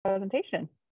presentation.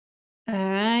 All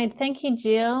right, thank you,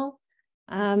 Jill.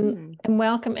 And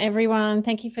welcome everyone.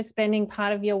 Thank you for spending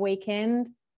part of your weekend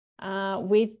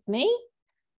with me.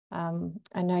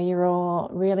 I know you're all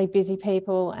really busy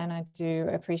people, and I do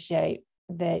appreciate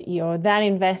that you're that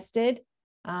invested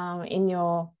in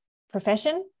your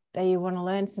profession, that you want to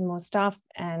learn some more stuff,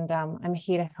 and I'm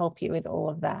here to help you with all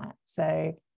of that.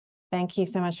 So thank you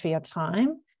so much for your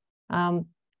time.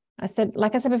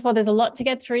 Like I said before, there's a lot to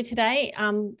get through today.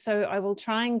 So I will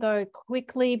try and go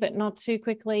quickly, but not too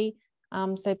quickly.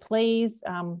 So please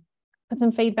put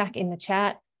some feedback in the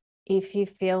chat if you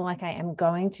feel like I am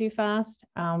going too fast.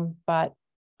 But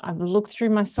I've looked through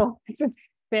my slides.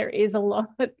 There is a lot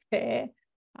there.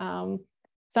 Some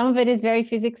of it is very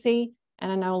physicsy,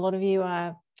 and I know a lot of you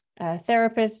are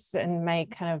therapists and may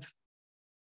kind of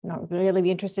not really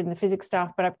be interested in the physics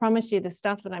stuff, but I promise you the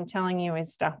stuff that I'm telling you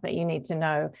is stuff that you need to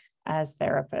know as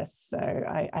therapists. So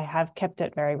I have kept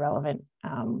it very relevant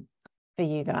for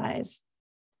you guys.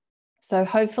 So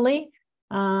hopefully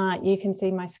you can see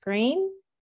my screen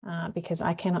because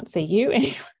I cannot see you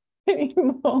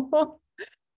anymore.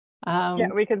 Yeah,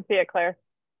 we can see it, Claire.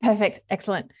 Perfect,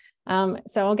 excellent.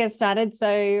 So I'll get started.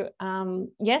 So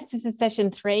yes, this is session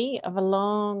 3 of a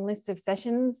long list of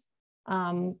sessions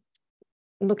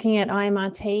looking at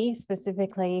IMRT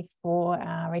specifically for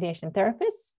radiation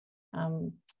therapists,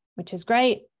 which is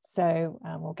great. So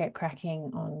we'll get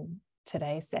cracking on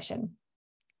today's session.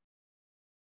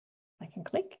 I can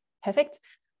click, perfect.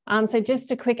 So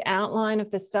just a quick outline of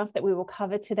the stuff that we will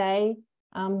cover today.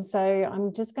 So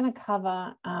I'm just going to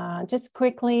cover just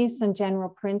quickly some general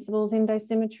principles in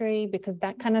dosimetry, because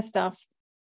that kind of stuff,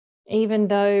 even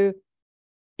though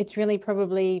it's really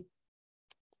probably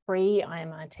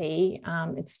pre-IMRT,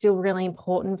 it's still really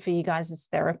important for you guys as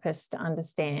therapists to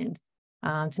understand,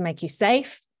 to make you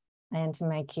safe and to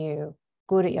make you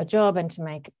good at your job and to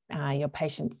make your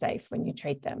patients safe when you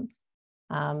treat them.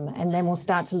 And then we'll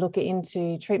start to look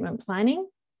into treatment planning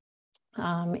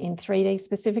in 3D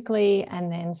specifically,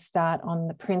 and then start on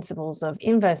the principles of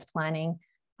inverse planning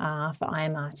for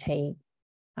IMRT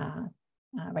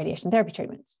radiation therapy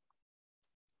treatments.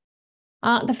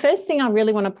 The first thing I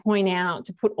really want to point out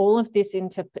to put all of this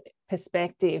into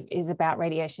perspective is about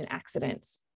radiation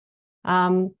accidents.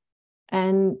 And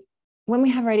when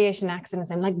we have radiation accidents,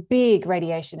 and like big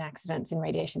radiation accidents in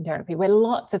radiation therapy, where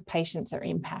lots of patients are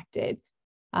impacted,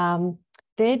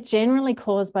 they're generally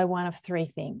caused by one of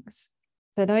 3 things.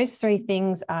 So those 3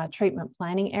 things are treatment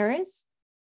planning errors,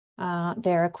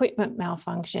 their equipment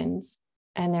malfunctions,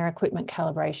 and their equipment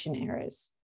calibration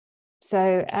errors.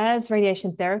 So as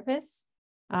radiation therapists,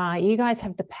 you guys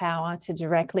have the power to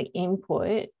directly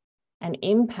input and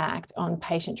impact on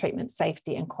patient treatment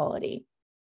safety and quality.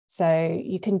 So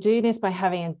you can do this by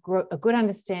having a good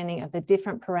understanding of the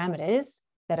different parameters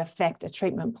that affect a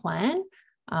treatment plan,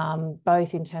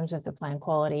 both in terms of the plan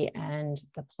quality and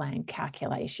the plan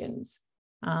calculations.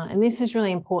 And this is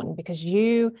really important because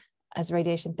you, as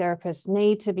radiation therapists,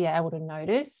 need to be able to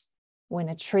notice when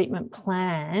a treatment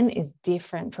plan is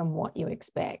different from what you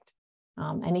expect.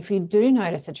 And if you do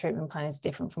notice a treatment plan is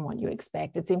different from what you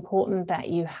expect, it's important that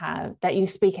you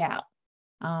speak out.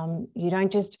 You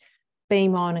don't just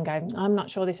beam on and go, I'm not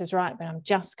sure this is right, but I'm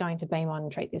just going to beam on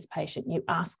and treat this patient. You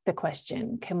ask the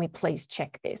question, can we please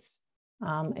check this?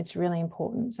 It's really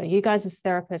important. So you guys as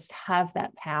therapists have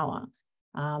that power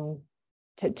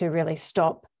to really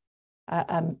stop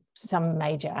some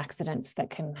major accidents that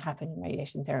can happen in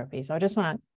radiation therapy. So I just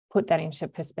want to put that into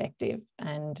perspective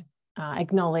and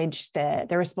acknowledge the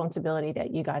responsibility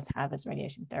that you guys have as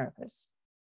radiation therapists.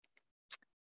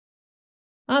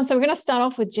 So we're going to start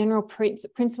off with general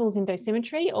principles in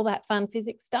dosimetry, all that fun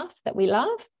physics stuff that we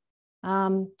love.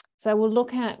 So we'll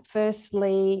look at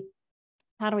firstly,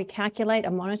 how do we calculate a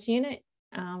monitor unit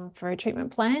for a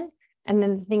treatment plan, and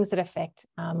then the things that affect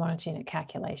monitor unit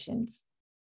calculations.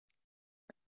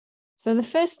 So the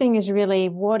first thing is really,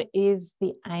 what is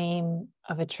the aim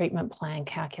of a treatment plan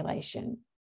calculation?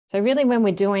 So really, when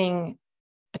we're doing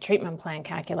a treatment plan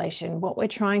calculation, what we're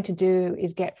trying to do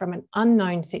is get from an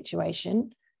unknown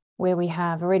situation where we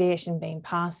have a radiation beam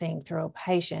passing through a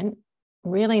patient,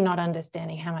 really not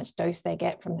understanding how much dose they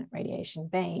get from that radiation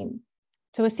beam,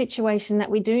 to a situation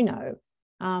that we do know.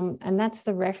 And that's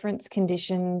the reference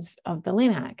conditions of the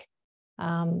LINAC.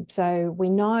 So we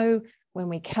know when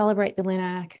we calibrate the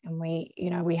LINAC and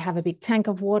we have a big tank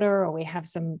of water, or we have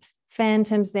some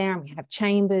phantoms there and we have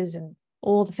chambers and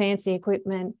all the fancy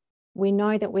equipment, we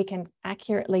know that we can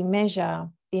accurately measure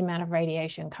the amount of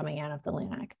radiation coming out of the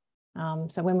LINAC.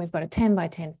 So when we've got a 10 by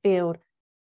 10 field,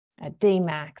 a D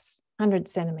max, 100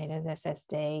 centimeters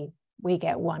SSD, we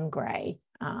get 1 gray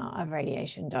of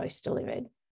radiation dose delivered.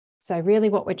 So really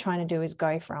what we're trying to do is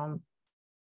go from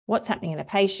what's happening in a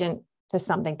patient to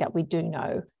something that we do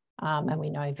know and we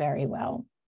know very well.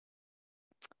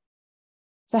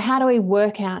 So how do we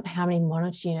work out how many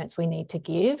monitor units we need to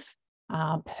give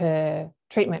per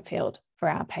treatment field for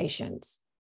our patients?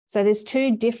 So there's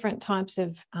two different types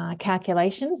of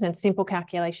calculations and simple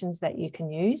calculations that you can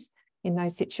use in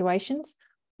those situations.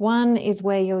 One is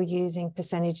where you're using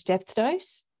percentage depth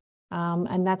dose,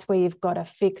 and that's where you've got a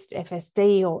fixed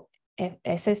FSD or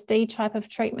SSD type of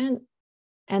treatment.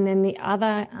 And then the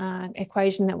other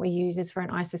equation that we use is for an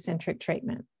isocentric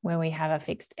treatment, where we have a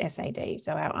fixed SAD.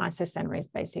 So our isocenter is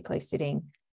basically sitting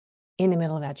in the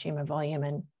middle of our tumor volume,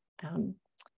 and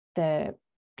the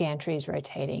gantry is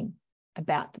rotating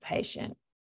about the patient.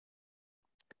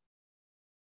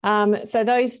 So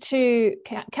those two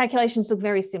calculations look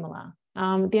very similar.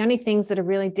 The only things that are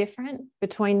really different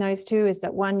between those two is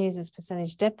that one uses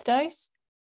percentage depth dose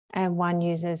and one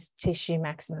uses tissue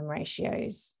maximum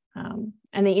ratios.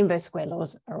 And the inverse square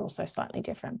laws are also slightly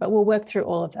different, but we'll work through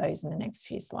all of those in the next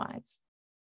few slides.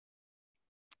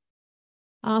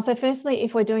 So firstly,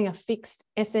 if we're doing a fixed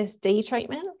SSD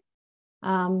treatment,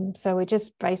 so we're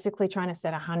just basically trying to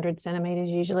set 100 centimeters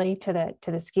usually to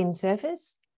the skin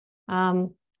surface. The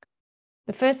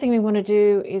first thing we want to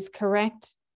do is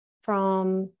correct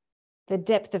from the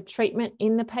depth of treatment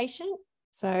in the patient.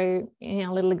 So in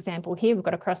our little example here, we've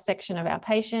got a cross section of our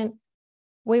patient.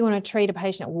 We want to treat a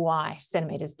patient at Y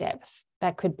centimeters depth.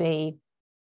 That could be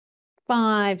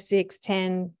 5, 6,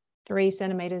 10, 3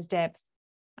 centimeters depth.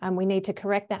 And we need to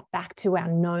correct that back to our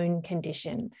known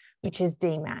condition, which is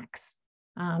Dmax.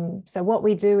 So what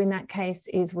we do in that case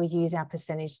is we use our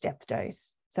percentage depth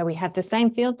dose. So we have the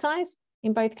same field size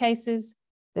in both cases,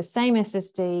 the same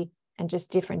SSD, and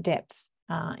just different depths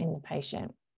in the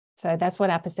patient. So that's what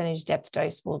our percentage depth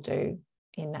dose will do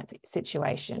in that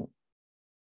situation.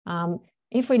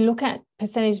 If we look at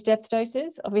percentage depth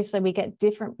doses, obviously we get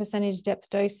different percentage depth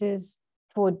doses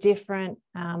for different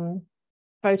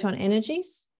photon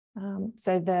energies.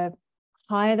 So the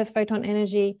higher the photon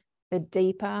energy, the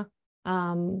deeper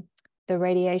the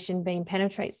radiation beam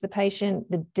penetrates the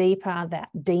patient, the deeper that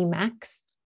Dmax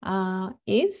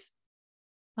is.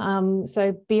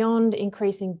 So beyond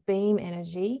increasing beam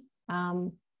energy,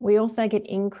 we also get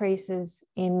increases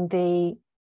in the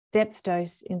depth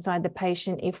dose inside the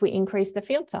patient if we increase the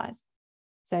field size.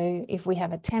 So if we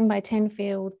have a 10 by 10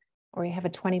 field or we have a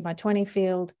 20 by 20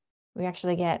 field, we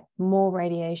actually get more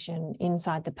radiation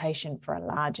inside the patient for a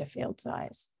larger field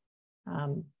size.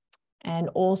 And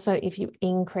also if you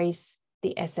increase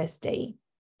the SSD.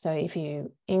 So if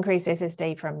you increase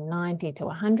SSD from 90 to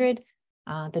 100,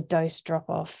 the dose drop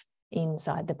off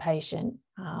inside the patient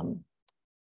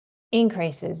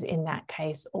increases in that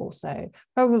case also.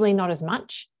 Probably not as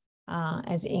much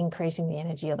as increasing the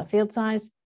energy or the field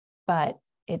size, but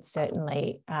it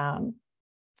certainly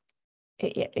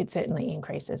it certainly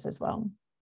increases as well.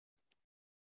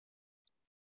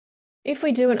 If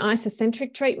we do an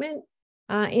isocentric treatment,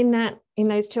 in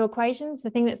those two equations, the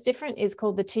thing that's different is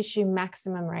called the tissue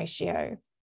maximum ratio.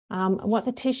 What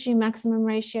the tissue maximum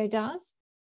ratio does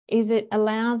is it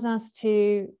allows us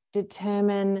to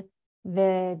determine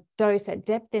the dose at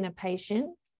depth in a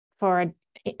patient for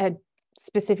a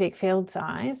specific field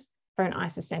size for an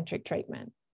isocentric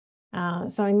treatment.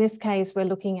 So in this case, we're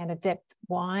looking at a depth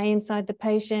Y inside the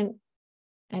patient,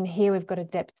 and here we've got a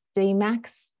depth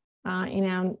Dmax in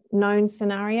our known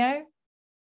scenario.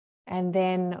 And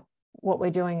then what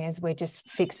we're doing is we're just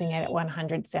fixing it at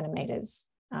 100 centimeters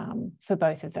for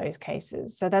both of those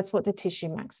cases. So that's what the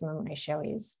tissue maximum ratio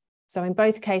is. So in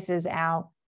both cases, I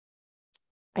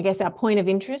guess our point of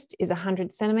interest is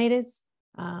 100 centimeters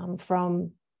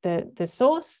from the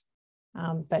source,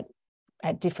 but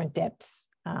at different depths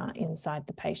inside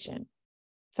the patient.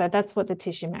 So that's what the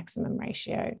tissue maximum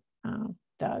ratio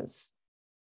does.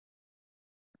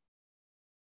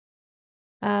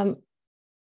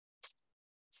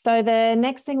 So the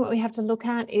next thing what we have to look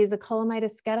at is a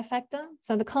collimator scatter factor.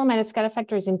 So the collimator scatter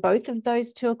factor is in both of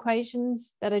those two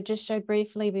equations that I just showed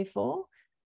briefly before.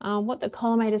 What the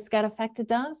collimator scatter factor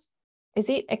does is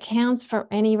it accounts for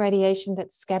any radiation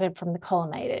that's scattered from the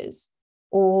collimators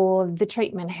or the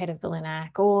treatment head of the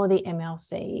LINAC or the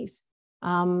MLCs.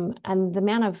 And the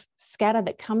amount of scatter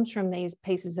that comes from these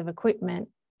pieces of equipment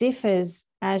differs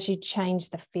as you change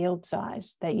the field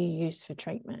size that you use for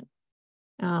treatment.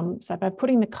 So by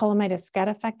putting the collimator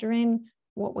scatter factor in,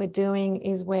 what we're doing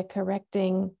is we're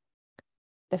correcting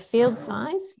the field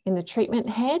size in the treatment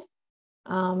head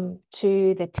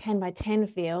to the 10 by 10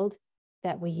 field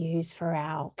that we use for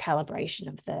our calibration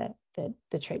of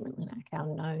the treatment linac, our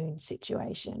known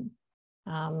situation.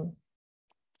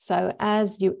 So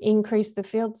as you increase the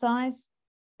field size,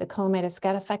 the collimator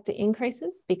scatter factor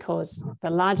increases, because the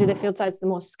larger the field size, the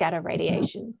more scatter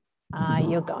radiation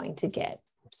you're going to get.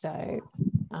 So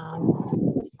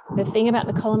the thing about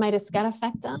the collimator scatter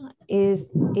factor is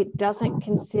it doesn't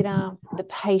consider the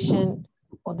patient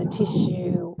or the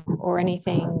tissue or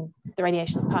anything the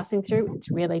radiation is passing through. It's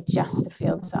really just the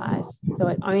field size. So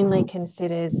it only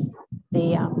considers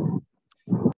the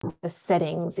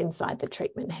settings inside the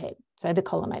treatment head. So the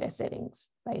collimator settings,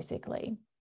 basically.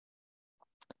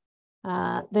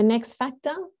 The next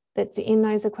factor that's in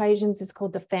those equations is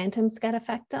called the phantom scatter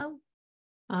factor.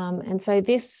 And so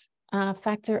this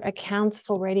factor accounts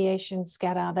for radiation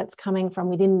scatter that's coming from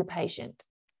within the patient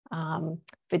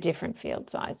for different field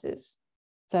sizes.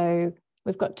 So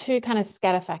we've got two kind of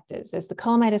scatter factors. There's the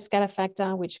collimator scatter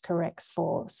factor, which corrects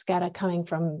for scatter coming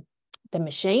from the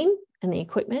machine and the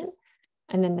equipment.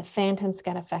 And then the phantom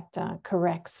scatter factor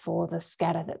corrects for the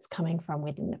scatter that's coming from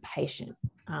within the patient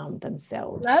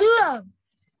themselves.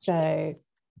 So,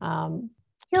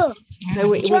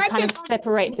 we kind of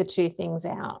separate the two things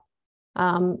out.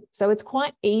 So it's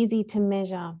quite easy to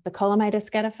measure the collimator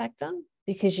scatter factor,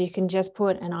 because you can just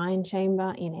put an ion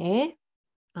chamber in air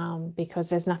because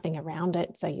there's nothing around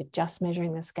it. So you're just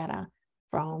measuring the scatter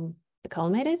from the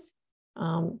collimators.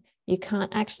 You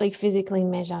can't actually physically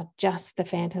measure just the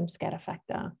phantom scatter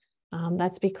factor.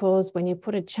 That's because when you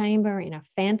put a chamber in a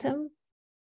phantom,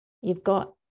 you've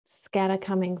got scatter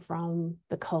coming from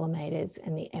the collimators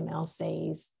and the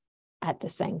MLCs at the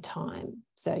same time.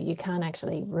 So you can't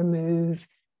actually remove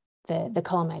the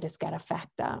collimator scatter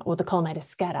factor or the collimator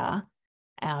scatter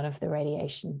out of the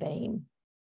radiation beam.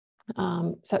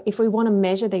 So if we want to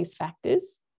measure these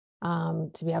factors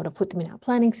to be able to put them in our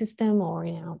planning system or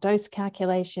in our dose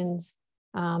calculations,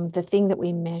 the thing that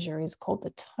we measure is called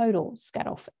the total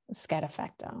scatter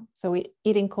factor. So it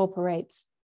incorporates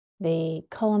the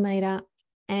collimator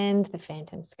and the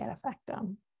phantom scatter factor.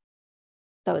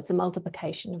 So it's a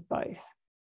multiplication of both.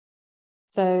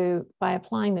 So by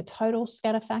applying the total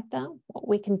scatter factor, what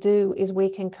we can do is we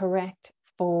can correct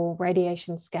for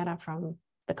radiation scatter from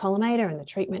the collimator and the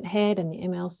treatment head and the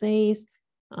MLCs,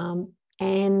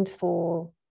 and for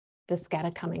the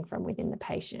scatter coming from within the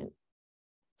patient.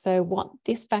 So what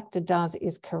this factor does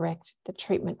is correct the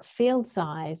treatment field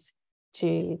size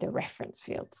to the reference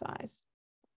field size.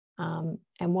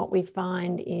 And what we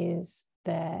find is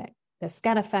the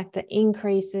scatter factor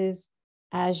increases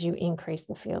as you increase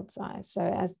the field size. So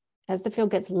as the field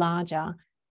gets larger,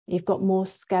 you've got more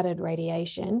scattered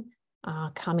radiation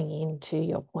coming into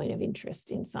your point of interest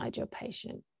inside your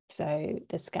patient. So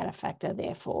the scatter factor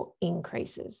therefore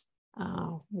increases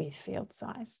with field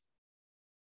size.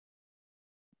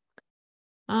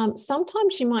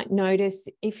 Sometimes you might notice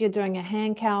if you're doing a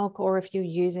hand calc or if you're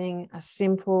using a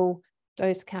simple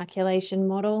dose calculation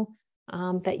model,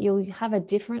 that you'll have a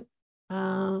different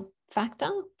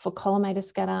factor for collimator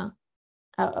scatter,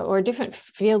 or a different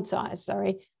field size,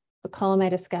 sorry, for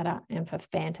collimator scatter and for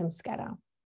phantom scatter.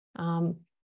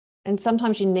 And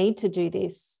sometimes you need to do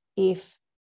this if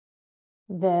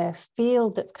the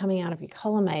field that's coming out of your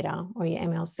collimator or your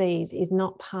MLCs is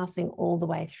not passing all the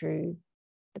way through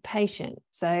the patient.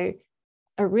 So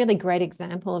a really great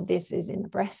example of this is in the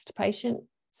breast patient.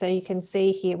 So you can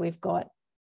see here we've got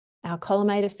our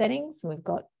collimator settings. We've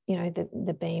got, you know,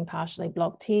 the beam partially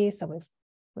blocked here. So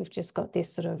we've just got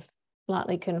this sort of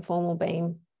slightly conformal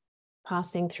beam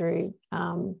passing through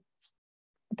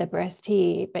the breast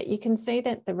here. But you can see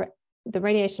that the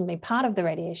radiation beam, part of the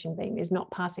radiation beam is not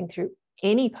passing through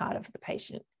any part of the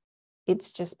patient.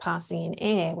 It's just passing in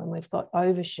air when we've got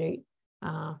overshoot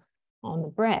on the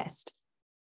breast.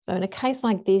 So in a case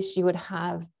like this, you would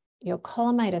have your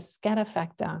collimator scatter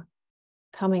factor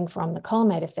coming from the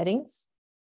collimator settings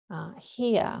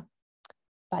here,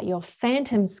 but your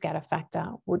phantom scatter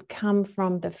factor would come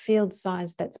from the field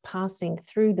size that's passing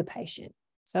through the patient.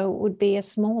 So it would be a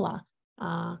smaller,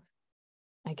 I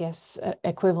guess,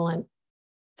 equivalent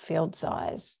field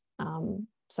size.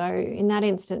 So in that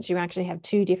instance, you actually have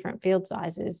two different field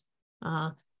sizes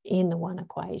in the one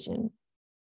equation.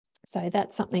 So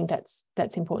that's something that's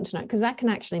important to note, because that can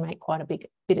actually make quite a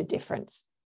bit of difference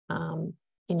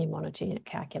in your monitor unit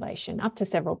calculation, up to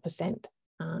several percent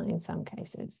in some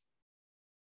cases.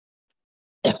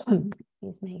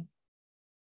 Excuse me.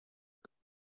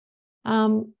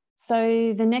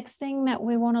 So the next thing that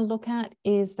we want to look at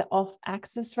is the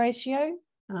off-axis ratio.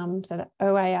 So the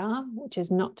OAR, which is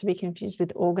not to be confused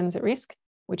with organs at risk,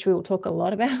 which we will talk a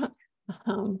lot about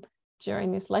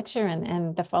during this lecture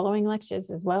and the following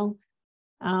lectures as well.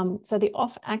 So the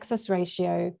off-axis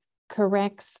ratio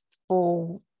corrects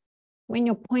for when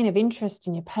your point of interest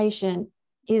in your patient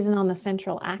isn't on the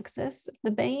central axis of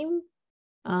the beam.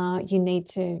 You need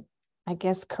to, I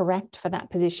guess, correct for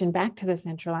that position back to the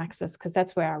central axis, because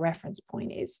that's where our reference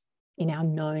point is in our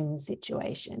known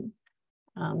situation.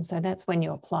 So that's when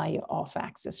you apply your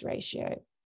off-axis ratio.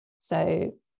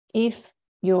 So if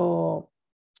your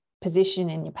position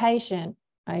in your patient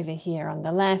over here on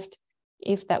the left,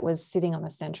 if that was sitting on the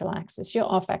central axis, your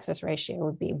off-axis ratio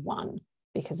would be 1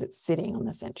 because it's sitting on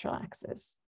the central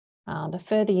axis. The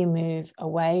further you move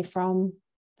away from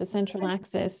the central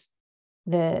axis,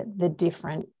 the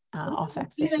different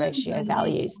off-axis ratio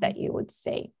values that you would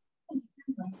see.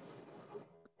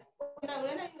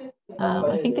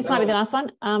 I think this might be the last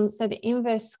one. So the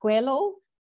inverse square law.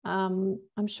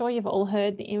 I'm sure you've all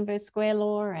heard the inverse square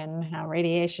law and how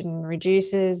radiation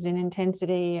reduces in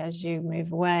intensity as you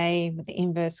move away with the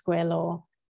inverse square law.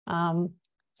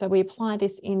 So we apply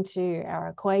this into our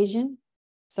equation.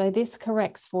 So this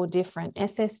corrects for different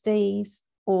SSDs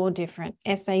or different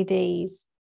SADs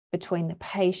between the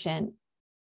patient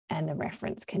and the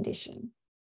reference condition.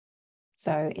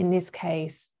 So in this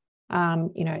case,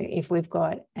 if we've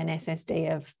got an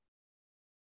SSD of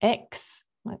X,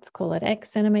 let's call it X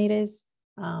centimeters,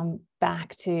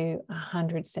 back to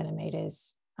 100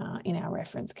 centimeters in our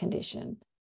reference condition.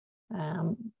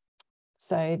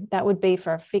 So that would be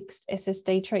for a fixed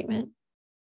SSD treatment.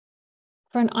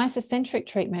 For an isocentric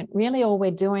treatment, really all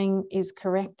we're doing is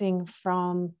correcting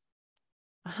from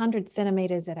 100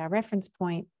 centimeters at our reference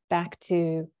point back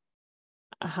to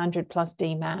 100 plus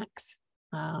D max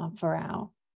for our,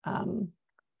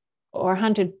 or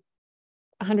 100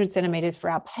 centimeters for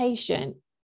our patient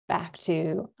back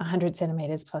to 100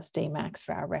 centimeters plus D max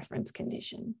for our reference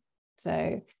condition.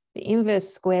 So the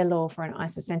inverse square law for an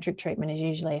isocentric treatment is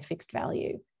usually a fixed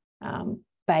value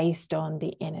based on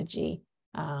the energy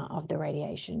of the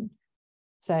radiation.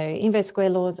 So inverse square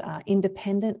laws are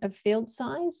independent of field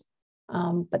size,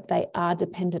 but they are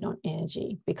dependent on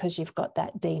energy because you've got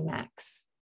that D max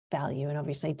value. And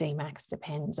obviously D max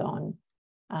depends on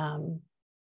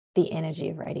the energy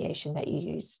of radiation that you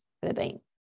use for the beam.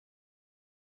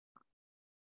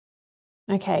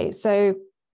 Okay, so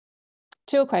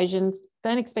 2 equations.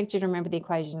 Don't expect you to remember the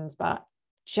equations, but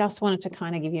just wanted to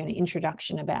kind of give you an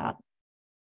introduction about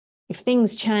if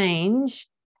things change,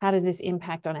 how does this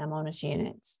impact on our monitor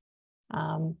units?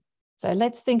 So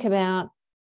let's think about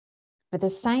for the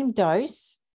same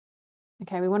dose,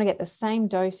 okay, we want to get the same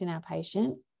dose in our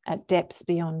patient at depths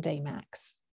beyond D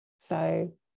max.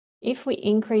 So if we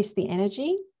increase the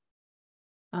energy,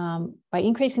 by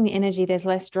increasing the energy, there's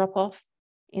less drop off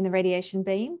in the radiation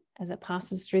beam as it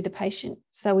passes through the patient.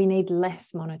 So we need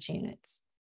less monitor units.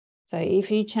 So if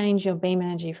you change your beam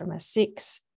energy from a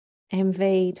 6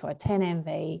 MV to a 10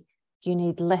 MV, you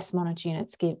need less monitor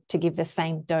units to give the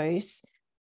same dose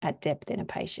at depth in a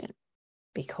patient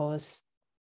because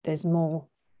there's more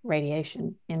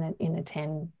radiation in the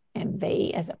 10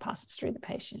 MV as it passes through the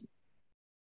patient.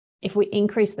 If we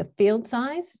increase the field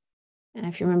size, and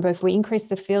if you remember, if we increase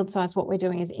the field size, what we're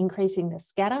doing is increasing the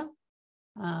scatter,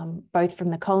 both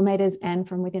from the collimators and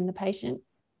from within the patient.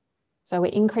 So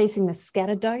we're increasing the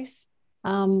scatter dose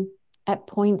at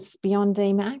points beyond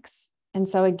D max. And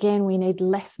so again, we need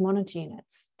less monitor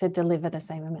units to deliver the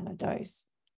same amount of dose.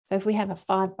 So if we have a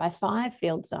 5x5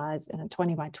 field size and a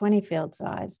 20x20 field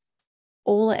size,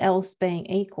 all else being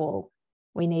equal,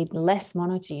 we need less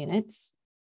monitor units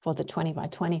for the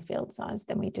 20x20 field size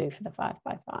than we do for the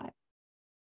 5x5.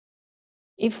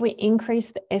 If we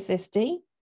increase the SSD,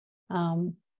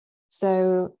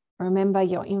 so remember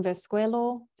your inverse square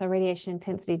law, so radiation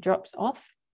intensity drops off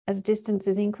as distance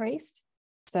is increased,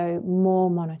 so more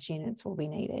monitor units will be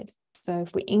needed. So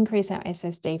if we increase our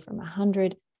SSD from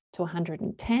 100 to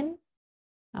 110,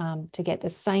 to get the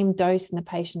same dose in the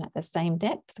patient at the same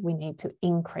depth, we need to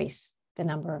increase the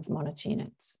number of monitor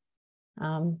units.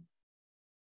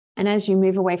 And as you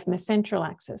move away from the central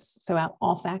axis, so our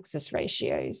off-axis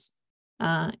ratios,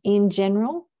 in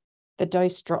general, the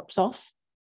dose drops off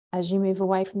as you move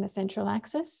away from the central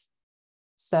axis.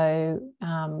 So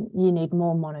you need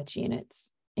more monitor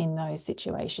units in those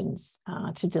situations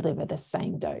to deliver the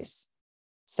same dose.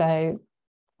 So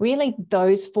really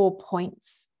those 4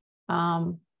 points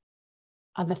are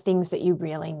the things that you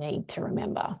really need to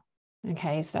remember.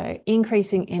 Okay, so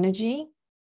increasing energy,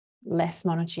 less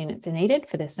monitor units are needed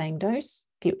for the same dose.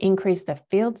 If you increase the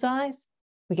field size,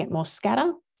 we get more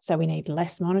scatter, so we need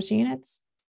less monitor units.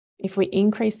 If we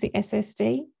increase the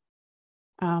SSD,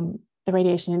 the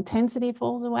radiation intensity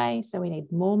falls away, so we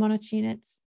need more monitor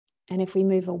units. And if we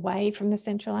move away from the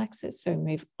central axis, so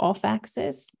move off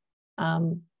axis,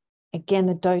 Again,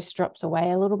 the dose drops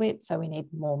away a little bit, so we need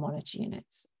more monitor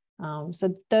units.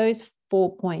 So those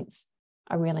 4 points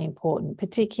are really important,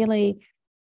 particularly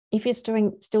if you're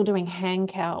still doing hand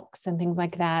calcs and things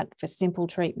like that for simple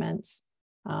treatments,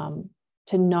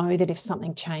 to know that if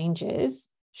something changes,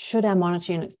 should our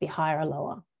monitor units be higher or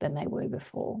lower than they were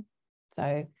before?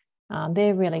 So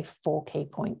they're really 4 key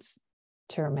points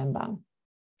to remember.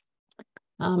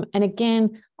 And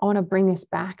again, I want to bring this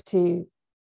back to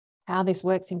how this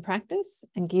works in practice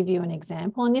and give you an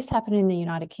example. And this happened in the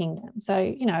United Kingdom. So,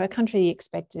 you know, a country you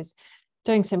expect is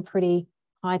doing some pretty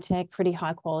high-tech, pretty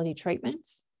high-quality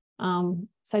treatments.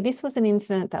 So this was an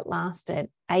incident that lasted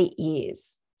 8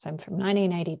 years, so from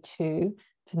 1982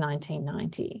 to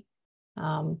 1990.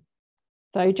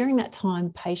 So during that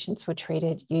time, patients were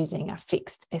treated using a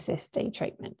fixed SSD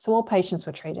treatment. So all patients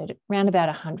were treated around about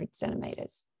 100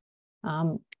 centimetres.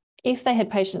 If they had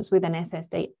patients with an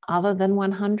SSD other than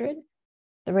 100,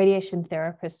 the radiation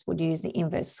therapist would use the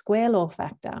inverse square law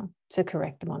factor to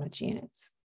correct the monitor units.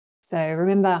 So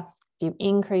remember, if you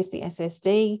increase the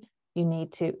SSD, you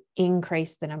need to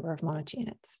increase the number of monitor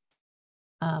units.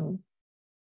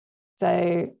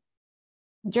 So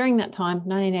during that time,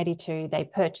 1982, they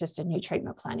purchased a new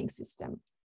treatment planning system.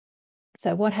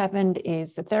 So what happened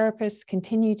is the therapists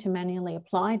continued to manually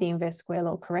apply the inverse square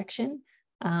law correction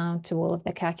to all of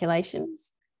their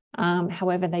calculations.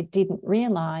 However, they didn't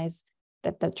realise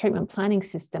that the treatment planning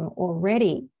system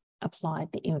already applied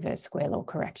the inverse square law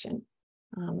correction.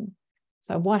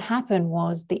 So what happened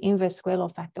was the inverse square law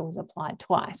factor was applied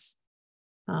twice.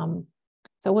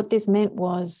 So what this meant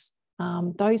was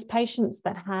those patients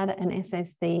that had an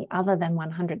SSD other than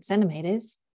 100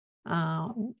 centimetres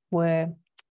were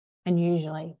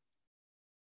unusually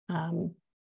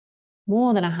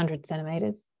more than 100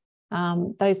 centimetres.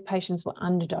 Those patients were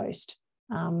underdosed.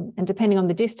 And depending on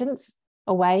the distance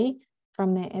away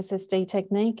from their SSD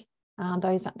technique,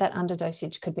 that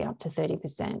underdosage could be up to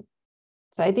 30%.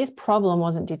 So this problem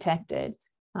wasn't detected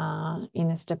in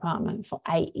this department for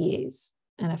 8 years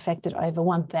and affected over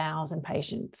 1,000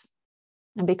 patients.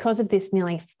 And because of this,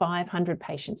 nearly 500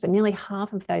 patients, and nearly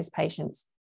half of those patients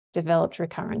developed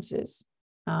recurrences.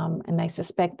 And they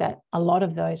suspect that a lot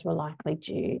of those were likely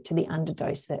due to the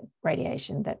underdose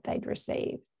radiation that they'd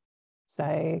received.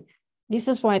 So this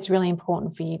is why it's really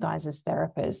important for you guys as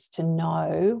therapists to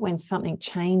know when something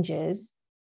changes,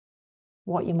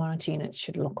 what your monitor units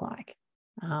should look like,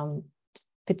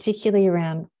 particularly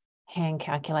around hand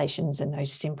calculations and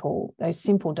those simple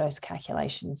dose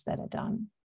calculations that are done.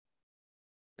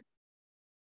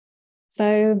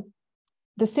 So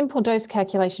the simple dose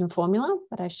calculation formula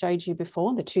that I showed you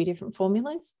before, the 2 different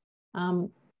formulas,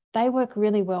 they work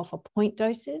really well for point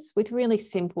doses with really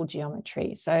simple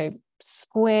geometry. So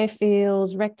square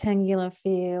fields, rectangular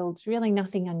fields, really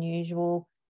nothing unusual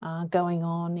going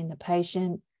on in the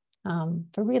patient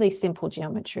for really simple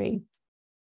geometry.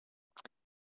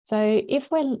 So if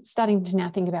we're starting to now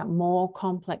think about more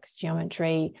complex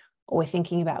geometry, or we're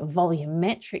thinking about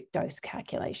volumetric dose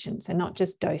calculation, so not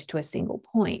just dose to a single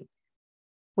point,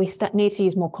 we need to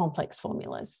use more complex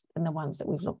formulas than the ones that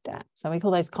we've looked at. So we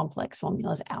call those complex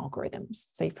formulas algorithms.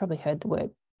 So you've probably heard the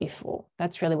word before.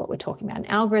 That's really what we're talking about. An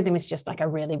algorithm is just like a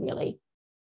really, really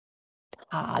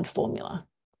hard formula.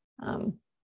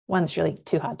 One's really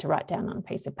too hard to write down on a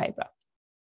piece of paper.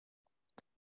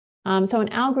 So an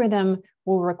algorithm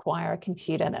will require a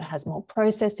computer that has more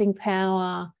processing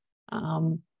power.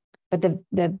 But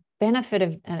the benefit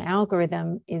of an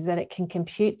algorithm is that it can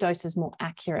compute doses more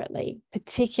accurately,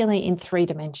 particularly in 3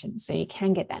 dimensions. So you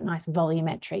can get that nice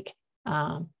volumetric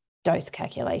dose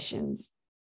calculations.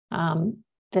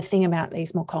 The thing about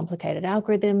these more complicated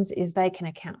algorithms is they can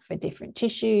account for different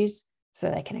tissues. So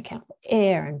they can account for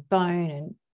air and bone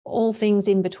and all things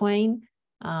in between.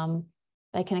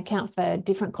 They can account for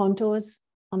different contours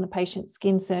on the patient's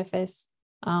skin surface.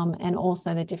 And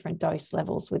also the different dose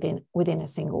levels within a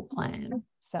single plan.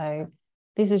 So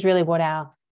this is really what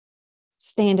our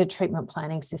standard treatment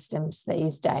planning systems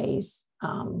these days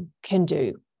can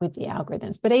do with the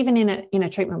algorithms. But even in a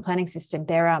treatment planning system,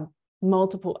 there are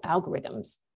multiple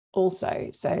algorithms also.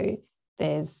 So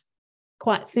there's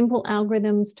quite simple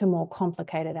algorithms to more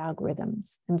complicated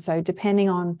algorithms. And so depending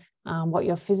on what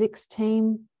your physics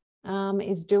team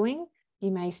is doing, you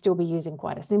may still be using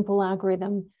quite a simple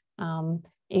algorithm.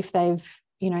 If they've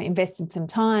invested some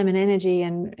time and energy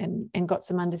and got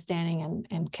some understanding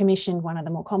and commissioned one of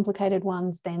the more complicated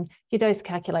ones, then your dose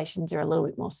calculations are a little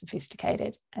bit more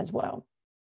sophisticated as well.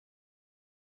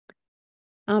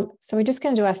 So we're just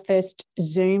going to do our first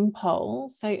Zoom poll.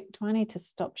 So do I need to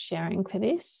stop sharing for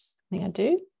this? I think I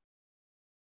do.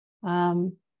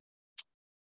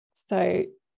 So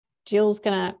Jill's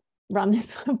going to run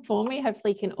this one for me.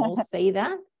 Hopefully you can all see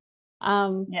that.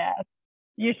 Yeah,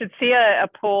 you should see a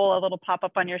poll, a little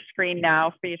pop-up on your screen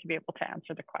now for you to be able to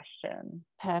answer the question.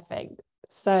 Perfect.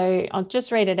 So I'll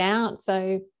just read it out.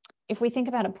 So if we think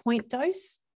about a point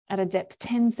dose at a depth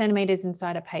 10 centimeters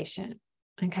inside a patient,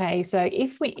 okay, so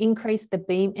if we increase the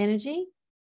beam energy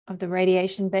of the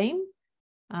radiation beam,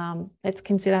 let's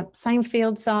consider same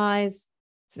field size,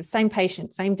 it's the same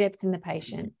patient, same depth in the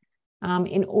patient.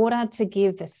 In order to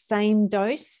give the same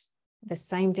dose, the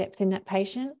same depth in that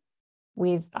patient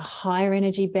with a higher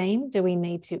energy beam, do we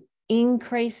need to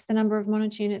increase the number of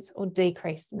monotunits or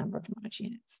decrease the number of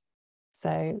monotunits?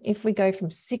 So if we go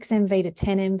from 6 MV to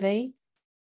 10 MV,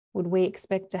 would we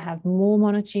expect to have more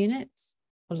monotunits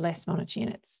or less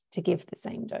monotunits to give the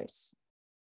same dose?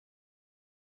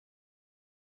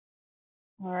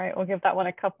 All right, we'll give that one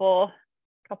a couple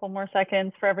more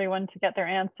seconds for everyone to get their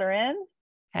answer in.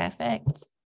 Perfect.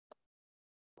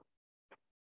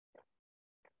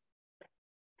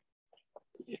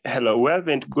 Hello, we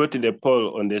haven't got the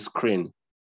poll on the screen.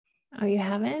 Oh, you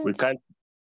haven't? We can't.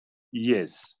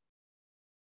 Yes.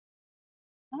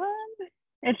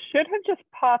 It should have just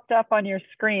popped up on your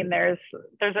screen. There's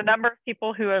a number of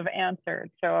people who have answered,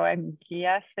 so I'm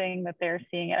guessing that they're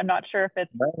seeing it. I'm not sure if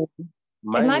it's. It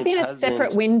might be in a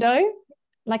separate window.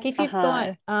 Like if you've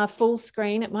got full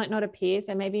screen, it might not appear.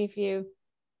 So maybe if you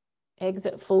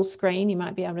exit full screen, you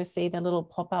might be able to see the little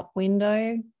pop-up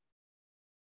window,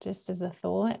 just as a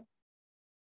thought.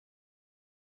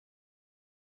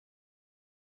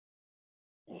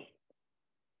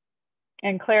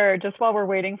 And Claire, just while we're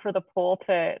waiting for the poll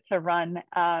to run,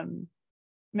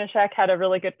 Mishak had a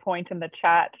really good point in the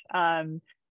chat,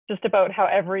 just about how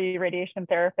every radiation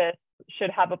therapist should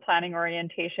have a planning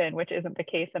orientation, which isn't the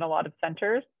case in a lot of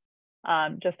centers,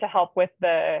 just to help with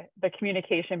the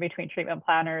communication between treatment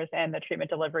planners and the treatment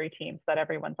delivery team so that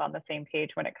everyone's on the same page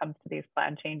when it comes to these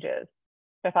plan changes.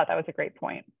 So I thought that was a great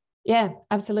point. Yeah,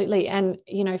 absolutely. And,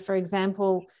 you know, for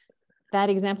example,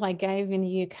 that example I gave in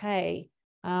the UK,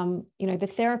 you know, the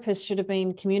therapist should have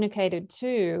been communicated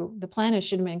to, the planners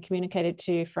should have been communicated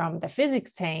to from the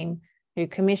physics team who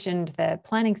commissioned the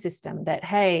planning system that,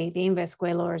 hey, the inverse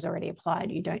square law is already applied.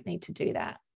 You don't need to do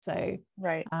that. So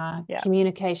right.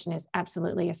 Communication is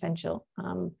absolutely essential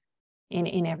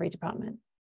in every department.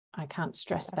 I can't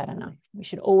stress that enough. We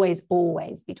should always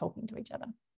be talking to each other.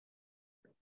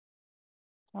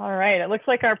 All right, it looks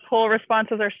like our poll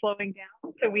responses are slowing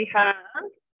down. So we have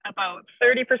about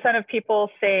 30% of people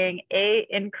saying A,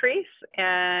 increase,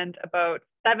 and about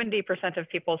 70% of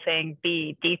people saying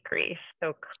B, decrease.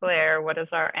 So Claire, what is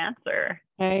our answer?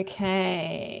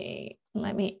 Okay,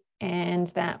 let me end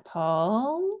that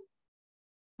poll.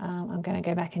 I'm going to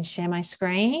go back and share my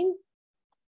screen.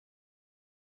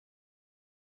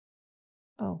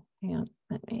 Oh, hang on,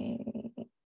 let's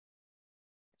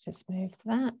just move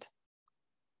that.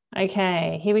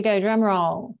 Okay, here we go, drum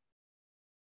roll.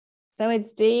 So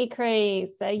it's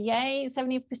decreased. So yay,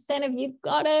 70% of you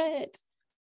got it.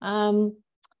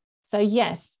 So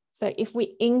yes, so if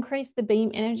we increase the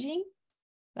beam energy,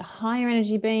 the higher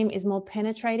energy beam is more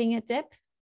penetrating at depth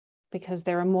because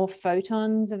there are more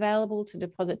photons available to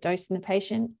deposit dose in the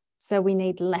patient. So we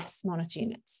need less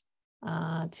monotunits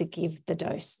to give the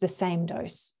dose, the same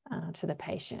dose to the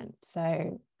patient.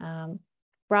 So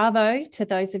bravo to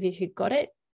those of you who got it.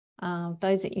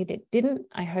 Those of you that didn't,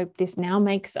 I hope this now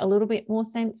makes a little bit more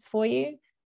sense for you.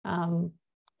 And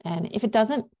if it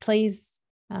doesn't, please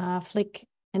flick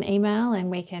an email and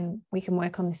we can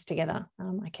work on this together.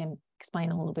 I can explain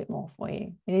a little bit more for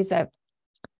you.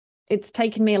 It's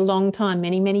taken me a long time,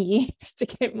 many years to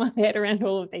get my head around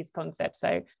all of these concepts.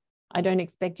 So I don't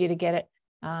expect you to get it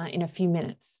in a few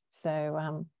minutes. So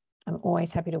I'm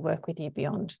always happy to work with you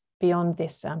beyond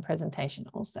this presentation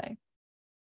also.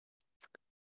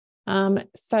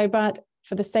 But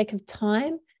for the sake of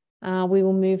time, we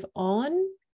will move on.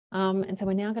 And so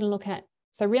we're now going to look at,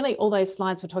 so really all those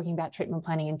slides were talking about treatment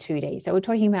planning in 2D. So we're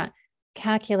talking about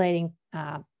calculating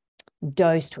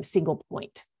dose to a single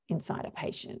point inside a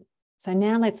patient. So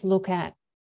now let's look at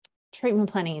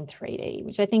treatment planning in 3D,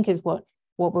 which I think is what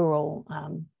we're all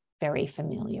very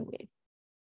familiar with.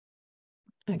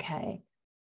 Okay.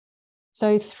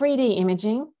 So 3D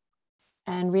imaging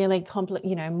and really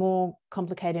more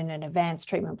complicated and advanced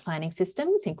treatment planning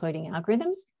systems, including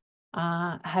algorithms,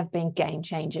 have been game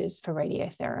changers for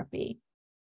radiotherapy.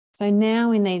 So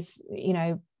now in these,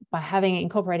 by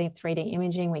incorporating 3D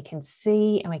imaging, we can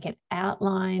see and we can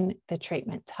outline the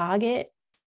treatment target,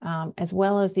 as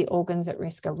well as the organs at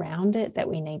risk around it that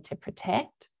we need to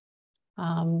protect.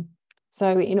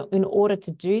 So in order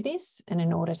to do this, and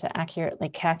in order to accurately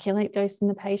calculate dose in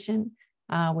the patient,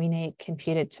 we need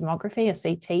computed tomography or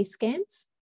CT scans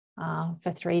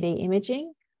for 3D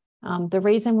imaging. The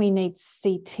reason we need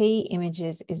CT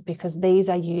images is because these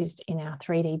are used in our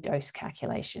 3D dose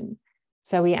calculation.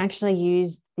 So we actually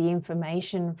use the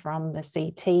information from the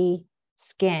CT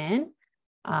scan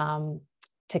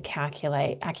to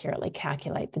accurately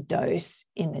calculate the dose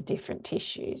in the different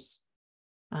tissues.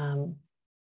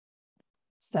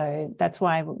 So that's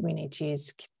why we need to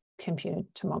use computed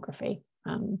tomography.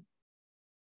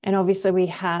 And obviously we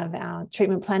have our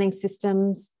treatment planning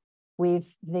systems with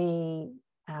the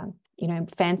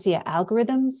fancier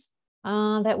algorithms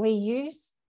that we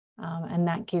use, and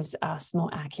that gives us more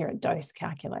accurate dose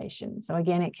calculation. So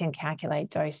again, it can calculate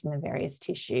dose in the various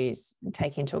tissues and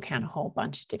take into account a whole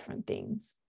bunch of different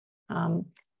things.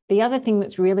 The other thing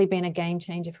that's really been a game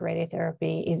changer for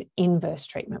radiotherapy is inverse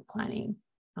treatment planning,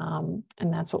 and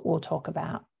that's what we'll talk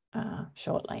about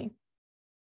shortly.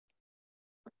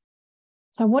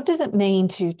 So what does it mean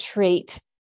to treat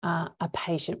a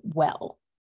patient well?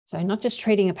 So not just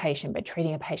treating a patient, but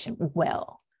treating a patient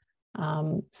well.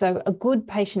 So a good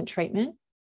patient treatment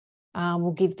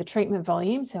will give the treatment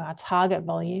volume, so our target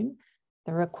volume,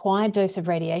 the required dose of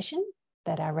radiation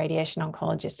that our radiation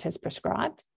oncologist has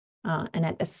prescribed. And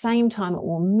at the same time, it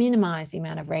will minimize the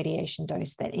amount of radiation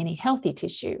dose that any healthy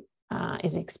tissue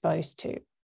is exposed to.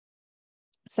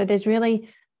 So there's really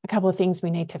a couple of things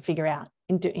we need to figure out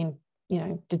in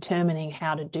determining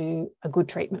how to do a good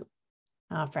treatment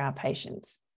for our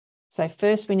patients. So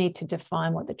first, we need to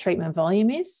define what the treatment volume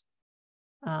is,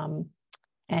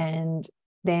 and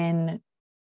then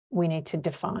we need to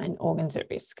define organs at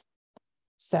risk.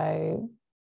 So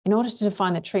in order to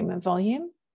define the treatment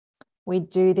volume, we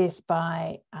do this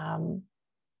by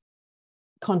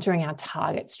contouring our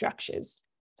target structures.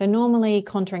 So normally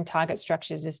contouring target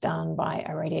structures is done by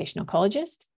a radiation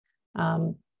oncologist,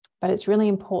 but it's really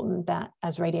important that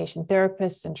as radiation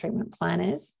therapists and treatment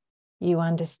planners, you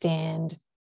understand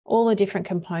all the different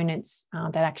components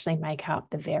that actually make up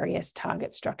the various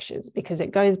target structures, because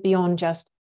it goes beyond just,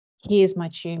 here's my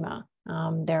tumor.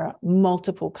 There are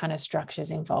multiple kind of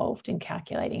structures involved in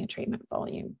calculating a treatment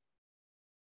volume.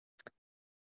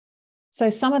 So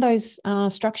some of those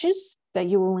structures that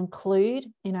you will include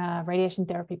in a radiation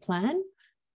therapy plan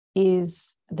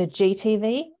is the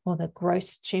GTV, or the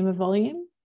gross tumor volume.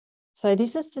 So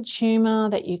this is the tumor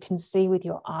that you can see with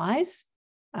your eyes.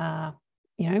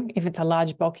 If it's a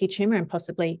large bulky tumor and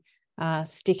possibly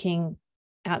sticking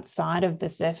outside of the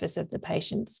surface of the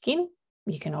patient's skin,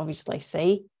 you can obviously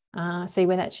see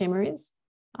where that tumor is.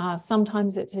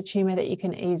 Sometimes it's a tumor that you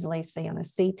can easily see on a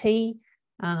CT.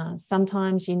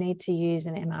 Sometimes you need to use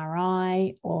an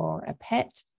MRI or a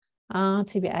PET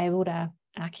to be able to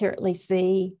accurately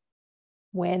see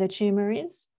where the tumor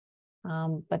is.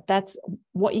 But that's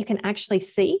what you can actually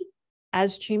see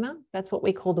as tumor. That's what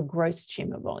we call the gross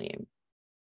tumor volume.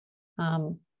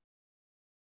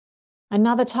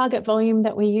 Another target volume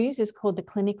that we use is called the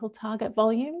clinical target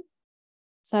volume.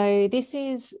 So this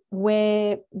is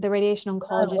where the radiation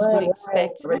oncologist would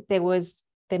expect that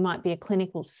there might be a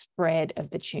clinical spread of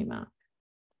the tumor.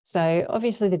 So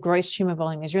obviously the gross tumor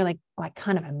volume is really like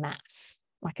kind of a mass,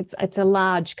 like it's a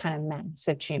large kind of mass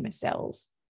of tumor cells,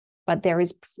 but there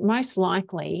is most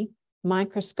likely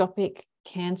microscopic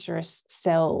cancerous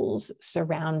cells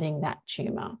surrounding that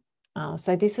tumor.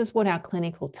 So this is what our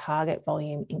clinical target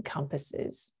volume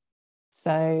encompasses.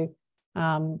 So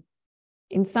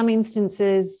in some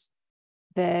instances,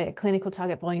 the clinical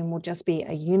target volume will just be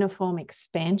a uniform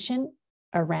expansion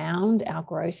around our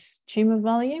gross tumor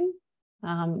volume.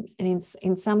 And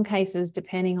in some cases,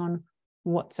 depending on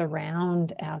what's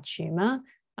around our tumor,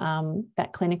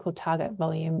 that clinical target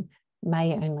volume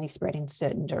may only spread in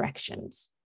certain directions.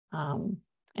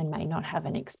 And may not have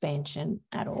an expansion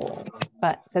at all.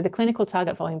 But so the clinical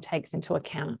target volume takes into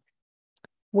account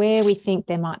where we think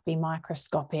there might be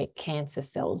microscopic cancer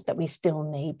cells that we still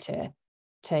need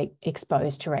to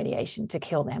expose to radiation to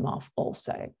kill them off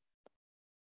also.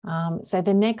 So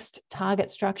the next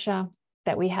target structure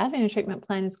that we have in a treatment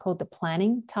plan is called the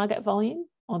planning target volume,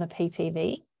 or the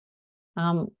PTV.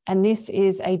 And this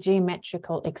is a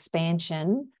geometrical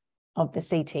expansion of the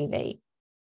CTV.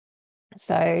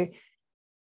 So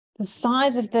the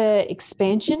size of the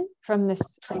expansion from the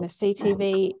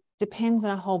CTV depends on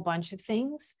a whole bunch of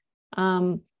things.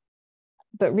 But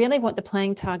really what the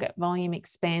planning target volume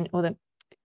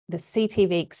the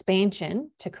CTV expansion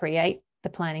to create the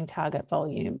planning target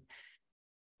volume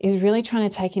is really trying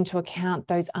to take into account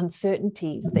those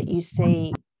uncertainties that you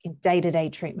see in day-to-day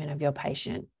treatment of your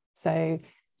patient. So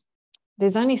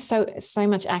there's only so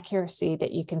much accuracy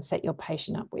that you can set your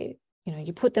patient up with. You know,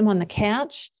 you put them on the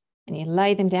couch and you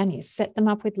lay them down, you set them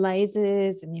up with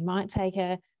lasers, and you might take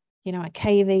a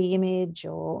KV image,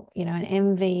 or, you know, an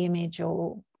MV image,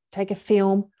 or take a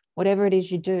film, whatever it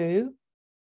is you do.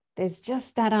 There's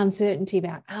just that uncertainty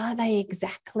about, are they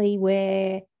exactly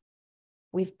where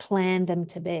we've planned them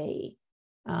to be?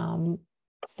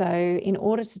 So in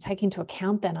order to take into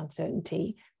account that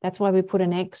uncertainty, that's why we put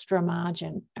an extra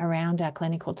margin around our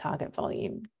clinical target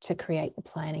volume to create the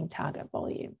planning target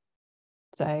volume.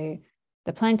 So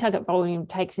the planning target volume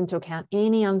takes into account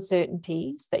any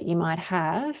uncertainties that you might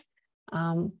have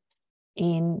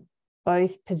in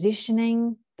both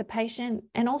positioning the patient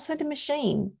and also the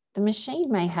machine. The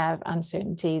machine may have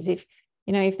uncertainties. If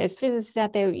there's physicists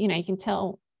out there, you can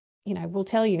tell, will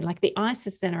tell you, like, the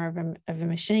isocenter of a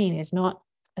machine is not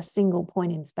a single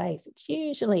point in space. It's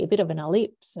usually a bit of an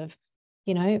ellipse of,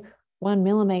 1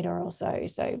 millimeter or so.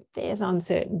 So there's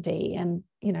uncertainty, and,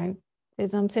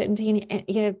 there's uncertainty in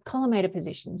your collimator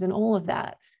positions and all of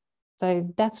that.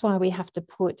 So that's why we have to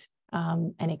put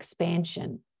an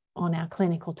expansion on our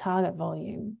clinical target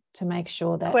volume to make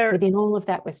sure that within all of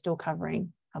that, we're still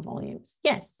covering our volumes.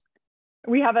 Yes.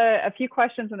 We have a few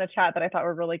questions in the chat that I thought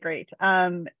were really great.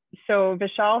 So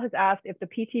Vishal has asked if the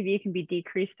PTV can be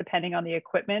decreased depending on the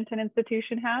equipment an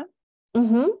institution has.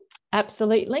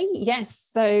 Absolutely, yes.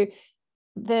 So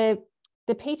the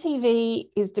PTV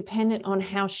is dependent on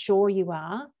how sure you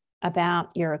are about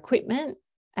your equipment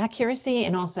accuracy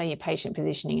and also your patient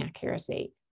positioning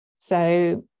accuracy.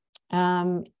 So,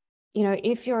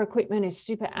 if your equipment is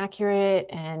super accurate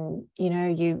and,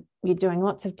 you're doing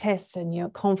lots of tests and you're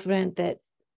confident that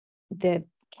the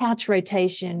couch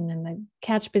rotation and the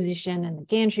couch position and the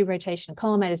gantry rotation and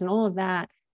collimators and all of that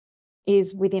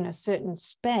is within a certain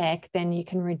spec, then you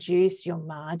can reduce your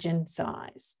margin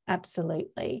size.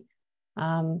 Absolutely.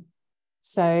 And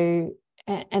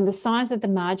the size of the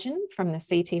margin from the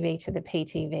CTV to the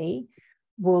PTV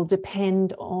will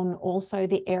depend on also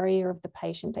the area of the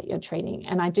patient that you're treating.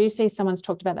 And I do see someone's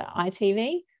talked about the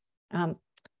ITV.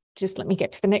 Just let me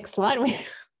get to the next slide.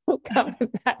 We'll cover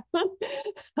that one.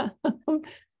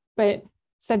 But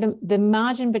so the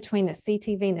margin between the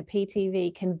CTV and the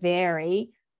PTV can vary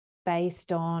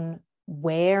based on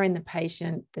where in the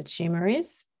patient the tumor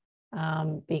is,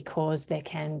 because there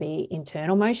can be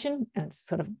internal motion, and it's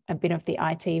sort of a bit of the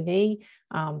ITV,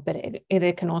 but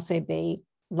there can also be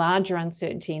larger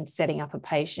uncertainty in setting up a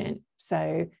patient.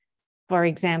 So, for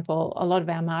example, a lot of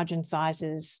our margin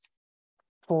sizes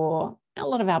for a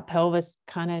lot of our pelvis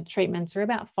kind of treatments are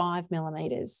about 5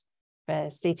 millimeters for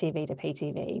CTV to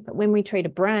PTV. But when we treat a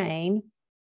brain,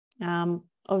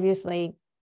 obviously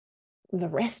the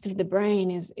rest of the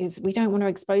brain is we don't want to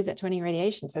expose that to any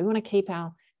radiation. So we want to keep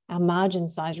our margin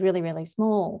size really, really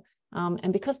small.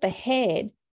 And because the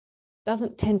head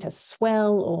doesn't tend to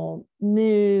swell or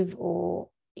move, or,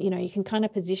 you can kind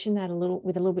of position that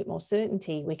with a little bit more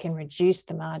certainty, we can reduce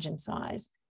the margin size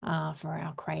for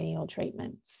our cranial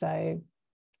treatment. So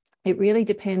it really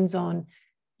depends on,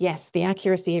 yes, the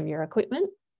accuracy of your equipment.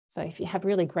 So if you have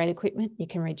really great equipment, you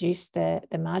can reduce the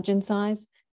margin size,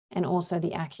 and also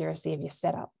the accuracy of your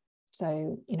setup.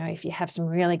 So, if you have some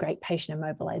really great patient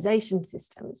immobilization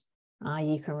systems,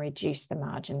 you can reduce the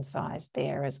margin size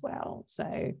there as well.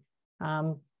 So,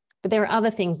 but there are other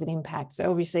things that impact.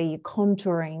 So obviously your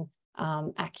contouring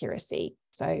accuracy.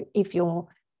 So if you're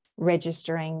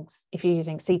using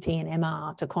CT and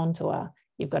MR to contour,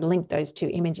 you've got to link those two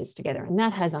images together, and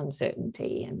that has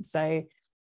uncertainty. And so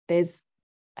there's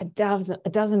a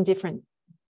dozen different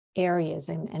areas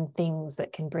and things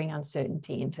that can bring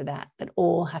uncertainty into that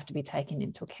all have to be taken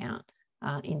into account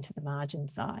into the margin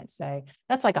size. So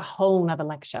that's like a whole nother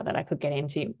lecture that I could get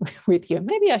into with you.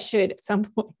 Maybe I should at some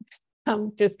point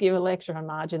just give a lecture on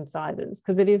margin sizes,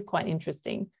 because it is quite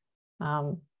interesting.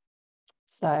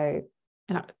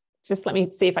 Just let me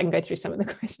see if I can go through some of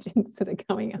the questions that are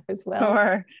coming up as well.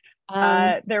 Sure.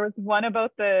 There was one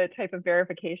about the type of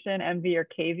verification, MV or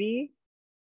KV.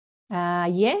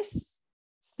 Yes.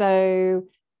 So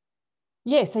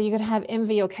you could have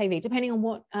MV or KV, depending on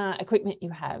what equipment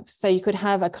you have. So you could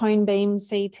have a cone beam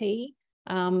CT.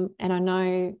 And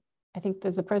I think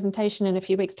there's a presentation in a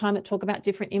few weeks' time that talk about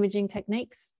different imaging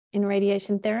techniques in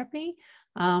radiation therapy.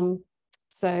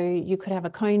 So you could have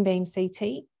a cone beam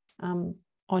CT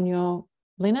on your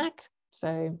Linac.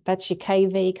 So that's your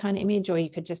KV kind of image, or you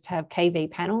could just have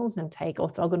KV panels and take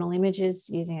orthogonal images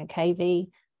using a KV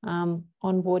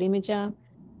onboard imager.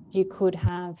 You could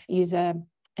use an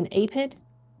EPID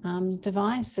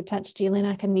device attached to your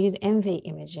Linac and use MV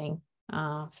imaging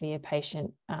for your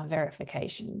patient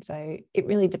verification. So it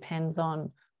really depends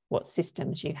on what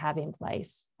systems you have in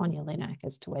place on your LINAC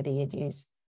as to whether you'd use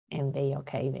MV or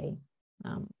KV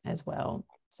as well.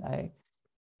 So,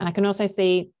 and I can also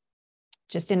see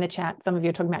just in the chat, some of you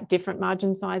are talking about different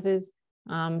margin sizes.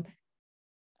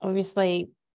 Obviously,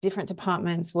 different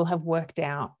departments will have worked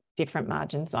out different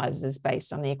margin sizes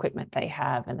based on the equipment they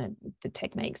have and the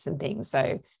techniques and things.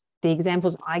 So the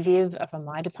examples I give are from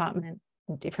my department.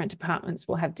 Different departments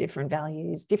will have different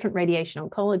values. Different radiation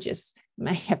oncologists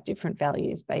may have different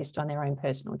values based on their own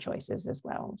personal choices as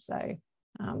well. So,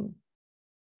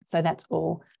 so that's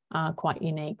all quite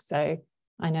unique. So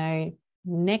I know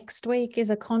next week is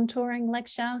a contouring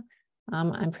lecture.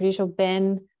 I'm pretty sure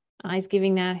Ben is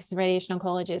giving that. He's a radiation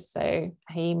oncologist, so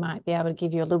he might be able to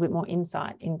give you a little bit more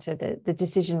insight into the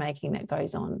decision-making that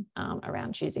goes on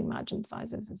around choosing margin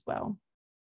sizes as well.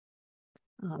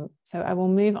 So I will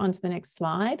move on to the next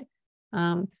slide.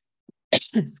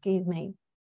 Excuse me.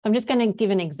 I'm just going to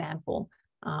give an example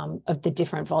of the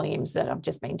different volumes that I've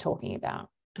just been talking about.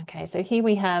 Okay, so here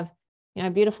we have, you know,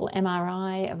 a beautiful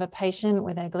MRI of a patient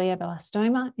with a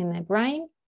glioblastoma in their brain.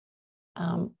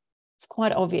 It's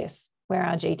quite obvious where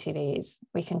our GTV is.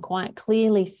 We can quite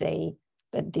clearly see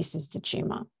that this is the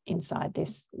tumor inside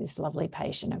this lovely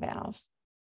patient of ours.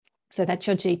 So that's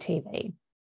your GTV.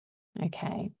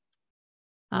 Okay.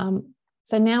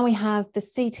 So now we have the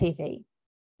CTV,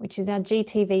 which is our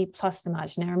GTV plus the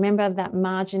margin. Now remember that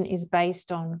margin is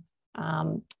based on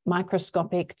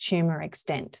microscopic tumor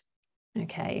extent.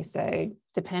 Okay, so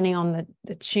depending on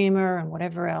the tumor and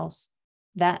whatever else,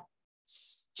 that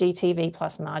GTV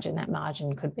plus margin, that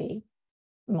margin could be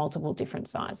multiple different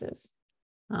sizes.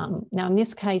 Now in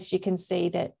this case, you can see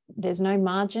that there's no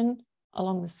margin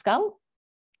along the skull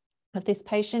of this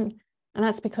patient, and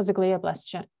that's because a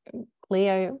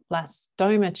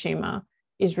glioblastoma tumor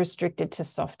is restricted to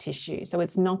soft tissue. So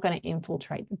it's not going to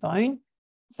infiltrate the bone.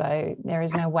 So there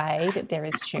is no way that there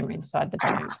is tumor inside the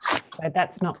bone. So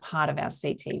that's not part of our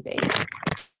CTV.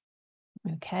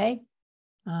 Okay.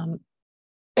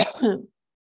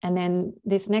 And then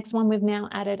this next one, we've now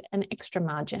added an extra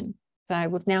margin. So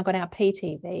we've now got our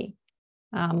PTV.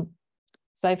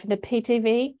 So for the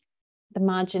PTV, the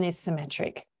margin is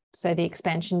symmetric. So the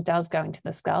expansion does go into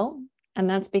the skull. And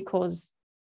that's because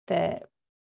the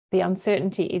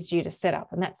uncertainty is due to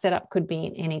setup. And that setup could be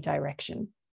in any direction.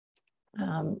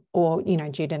 Or, you know,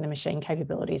 due to the machine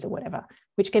capabilities or whatever,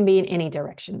 which can be in any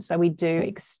direction. So we do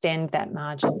extend that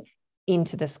margin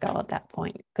into the skull at that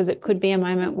point, because it could be a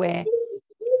moment where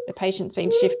the patient's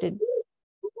been shifted,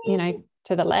 you know,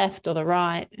 to the left or the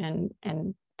right, and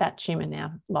that tumor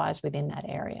now lies within that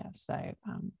area. So,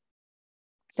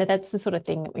 so that's the sort of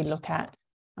thing that we look at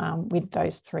with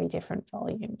those three different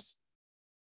volumes.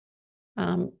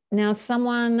 Now,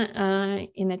 someone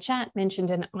in the chat mentioned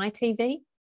an ITV.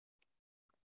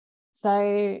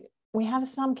 So we have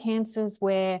some cancers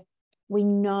where we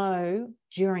know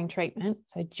during treatment,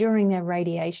 so during their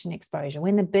radiation exposure,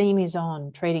 when the beam is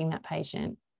on treating that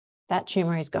patient, that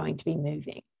tumor is going to be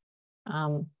moving.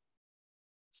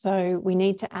 So we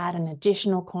need to add an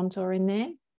additional contour in there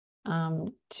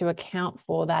to account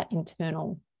for that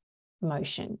internal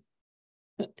motion.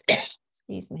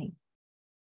 Excuse me.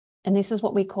 And this is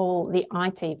what we call the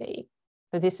ITV.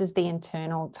 So this is the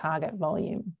internal target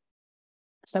volume.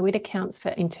 So it accounts for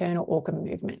internal organ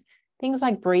movement. Things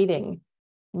like breathing,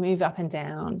 move up and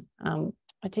down.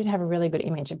 I did have a really good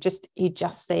image of you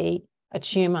just see a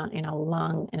tumor in a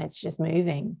lung and it's just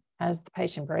moving as the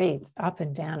patient breathes, up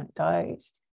and down it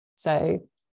goes. So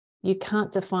you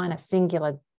can't define a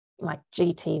singular like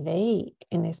GTV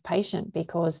in this patient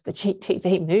because the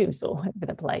GTV moves all over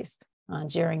the place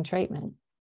during treatment.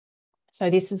 So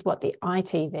this is what the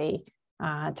ITV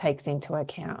takes into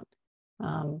account.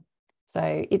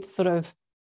 So it sort of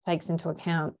takes into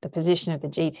account the position of the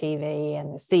GTV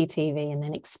and the CTV, and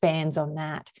then expands on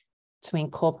that to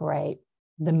incorporate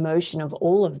the motion of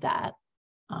all of that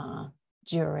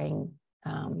during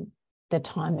the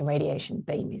time the radiation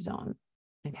beam is on.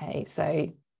 Okay, so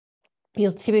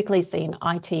you'll typically see an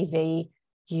ITV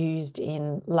used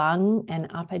in lung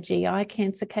and upper GI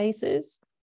cancer cases.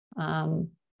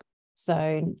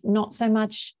 So not so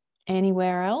much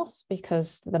anywhere else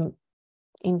because the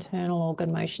internal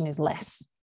organ motion is less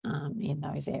in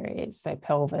those areas. So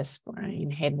pelvis, brain,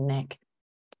 head and neck.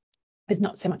 There's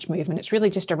not so much movement. It's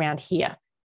really just around here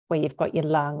where you've got your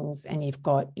lungs and you've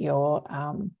got your,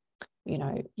 you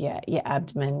know, your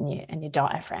abdomen and your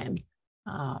diaphragm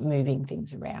moving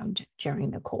things around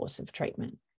during the course of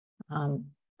treatment.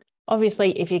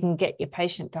 Obviously, if you can get your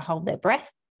patient to hold their breath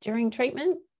during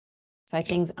treatment, so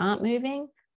things aren't moving,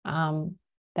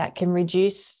 that can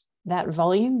reduce that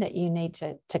volume that you need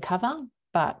to cover.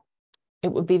 But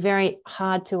it would be very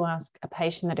hard to ask a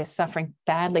patient that is suffering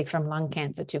badly from lung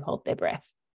cancer to hold their breath.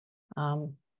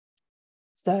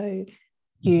 So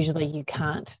usually you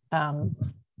can't,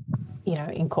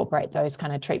 incorporate those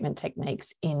kind of treatment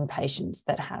techniques in patients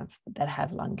that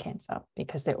have lung cancer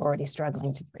because they're already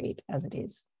struggling to breathe as it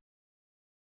is.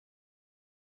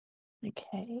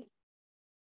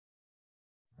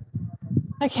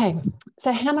 Okay,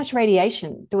 so how much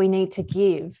radiation do we need to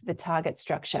give the target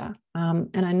structure?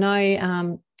 And I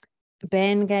know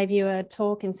Ben gave you a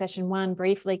talk in session 1,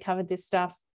 briefly covered this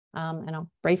stuff, and I'll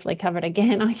briefly cover it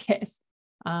again, I guess.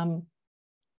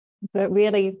 But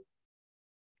really,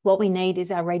 what we need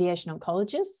is our radiation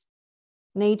oncologists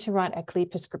need to write a clear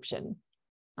prescription.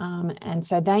 And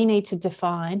so they need to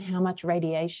define how much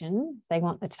radiation they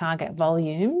want the target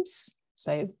volumes,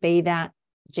 so be that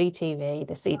GTV,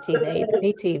 the CTV, the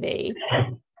PTV,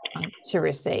 to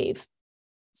receive.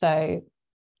 So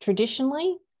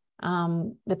traditionally,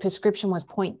 the prescription was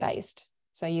point-based.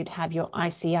 So you'd have your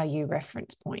ICRU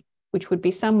reference point, which would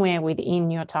be somewhere within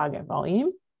your target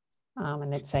volume.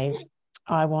 And they'd say,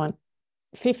 I want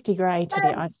 50 gray to the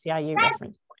ICRU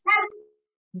reference point.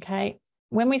 Okay.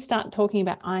 When we start talking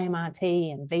about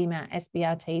IMRT and VMAT,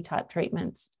 SBRT type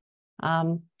treatments,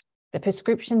 the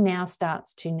prescription now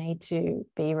starts to need to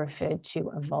be referred to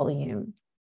a volume.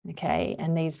 Okay.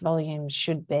 And these volumes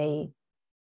should be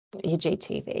your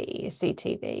GTV, your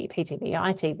CTV, PTV,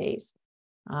 ITVs.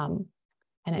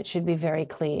 And it should be very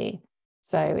clear.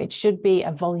 So it should be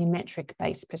a volumetric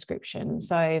based prescription.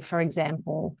 So for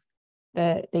example,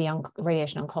 the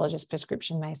radiation oncologist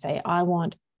prescription may say, I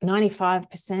want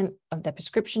 95% of the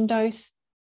prescription dose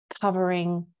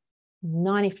covering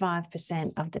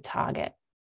 95% of the target.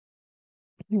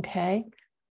 Okay.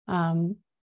 And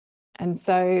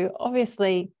so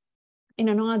obviously in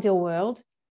an ideal world,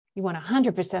 you want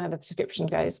 100% of the prescription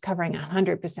dose covering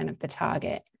 100% of the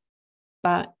target.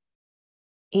 But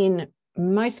in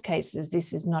most cases,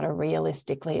 this is not a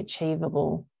realistically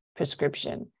achievable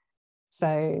prescription.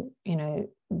 So,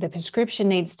 the prescription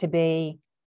needs to be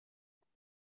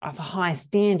of a high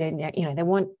standard.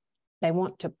 They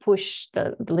want to push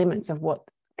the limits of what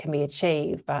can be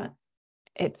achieved, but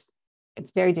it's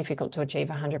very difficult to achieve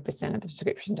 100% of the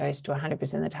prescription dose to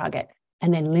 100% of the target,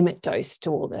 and then limit dose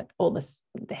to all the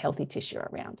healthy tissue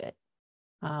around it.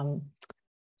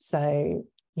 So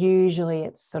usually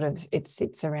it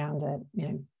sits around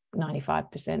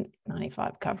 95%,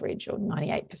 95 coverage, or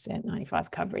 98%,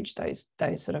 95 coverage, those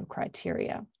sort of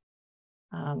criteria.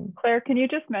 Claire, can you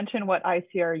just mention what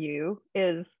ICRU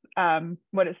is,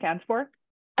 what it stands for?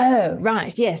 Oh,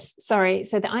 right. Yes. Sorry.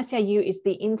 So the ICRU is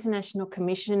the International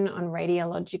Commission on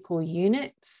Radiological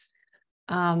Units.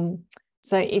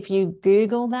 So if you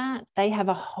Google that, they have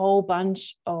a whole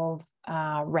bunch of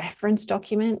reference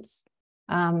documents.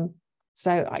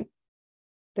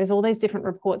 There's all these different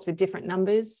reports with different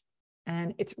numbers,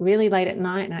 and it's really late at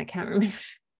night and I can't remember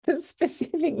the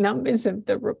specific numbers of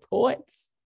the reports.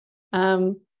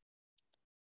 Yes,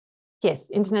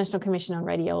 International Commission on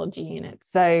Radiology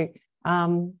Units. So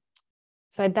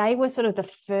they were sort of the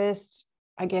first,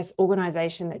 I guess,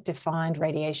 organization that defined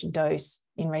radiation dose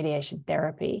in radiation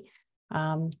therapy.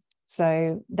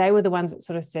 So they were the ones that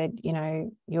sort of said,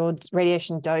 your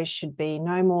radiation dose should be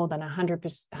no more than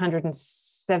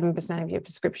 107% of your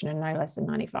prescription and no less than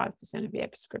 95% of your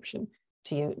prescription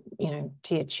to your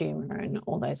tumor and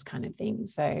all those kind of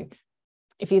things. So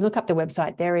if you look up the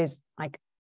website, there is like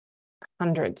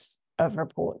hundreds of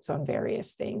reports on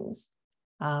various things.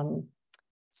 There'll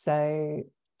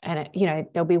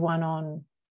be one on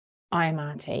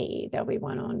IMRT, there'll be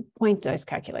one on point dose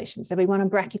calculations, there'll be one on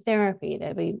brachytherapy,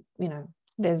 there'll be,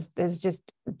 there's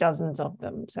just dozens of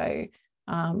them. So,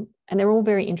 and they're all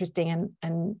very interesting,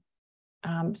 and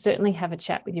certainly have a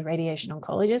chat with your radiation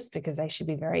oncologist, because they should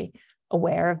be very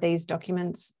aware of these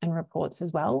documents and reports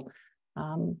as well.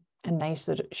 And they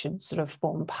should sort of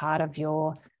form part of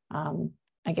your,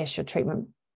 your treatment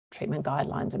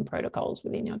guidelines and protocols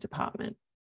within your department.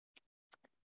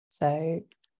 So,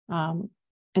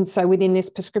 and so within this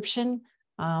prescription,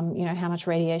 how much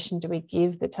radiation do we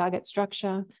give the target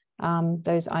structure?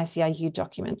 Those ICRU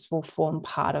documents will form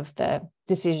part of the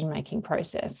decision-making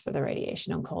process for the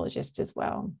radiation oncologist as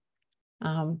well.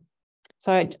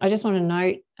 So I just want to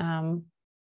note,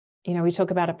 we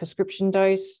talk about a prescription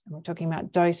dose, and we're talking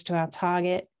about dose to our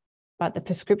target, but the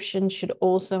prescription should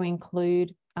also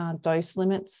include dose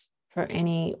limits for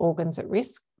any organs at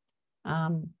risk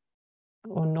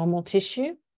or normal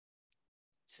tissue.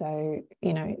 So,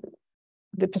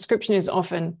 the prescription is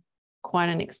often quite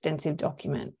an extensive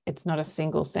document. It's not a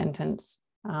single sentence.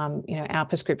 Our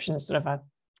prescription is sort of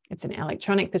It's an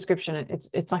electronic prescription.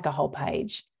 It's like a whole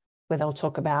page where they'll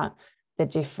talk about the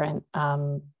different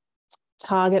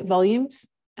target volumes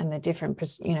and the different,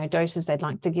 doses they'd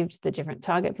like to give to the different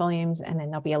target volumes. And then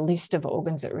there'll be a list of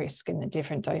organs at risk and the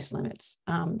different dose limits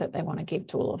that they want to give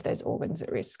to all of those organs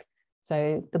at risk.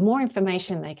 So the more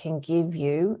information they can give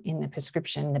you in the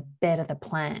prescription, the better the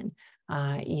plan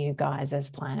you guys as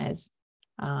planners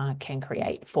can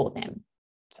create for them.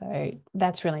 So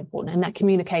that's really important. And that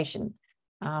communication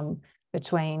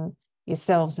between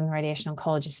yourselves and the radiation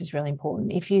oncologist is really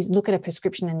important. If you look at a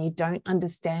prescription and you don't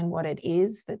understand what it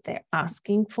is that they're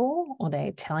asking for or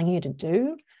they're telling you to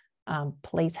do,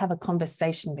 please have a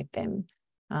conversation with them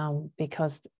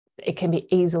because it can be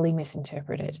easily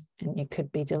misinterpreted and you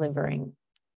could be delivering,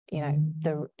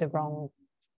 the wrong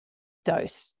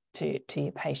dose to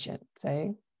your patient.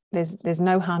 So there's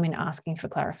no harm in asking for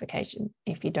clarification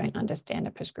if you don't understand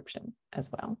a prescription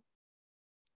as well.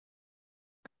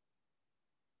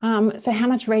 So how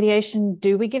much radiation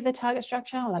do we give the target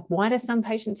structure? Like, why do some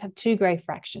patients have 2 gray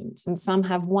fractions and some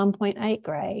have 1.8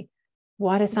 gray?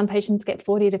 Why do some patients get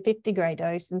 40 to 50 gray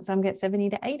dose and some get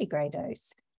 70 to 80 gray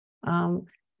dose? And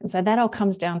so that all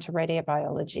comes down to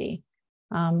radiobiology.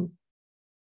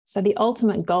 So the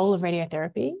ultimate goal of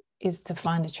radiotherapy is to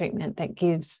find a treatment that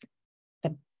gives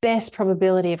the best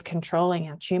probability of controlling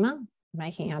our tumor,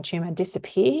 making our tumor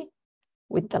disappear,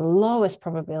 with the lowest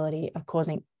probability of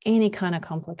causing any kind of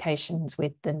complications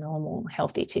with the normal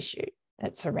healthy tissue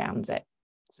that surrounds it.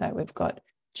 So we've got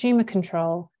tumor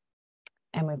control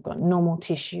and we've got normal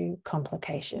tissue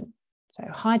complication. So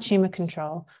high tumor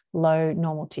control, low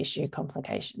normal tissue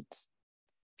complications.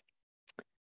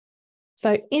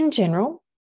 So in general,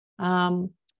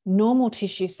 normal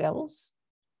tissue cells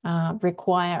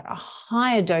require a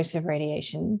higher dose of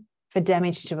radiation for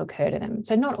damage to occur to them.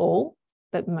 So not all,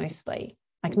 but mostly.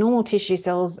 Like normal tissue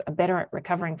cells are better at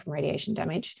recovering from radiation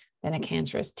damage than a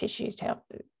cancerous tissue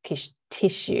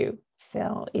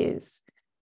cell is.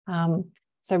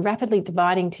 So rapidly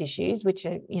dividing tissues, which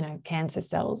are, cancer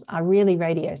cells, are really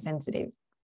radiosensitive.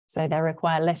 So they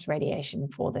require less radiation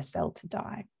for the cell to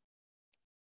die.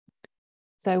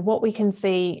 So what we can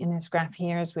see in this graph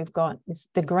here is we've got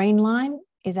the green line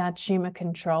is our tumor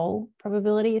control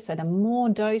probability. So the more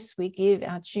dose we give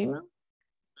our tumor,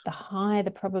 the higher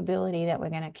the probability that we're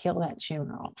going to kill that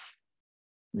tumor off.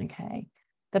 Okay.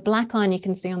 The black line you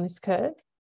can see on this curve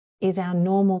is our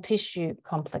normal tissue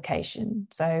complication.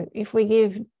 So if we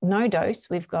give no dose,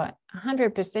 we've got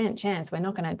 100% chance we're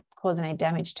not going to cause any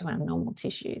damage to our normal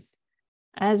tissues.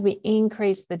 As we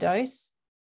increase the dose,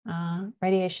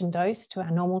 radiation dose to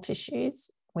our normal tissues,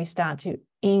 we start to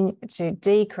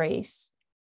decrease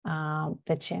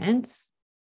the chance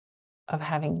of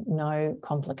having no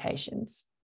complications.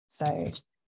 So,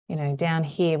 down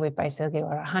here, we've basically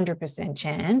got a 100%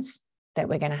 chance that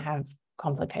we're going to have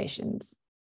complications.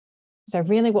 So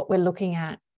really what we're looking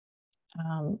at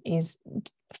is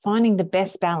finding the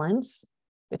best balance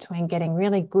between getting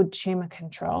really good tumor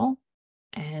control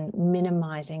and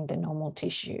minimizing the normal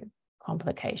tissue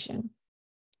complication.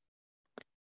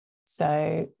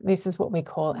 So this is what we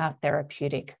call our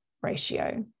therapeutic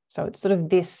ratio. So it's sort of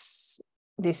this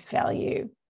value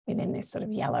within this sort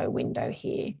of yellow window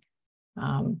here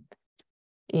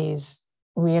is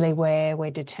really where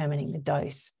we're determining the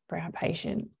dose for our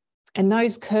patient. And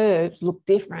those curves look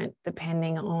different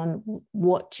depending on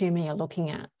what tumor you're looking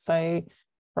at. So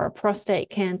for a prostate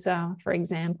cancer, for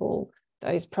example,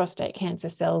 those prostate cancer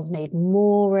cells need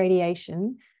more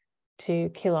radiation to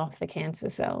kill off the cancer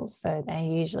cells. So they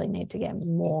usually need to get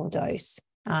more dose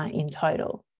in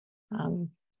total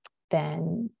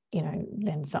than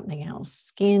something else.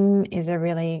 Skin is a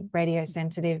really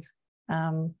radiosensitive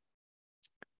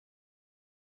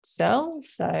cell.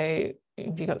 So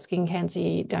if you've got skin cancer,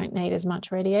 you don't need as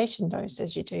much radiation dose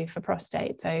as you do for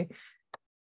prostate. So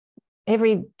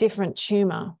every different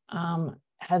tumor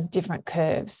has different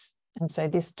curves. And so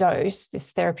this dose,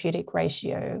 this therapeutic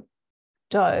ratio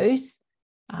dose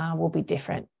will be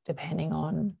different depending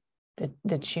on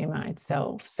the tumor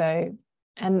itself. So,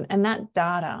 and that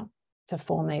data to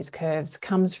form these curves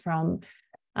comes from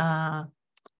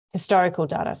historical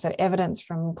data, so evidence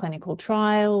from clinical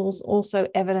trials, also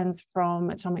evidence from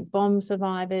atomic bomb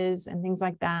survivors and things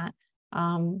like that,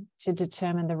 to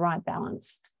determine the right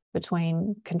balance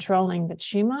between controlling the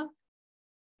tumor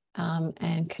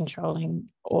and controlling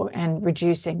and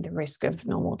reducing the risk of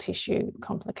normal tissue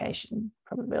complication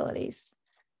probabilities.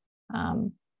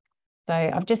 So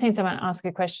I've just seen someone ask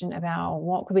a question about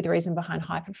what could be the reason behind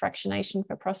hyperfractionation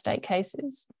for prostate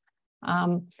cases.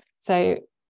 So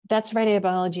that's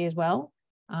radiobiology as well.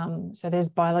 So there's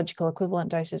biological equivalent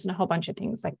doses and a whole bunch of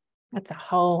things like That's a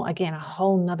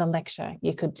whole nother lecture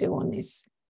you could do on this.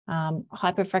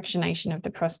 Hyperfractionation of the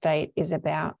prostate is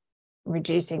about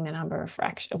reducing the number of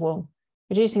fractions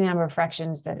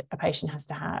that a patient has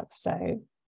to have. So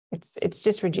it's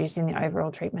just reducing the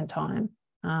overall treatment time.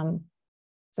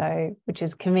 Which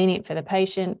is convenient for the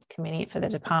patient, convenient for the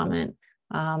department,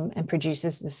 and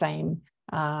produces the same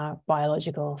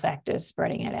biological factors,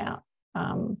 spreading it out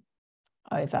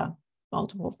over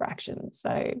multiple fractions.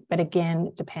 But again,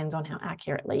 it depends on how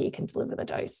accurately you can deliver the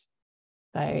dose.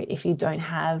 So if you don't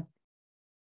have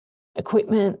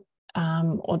equipment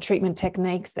or treatment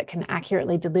techniques that can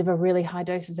accurately deliver really high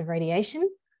doses of radiation,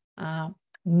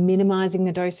 minimizing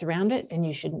the dose around it, then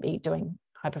you shouldn't be doing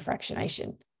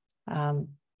hyperfractionation,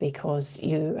 because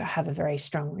you have a very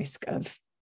strong risk of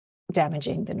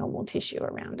damaging the normal tissue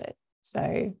around it.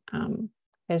 So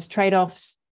there's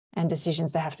trade-offs and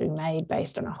decisions that have to be made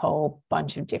based on a whole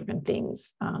bunch of different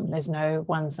things. There's no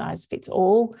one size fits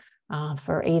all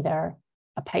for either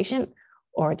a patient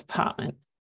or a department.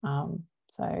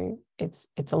 So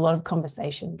it's a lot of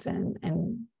conversations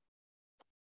and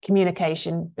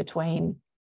communication between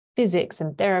physics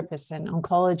and therapists and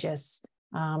oncologists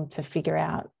to figure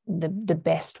out the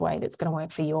best way that's going to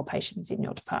work for your patients in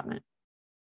your department.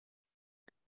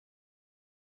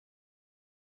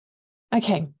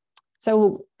 Okay, so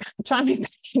we'll try and move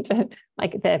back into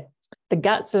like the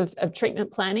guts of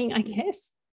treatment planning, I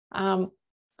guess.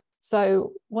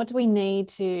 So what do we need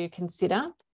to consider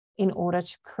in order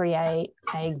to create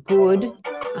a good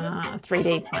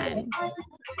 3D plan?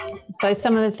 So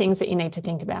some of the things that you need to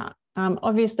think about.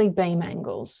 Obviously, beam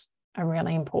angles are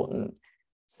really important.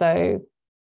 So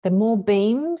the more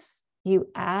beams you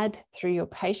add through your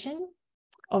patient,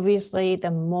 obviously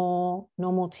the more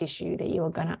normal tissue that you are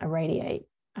going to irradiate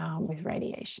with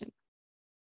radiation.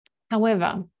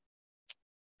 However,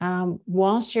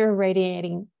 whilst you're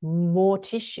irradiating more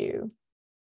tissue,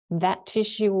 that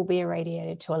tissue will be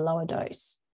irradiated to a lower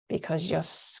dose because you're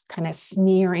kind of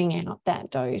smearing out that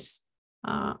dose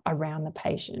around the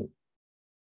patient.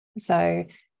 So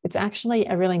it's actually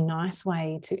a really nice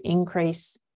way to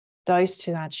increase dose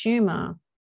to our tumor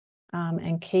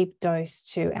and keep dose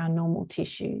to our normal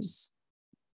tissues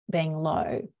being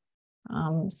low.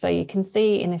 So you can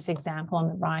see in this example on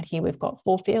the right here, we've got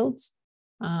 4 fields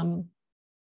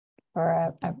for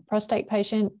a prostate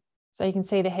patient. So you can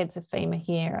see the heads of femur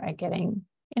here are getting,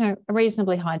 a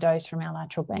reasonably high dose from our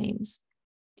lateral beams.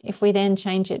 If we then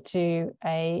change it to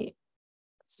a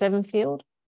 7 field,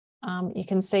 you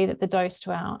can see that the dose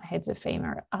to our heads of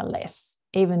femur are less,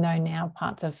 even though now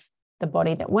parts of the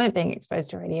body that weren't being exposed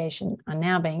to radiation are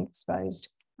now being exposed.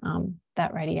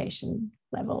 That radiation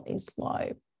level is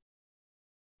low.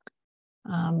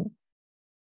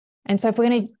 And so if we're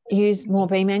going to use more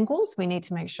beam angles, we need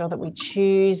to make sure that we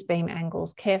choose beam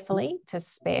angles carefully to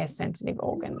spare sensitive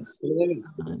organs.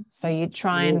 So you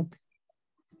try and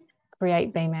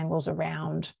create beam angles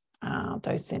around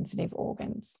those sensitive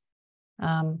organs.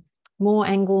 More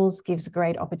angles gives a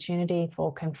great opportunity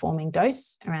for conforming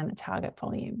dose around the target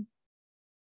volume.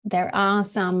 There are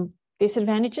some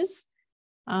disadvantages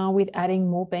with adding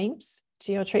more beams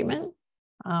to your treatment.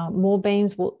 More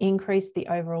beams will increase the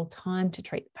overall time to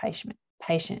treat the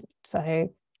patient. So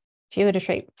if you were to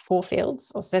treat 4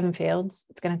 fields or 7 fields,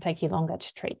 it's going to take you longer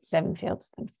to treat 7 fields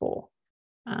than 4.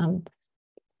 And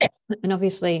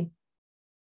obviously,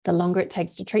 the longer it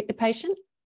takes to treat the patient,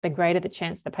 the greater the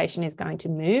chance the patient is going to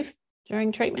move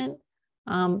during treatment.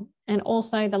 And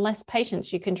also the less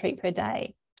patients you can treat per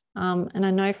day. And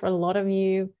I know for a lot of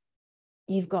you,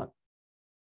 you've got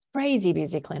crazy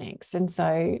busy clinics. And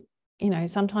so,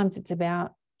 sometimes it's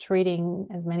about treating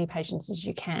as many patients as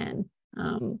you can,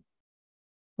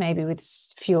 maybe with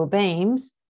fewer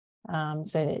beams, so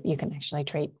that you can actually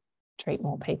treat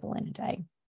more people in a day.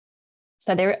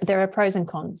 So there are pros and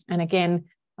cons. And again,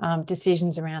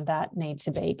 decisions around that need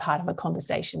to be part of a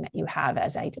conversation that you have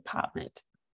as a department.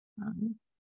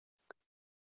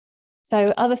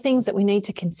 So other things that we need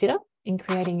to consider in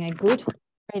creating a good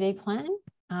 3D plan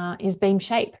is beam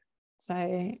shape,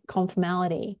 so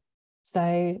conformality.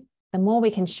 So the more we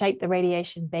can shape the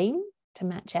radiation beam to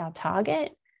match our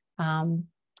target,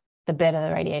 the better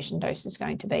the radiation dose is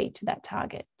going to be to that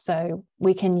target. So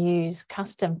we can use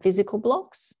custom physical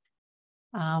blocks,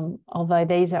 although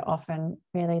these are often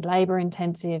really labor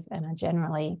intensive and are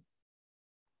generally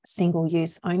single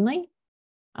use only,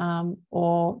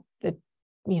 or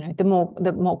the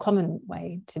more common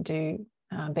way to do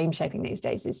beam shaping these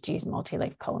days is to use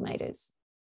multi-leaf collimators.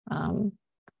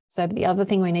 So the other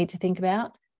thing we need to think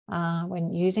about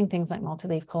when using things like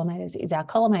multi-leaf collimators is our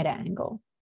collimator angle.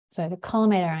 So the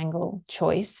collimator angle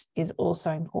choice is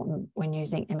also important when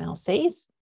using MLCs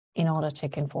in order to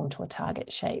conform to a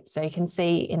target shape. So you can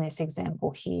see in this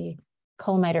example here,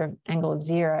 collimator angle of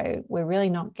 0, we're really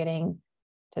not getting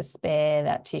to spare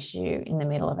that tissue in the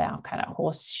middle of our kind of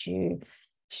horseshoe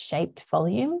shaped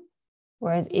volume.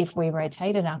 Whereas if we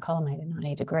rotated our collimator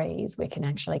 90 degrees, we can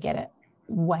actually get it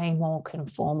way more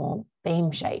conformal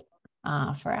beam shape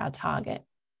for our target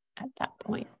at that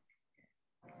point.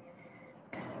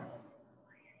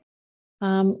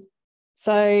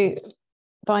 So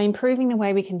by improving the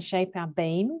way we can shape our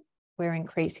beam, we're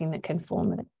increasing the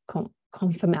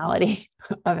conformality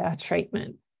of our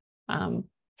treatment.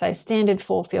 So standard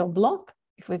 4-field block,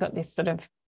 if we've got this sort of,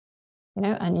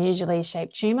 unusually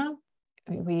shaped tumor,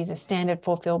 we use a standard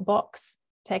 4-field box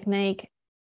technique.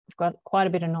 We've got quite a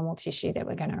bit of normal tissue that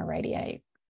we're going to irradiate.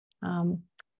 When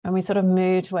we sort of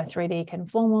move to a 3D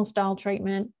conformal style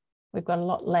treatment, we've got a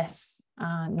lot less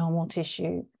normal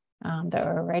tissue that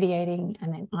we're irradiating,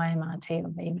 and then IMRT or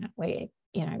VMAT,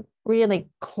 we're really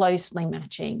closely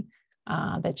matching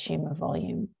the tumor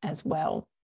volume as well.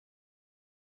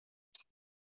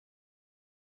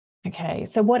 Okay,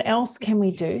 so what else can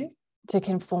we do to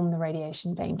conform the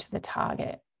radiation beam to the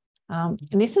target? And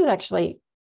this is actually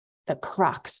the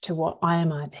crux to what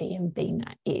IMRT and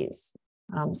VMAT is.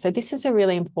 So this is a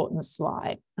really important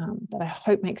slide that I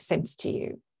hope makes sense to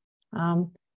you.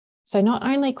 So not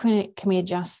only can we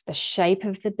adjust the shape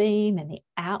of the beam and the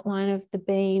outline of the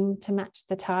beam to match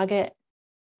the target,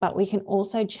 but we can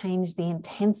also change the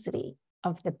intensity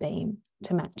of the beam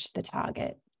to match the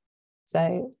target.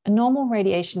 So a normal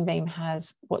radiation beam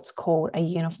has what's called a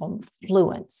uniform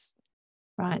fluence,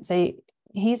 right? So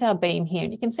here's our beam here,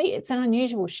 and you can see it's an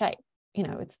unusual shape.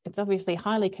 It's obviously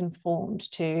highly conformed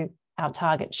to our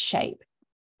target shape,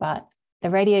 but the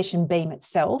radiation beam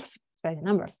itself, so the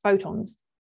number of photons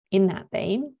in that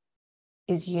beam,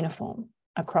 is uniform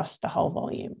across the whole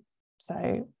volume.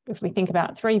 So if we think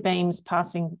about 3 beams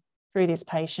passing through this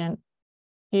patient,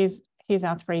 here's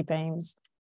our 3 beams.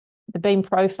 The beam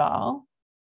profile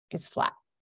is flat.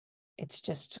 It's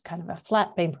just kind of a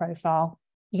flat beam profile,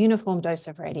 uniform dose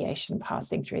of radiation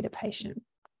passing through the patient.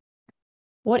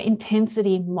 What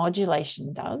intensity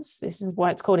modulation does, this is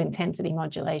why it's called intensity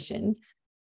modulation,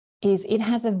 is it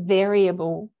has a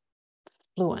variable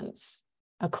fluence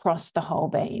across the whole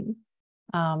beam.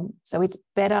 So it's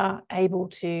better able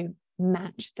to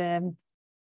match the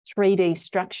 3D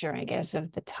structure, I guess,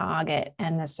 of the target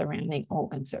and the surrounding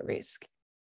organs at risk.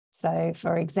 So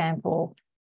for example,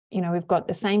 we've got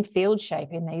the same field shape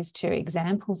in these 2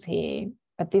 examples here,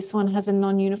 but this one has a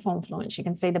non-uniform fluence. You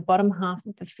can see the bottom half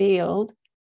of the field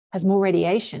has more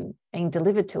radiation being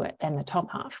delivered to it than the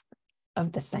top half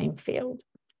of the same field.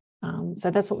 So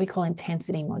that's what we call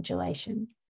intensity modulation.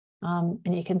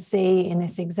 And you can see in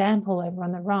this example over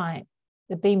on the right,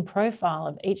 the beam profile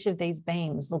of each of these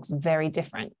beams looks very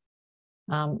different.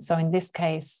 So in this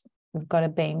case, we've got a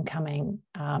beam coming,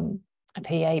 a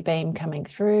PA beam coming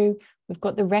through. We've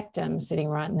got the rectum sitting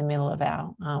right in the middle of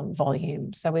our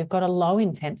volume. So we've got a low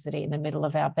intensity in the middle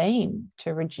of our beam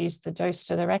to reduce the dose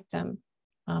to the rectum.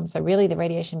 So really the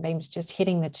radiation beam's just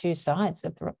hitting the 2 sides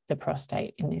of the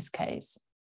prostate in this case.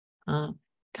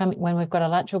 When we've got a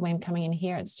lateral beam coming in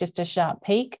here, it's just a sharp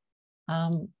peak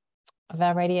of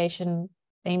our radiation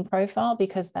beam profile,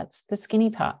 because that's the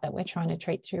skinny part that we're trying to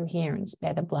treat through here and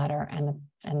spare the bladder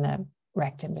and the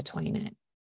rectum between it.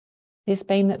 This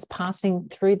beam that's passing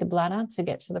through the bladder to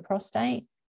get to the prostate,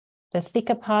 the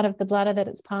thicker part of the bladder that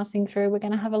it's passing through, we're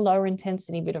going to have a lower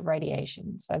intensity bit of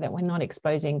radiation so that we're not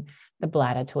exposing the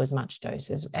bladder to as much dose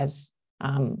as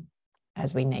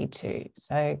we need to.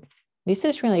 So this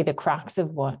is really the crux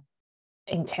of what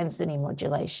intensity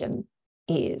modulation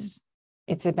is.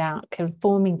 It's about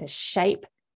conforming the shape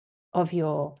of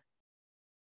your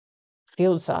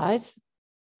field size,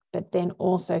 but then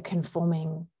also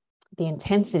conforming the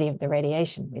intensity of the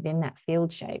radiation within that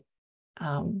field shape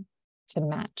to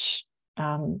match,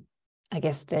 I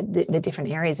guess, the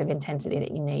different areas of intensity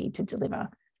that you need to deliver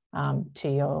to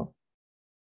your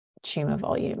tumor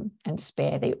volume and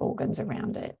spare the organs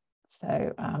around it.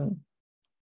 So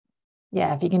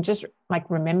yeah, if you can just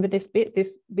remember this bit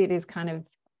is kind of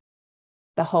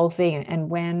the whole thing. And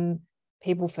when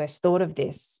people first thought of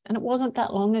this, and it wasn't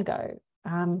that long ago,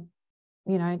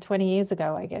 20 years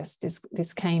ago, I guess,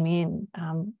 this came in,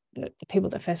 the people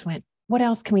that first went, what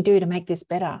else can we do to make this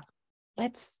better?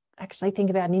 Let's actually think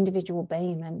about an individual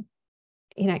beam and,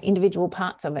 individual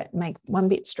parts of it, make one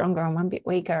bit stronger and one bit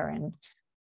weaker. And,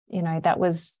 that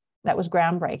was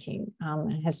groundbreaking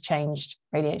and has changed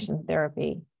radiation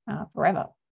therapy forever.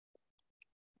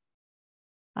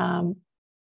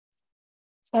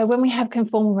 So when we have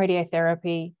conformal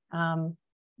radiotherapy, IMRT,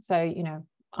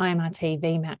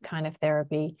 VMAT kind of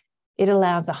therapy, it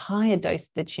allows a higher dose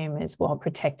of the tumours while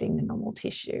protecting the normal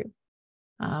tissue.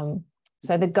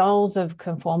 So the goals of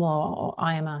conformal or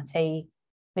IMRT,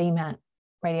 VMAT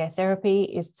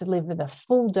radiotherapy is to deliver the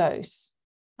full dose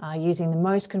using the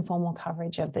most conformal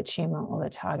coverage of the tumour or the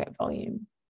target volume.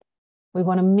 We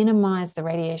want to minimise the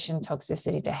radiation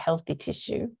toxicity to healthy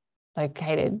tissue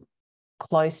located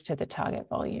close to the target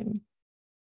volume.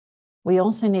 We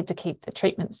also need to keep the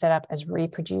treatment setup as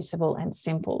reproducible and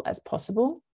simple as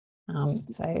possible.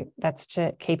 So that's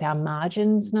to keep our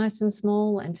margins nice and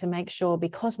small and to make sure,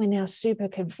 because we're now super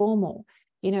conformal,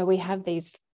 we have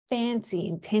these fancy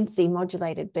intensity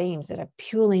modulated beams that are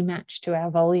purely matched to our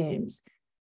volumes.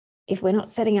 If we're not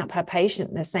setting up our patient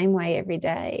in the same way every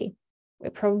day, we're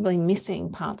probably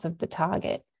missing parts of the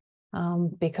target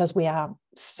because we are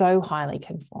so highly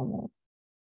conformal.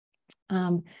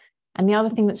 And the other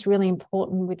thing that's really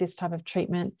important with this type of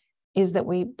treatment is that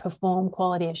we perform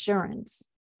quality assurance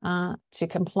to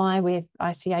comply with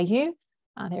ICRU,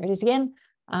 there it is again,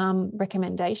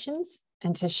 recommendations,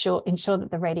 and to ensure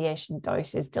that the radiation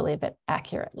dose is delivered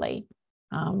accurately.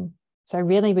 So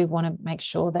really we want to make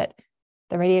sure that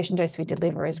the radiation dose we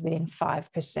deliver is within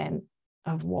 5%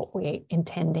 of what we're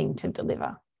intending to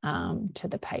deliver to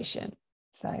the patient.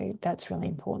 So that's really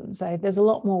important. So there's a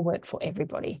lot more work for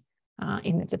everybody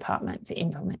in the department to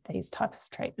implement these type of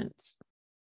treatments.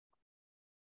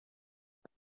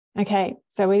 Okay,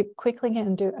 so we're quickly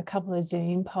going to do a couple of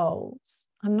Zoom polls.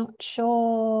 I'm not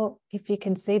sure if you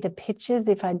can see the pictures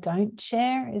if I don't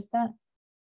share. Is that?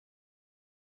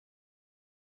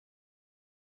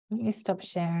 Let me stop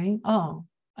sharing. Oh,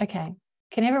 okay.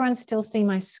 Can everyone still see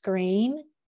my screen?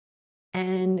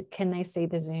 And can they see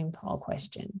the Zoom poll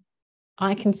question?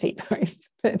 I can see both,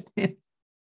 but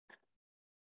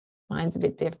mine's a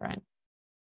bit different.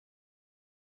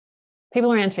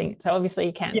 People are answering, so obviously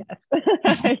you can. Yes.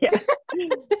 Yes.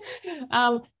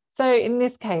 So in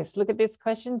this case, look at this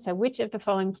question. So which of the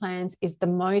following plans is the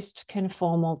most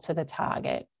conformal to the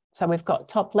target? So we've got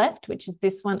top left, which is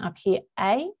this one up here,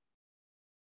 A.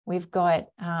 We've got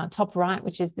top right,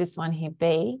 which is this one here,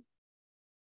 B.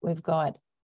 We've got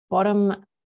bottom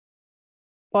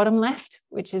left,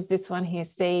 which is this one here,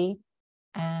 C.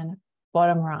 And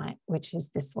bottom right, which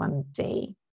is this one,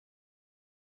 D.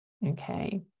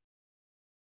 Okay.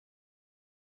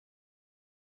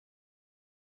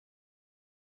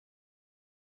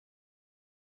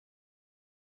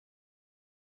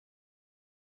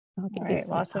 All right,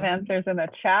 lots of answers in the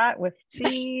chat with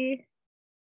C.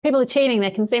 People are cheating. They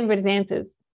can see everybody's answers.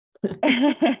 Let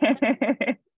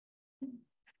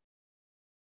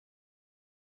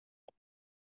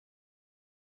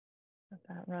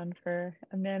that run for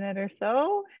a minute or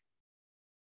so.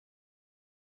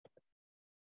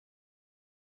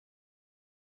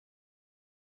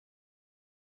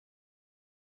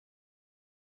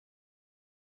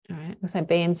 All right, looks like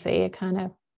B and C are kind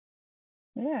of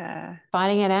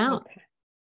fighting it out.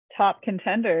 Top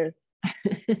contenders.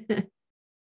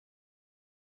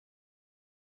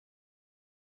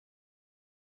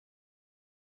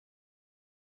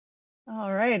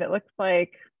 All right, it looks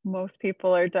like most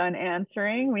people are done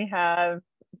answering. We have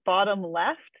bottom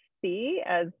left, C,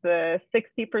 as the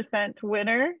 60%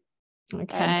 winner.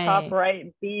 Okay. And top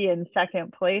right, B in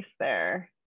second place there.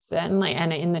 Certainly,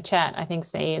 and in the chat, I think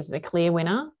C is the clear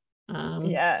winner.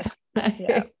 Yes. So,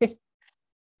 yeah.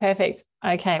 Perfect.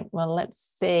 Okay, well, let's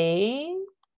see.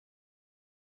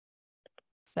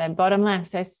 So bottom left,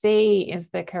 so C is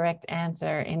the correct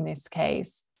answer in this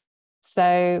case.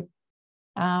 So,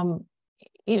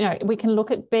 we can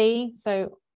look at B.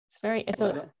 So it's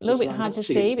a little bit hard to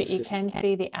see, but you can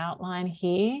see the outline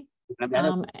here.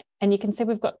 And you can see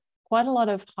we've got quite a lot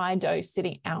of high dose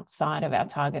sitting outside of our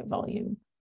target volume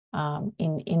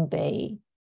in B.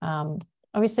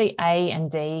 Obviously, A and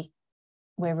D,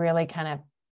 we're really kind of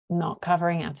not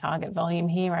covering our target volume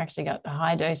here. We're actually got the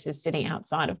high doses sitting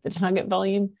outside of the target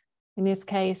volume in this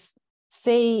case.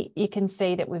 C, you can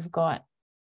see that we've got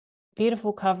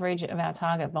beautiful coverage of our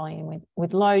target volume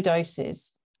with low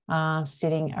doses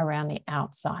sitting around the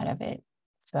outside of it.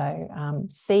 So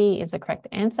C is the correct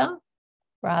answer.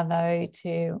 Bravo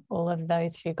to all of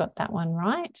those who got that one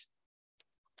right.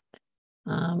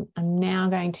 I'm now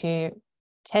going to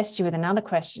test you with another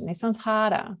question. This one's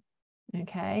harder,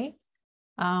 okay?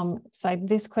 So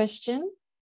this question,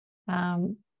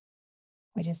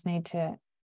 we just need to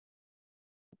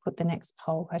put the next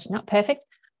poll question up. Perfect.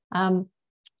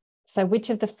 So which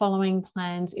of the following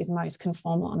plans is most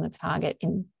conformal on the target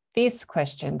in this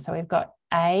question? So we've got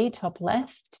A, top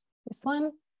left, this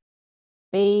one,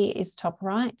 B is top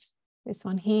right, this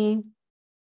one here.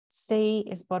 C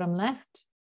is bottom left,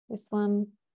 this one.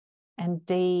 And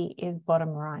D is bottom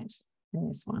right in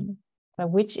this one. So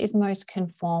which is most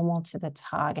conformal to the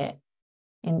target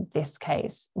in this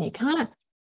case? And you kind of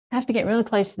have to get really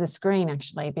close to the screen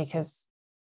actually, because,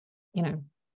 you know,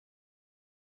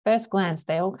 first glance,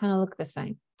 they all kind of look the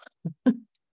same.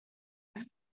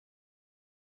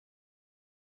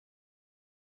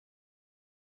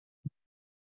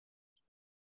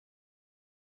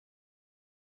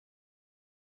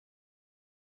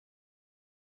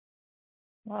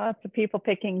 Lots of people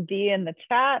picking D in the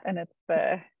chat, and it's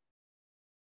the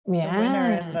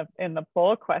winner in the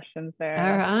poll questions there.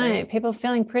 All right, people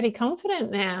feeling pretty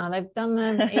confident now. They've done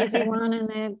the easy one,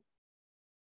 and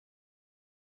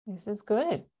this is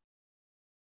good.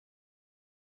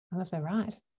 Unless we're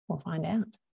right, we'll find out.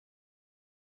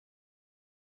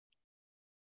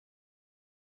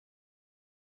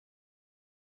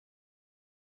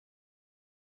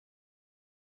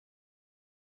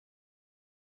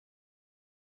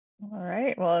 All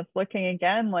right, well, it's looking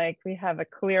again like we have a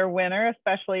clear winner,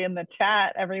 especially in the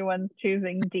chat. Everyone's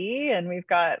choosing D, and we've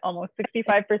got almost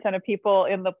 65% of people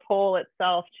in the poll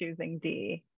itself choosing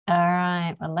D. All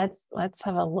right, well, let's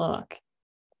have a look.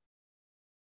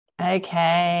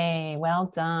 Okay,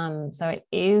 well done. So it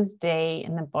is D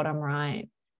in the bottom right.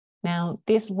 Now,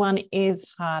 this one is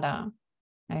harder.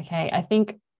 Okay, I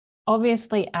think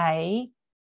obviously A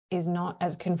is not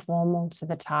as conformal to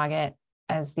the target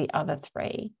as the other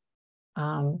three.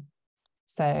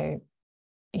 So,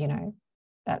 you know,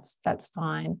 that's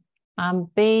fine.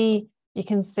 B, you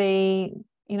can see,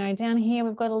 you know, down here,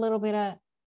 we've got a little bit of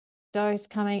dose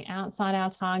coming outside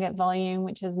our target volume,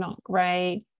 which is not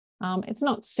great. It's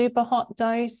not super hot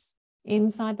dose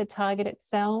inside the target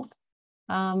itself.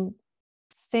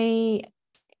 C,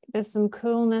 there's some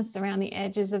coolness around the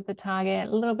edges of the target,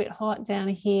 a little bit hot down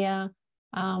here.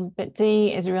 But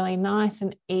D is really nice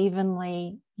and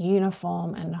evenly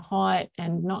uniform and hot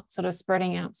and not sort of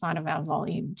spreading outside of our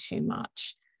volume too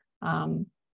much. And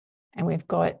we've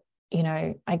got, you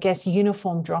know, I guess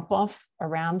uniform drop off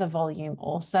around the volume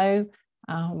also,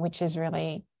 which is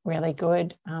really, really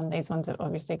good. These ones have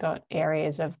obviously got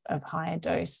areas of higher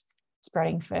dose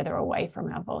spreading further away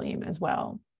from our volume as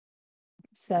well.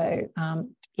 So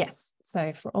yes,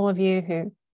 so for all of you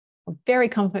who are very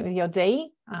confident with your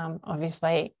D,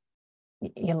 obviously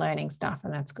you're learning stuff,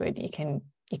 and that's good. You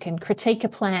can critique a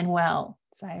plan well,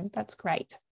 so that's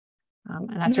great, and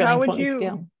that's really important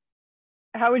skill.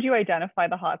 How would you identify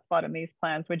the hotspot in these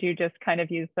plans? Would you just kind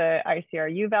of use the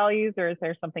ICRU values, or is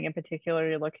there something in particular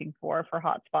you're looking for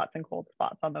hotspots and cold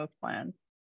spots on those plans?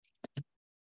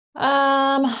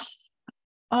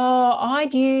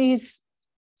 I'd use,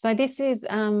 so this is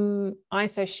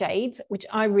ISO shades, which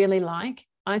I really like.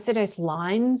 Isodose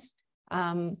lines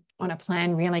on a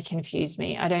plan really confuse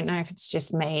me. I don't know if it's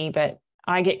just me, but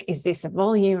I get, is this a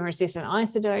volume or is this an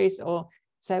isodose? Or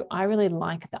so I really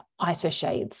like the ISO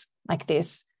shades like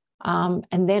this.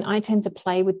 And then I tend to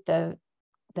play with the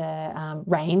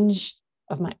range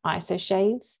of my ISO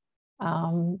shades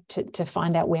to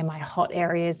find out where my hot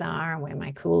areas are and where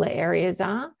my cooler areas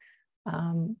are.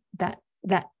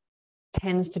 That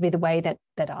tends to be the way that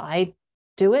I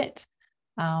do it.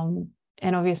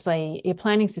 And obviously your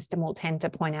planning system will tend to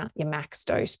point out your max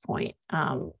dose point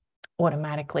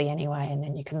automatically anyway, and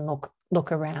then you can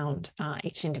look around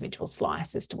each individual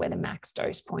slice as to where the max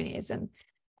dose point is and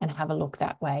have a look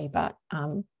that way. But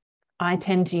I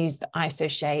tend to use the ISO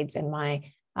shades and my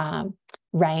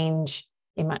range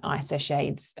in my ISO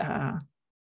shades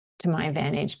to my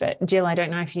advantage. But Jill, I don't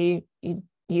know if you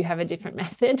have a different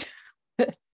method.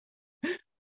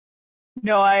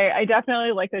 No, I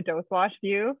definitely like the dose wash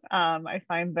view. I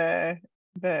find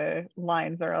the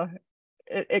lines are,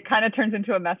 it kind of turns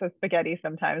into a mess of spaghetti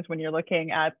sometimes when you're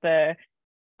looking at the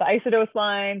isodose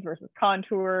lines versus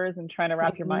contours and trying to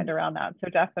wrap your mind around that. So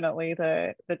definitely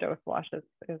the dose wash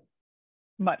is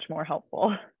much more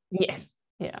helpful. Yes.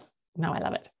 Yeah. No, I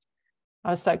love it.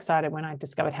 I was so excited when I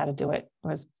discovered how to do it. I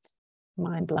was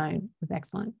mind blown. It was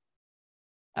excellent.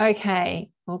 Okay,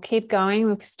 we'll keep going.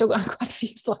 We've still got quite a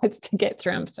few slides to get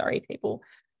through. I'm sorry, people.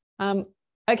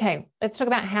 Okay, let's talk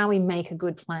about how we make a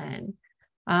good plan.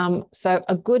 So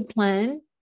a good plan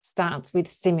starts with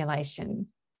simulation.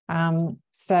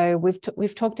 So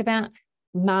we've talked about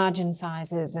margin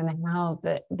sizes and how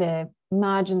the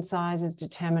margin size is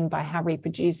determined by how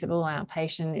reproducible our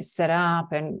patient is set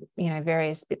up and, you know,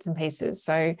 various bits and pieces.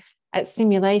 So at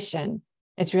simulation,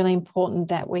 it's really important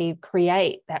that we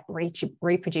create that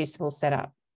reproducible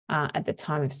setup at the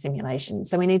time of simulation.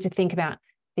 So we need to think about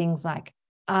things like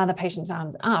are the patient's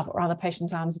arms up or are the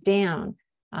patient's arms down?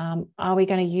 Are we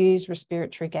going to use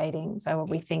respiratory gating? So are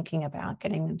we thinking about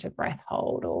getting them to breath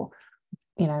hold or,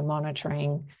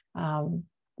 monitoring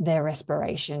their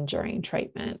respiration during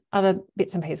treatment, other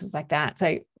bits and pieces like that.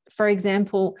 So, for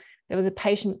example, there was a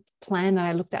patient plan that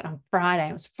I looked at on Friday.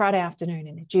 It was Friday afternoon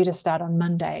and it's due to start on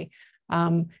Monday.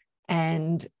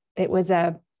 And it was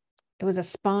a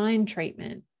spine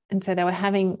treatment. And so they were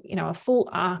having, a full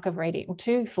arc of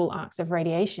two full arcs of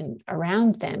radiation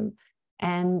around them.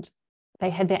 And they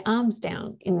had their arms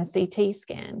down in the CT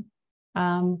scan.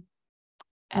 And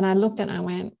I looked at it and I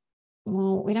went,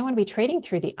 well, we don't want to be treating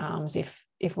through the arms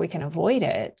if we can avoid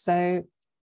it. So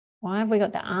why have we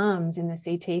got the arms in the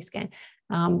CT scan?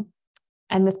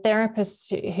 And the therapist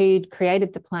who'd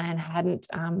created the plan hadn't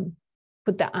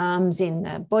put the arms in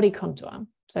the body contour.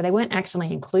 So they weren't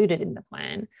actually included in the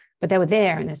plan, but they were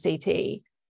there in the CT.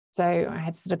 So I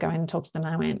had to sort of go in and talk to them.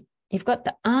 And I went, you've got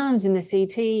the arms in the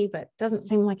CT, but it doesn't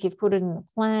seem like you've put it in the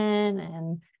plan.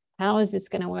 And how is this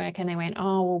going to work? And they went,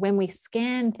 oh, well, when we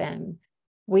scanned them,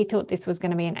 we thought this was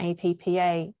going to be an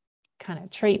APPA kind of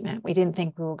treatment. We didn't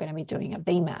think we were going to be doing a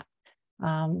VMAT.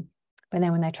 But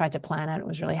then when they tried to plan it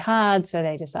was really hard. So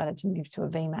they decided to move to a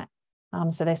VMAT.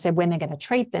 So they said when they're going to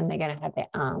treat them, they're going to have their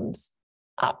arms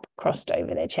up, crossed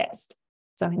over their chest.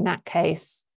 So in that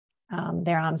case,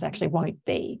 their arms actually won't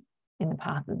be in the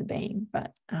path of the beam.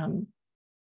 But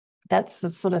that's the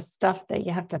sort of stuff that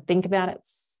you have to think about.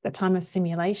 It's the time of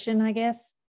simulation, I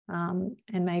guess. And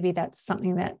maybe that's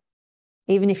something that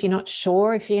even if you're not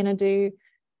sure if you're going to do,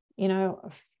 a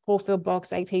full-field box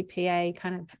APPA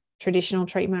kind of traditional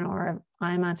treatment or an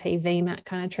IMRT VMAT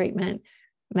kind of treatment,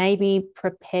 maybe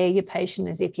prepare your patient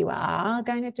as if you are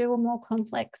going to do a more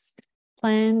complex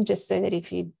plan, just so that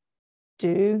if you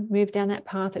do move down that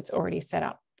path, it's already set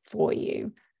up for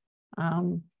you.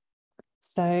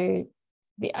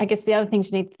 I guess the other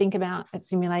things you need to think about at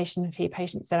simulation for your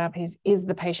patient setup is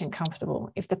the patient comfortable?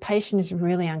 If the patient is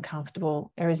really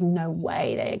uncomfortable, there is no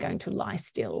way they are going to lie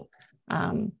still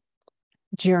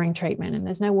during treatment. And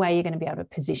there's no way you're going to be able to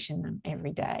position them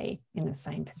every day in the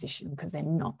same position because they're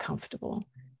not comfortable.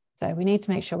 So we need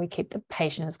to make sure we keep the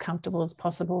patient as comfortable as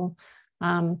possible.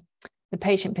 The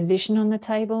patient position on the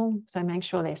table, so make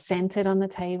sure they're centered on the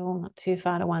table, not too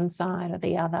far to one side or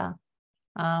the other.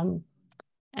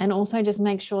 And also just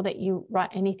make sure that you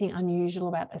write anything unusual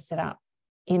about the setup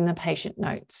in the patient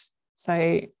notes. So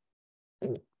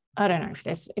I don't know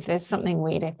if there's something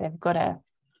weird, if they've got to,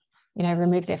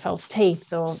 remove their false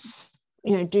teeth or,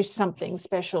 do something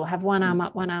special, have one arm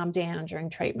up, one arm down during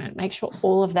treatment. Make sure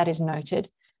all of that is noted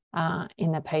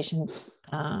in the patient's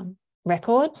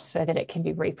record so that it can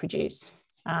be reproduced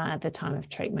at the time of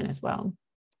treatment as well.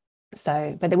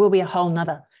 So, but there will be a whole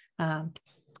nother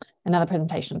another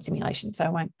presentation on simulation. So I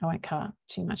won't cover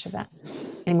too much of that,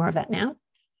 any more of that now.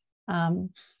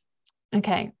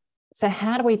 Okay, so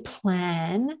how do we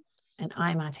plan an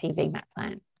IMRT VMAT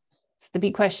plan? It's the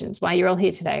big questions, why you're all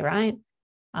here today, right?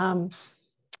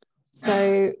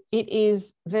 So it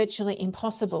is virtually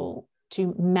impossible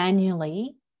to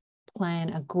manually plan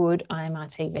a good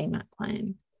IMRT VMAT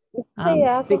plan.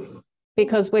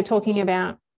 Because we're talking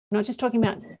about, not just talking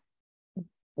about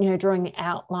drawing the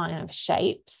outline of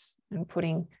shapes and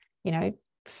putting,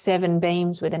 7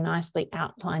 beams with a nicely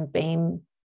outlined beam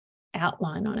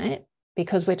outline on it,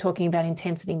 because we're talking about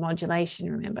intensity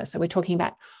modulation, remember? So we're talking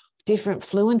about different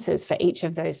fluences for each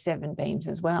of those 7 beams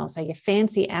as well. So your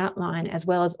fancy outline, as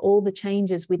well as all the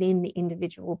changes within the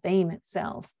individual beam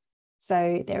itself.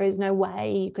 So there is no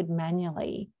way you could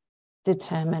manually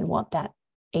determine what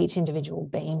each individual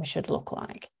beam should look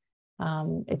like.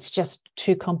 It's just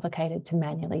too complicated to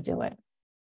manually do it.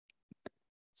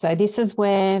 So this is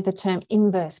where the term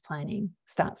inverse planning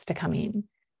starts to come in.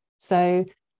 So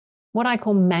what I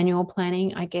call manual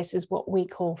planning, I guess, is what we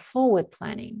call forward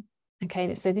planning.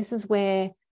 Okay, so this is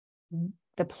where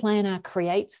the planner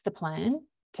creates the plan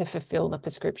to fulfill the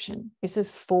prescription. This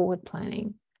is forward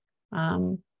planning.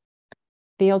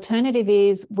 The alternative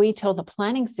is we tell the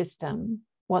planning system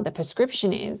what the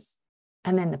prescription is,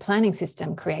 and then the planning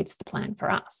system creates the plan for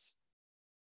us.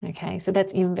 Okay, so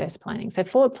that's inverse planning. So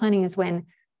forward planning is when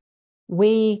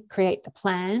we create the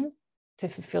plan to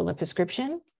fulfill the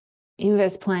prescription.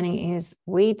 Inverse planning is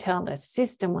we tell the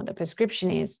system what the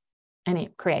prescription is, and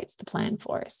it creates the plan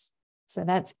for us. So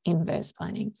that's inverse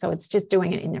planning. So it's just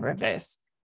doing it in the reverse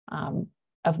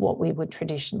of what we would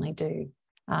traditionally do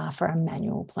for a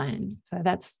manual plan. So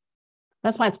that's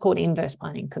why it's called inverse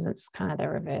planning, because it's kind of the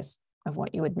reverse of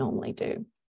what you would normally do.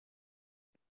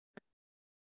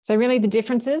 So really the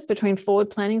differences between forward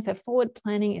planning. So forward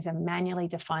planning is a manually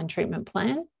defined treatment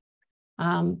plan.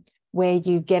 where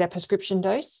you get a prescription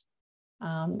dose,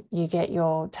 you get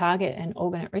your target and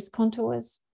organ at risk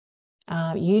contours,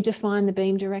 you define the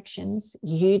beam directions,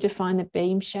 you define the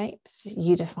beam shapes,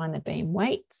 you define the beam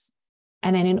weights,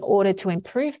 and then in order to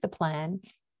improve the plan,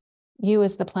 you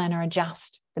as the planner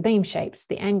adjust the beam shapes,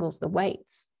 the angles, the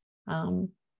weights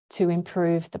to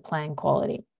improve the plan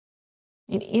quality.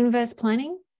 In inverse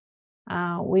planning,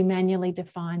 we manually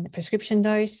define the prescription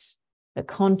dose, the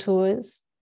contours,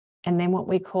 and then what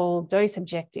we call dose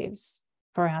objectives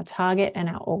for our target and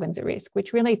our organs at risk,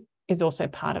 which really is also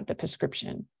part of the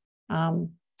prescription.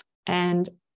 And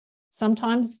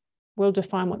sometimes we'll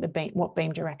define what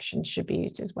beam directions should be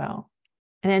used as well.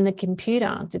 And then the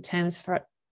computer determines for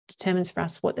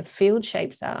us what the field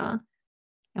shapes are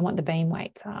and what the beam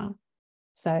weights are.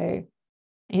 So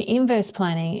in inverse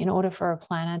planning, in order for a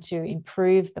planner to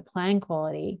improve the plan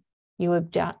quality, you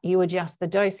adjust the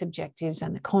dose objectives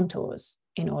and the contours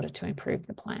in order to improve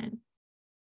the plan.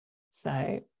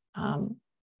 So,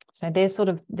 so they're sort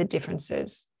of the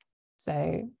differences.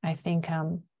 So I think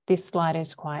this slide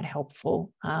is quite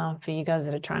helpful for you guys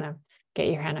that are trying to get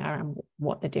your hand around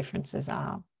what the differences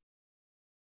are.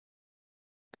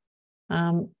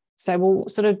 So we'll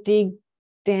sort of dig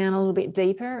down a little bit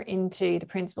deeper into the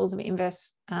principles of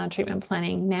inverse treatment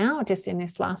planning now, just in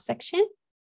this last section.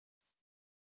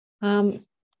 So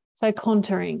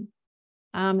contouring.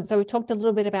 So we talked a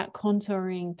little bit about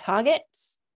contouring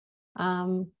targets.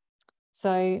 But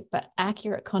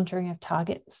accurate contouring of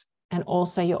targets and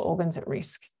also your organs at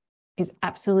risk is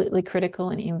absolutely critical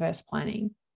in inverse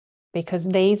planning, because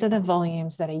these are the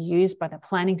volumes that are used by the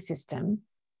planning system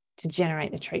to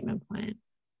generate the treatment plan.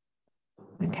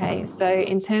 Okay, so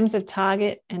in terms of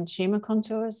target and tumor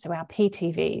contours, so our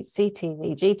PTV,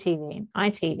 CTV, GTV, and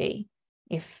ITV,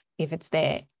 if it's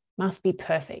there, must be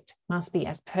perfect, must be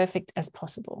as perfect as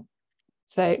possible.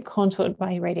 So contoured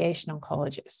by a radiation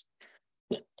oncologist.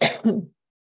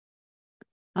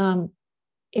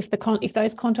 If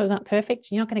those contours aren't perfect,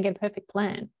 you're not going to get a perfect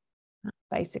plan,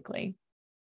 basically.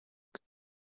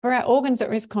 For our organs at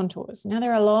risk contours, now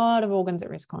there are a lot of organs at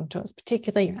risk contours,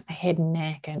 particularly head and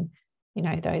neck and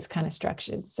those kind of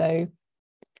structures. So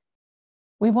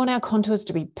we want our contours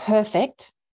to be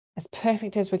perfect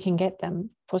as we can get them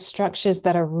for structures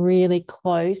that are really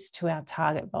close to our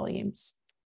target volumes.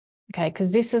 Okay,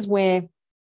 because this is where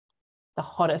the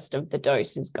hottest of the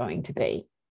dose is going to be.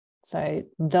 So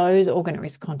those organ at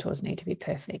risk contours need to be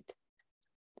perfect.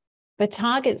 For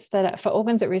targets for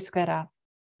organs at risk that are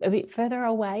a bit further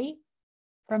away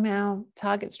from our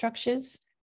target structures,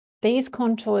 these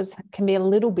contours can be a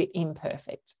little bit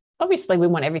imperfect. Obviously, we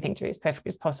want everything to be as perfect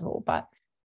as possible, but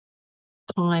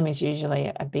time is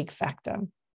usually a big factor.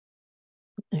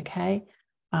 Okay,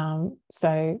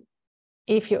 so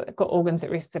if you've got organs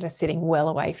at risk that are sitting well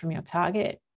away from your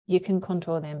target, you can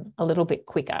contour them a little bit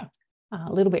quicker,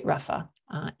 a little bit rougher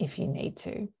if you need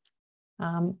to.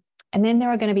 And then there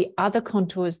are going to be other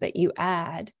contours that you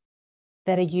add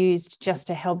that are used just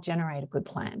to help generate a good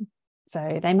plan.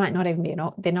 So they might not even be,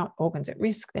 they're not organs at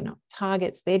risk, they're not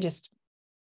targets, they're just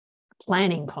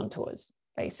planning contours,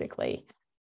 basically.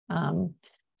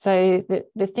 So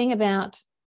the thing about,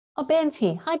 Ben's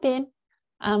here. Hi, Ben.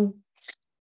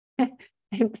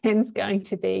 Ben's going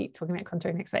to be talking about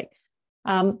contouring next week.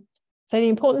 So the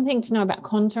important thing to know about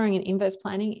contouring and inverse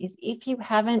planning is if you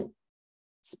haven't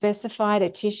specified a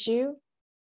tissue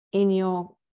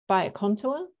by a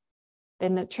contour,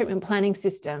 then the treatment planning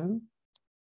system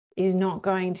is not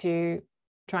going to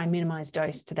try and minimize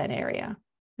dose to that area.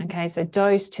 Okay, so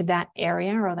dose to that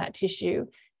area or that tissue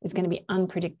is going to be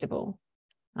unpredictable.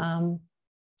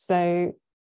 So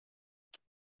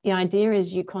the idea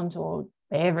is you contour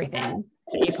everything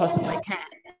that you possibly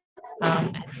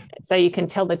can. So you can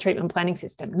tell the treatment planning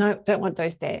system, no, don't want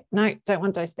dose there. No, don't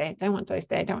want dose there. Don't want dose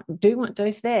there. Do want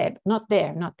dose there, but not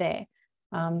there, not there.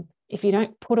 If you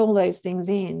don't put all those things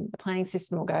in, the planning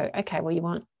system will go, okay, well, you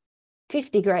want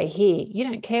 50 gray here. You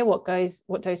don't care what dose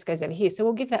goes over here. So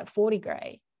we'll give that 40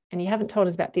 gray. And you haven't told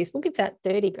us about this. We'll give that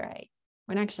 30 gray.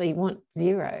 When actually you want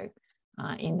 0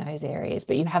 in those areas,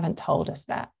 but you haven't told us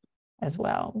that as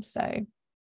well. So,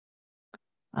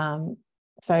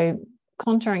 so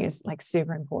contouring is like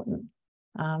super important.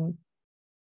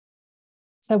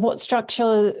 So what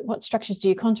structures do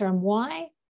you contour and why?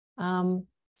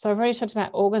 So I've already talked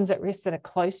about organs at risk that are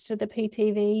close to the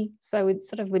PTV. So it's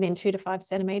sort of within 2 to 5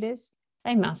 centimeters,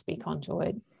 they must be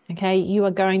contoured. Okay, you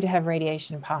are going to have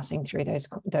radiation passing through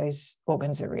those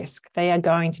organs at risk. They are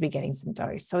going to be getting some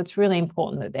dose. So it's really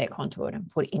important that they're contoured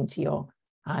and put into your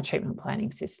treatment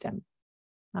planning system.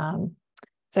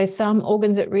 So some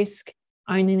organs at risk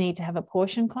only need to have a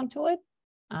portion contoured.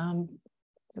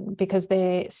 because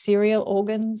they're serial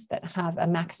organs that have a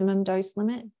maximum dose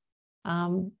limit.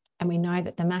 And we know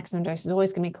that the maximum dose is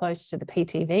always going to be close to the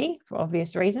PTV for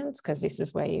obvious reasons, because this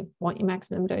is where you want your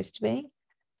maximum dose to be.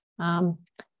 And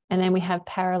then we have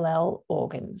parallel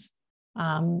organs,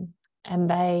 and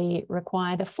they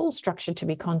require the full structure to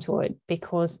be contoured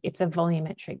because it's a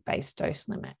volumetric based dose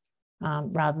limit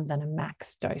rather than a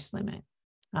max dose limit.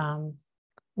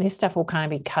 This stuff will kind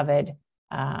of be covered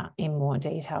in more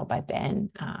detail by Ben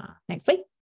next week.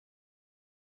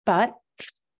 But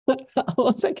I'll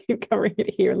also keep covering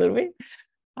it here a little bit.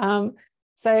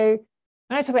 So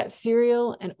when I talk about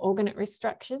serial and organ at risk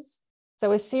structures,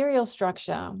 so a serial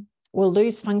structure will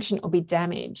lose function or be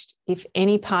damaged if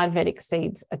any part of it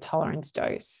exceeds a tolerance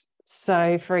dose.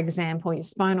 So for example, your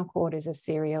spinal cord is a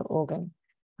serial organ.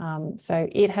 So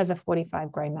it has a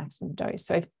 45 gray maximum dose.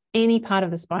 So if any part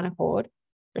of the spinal cord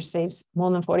receives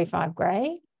more than 45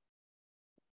 gray,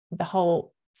 the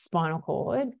whole spinal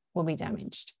cord will be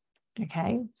damaged.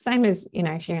 Okay, same as, you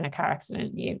know, if you're in a car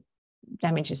accident, you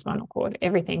damage your spinal cord,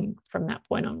 everything from that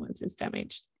point onwards is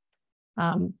damaged.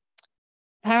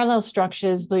 Parallel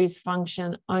structures lose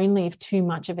function only if too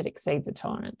much of it exceeds a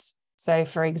tolerance. So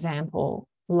for example,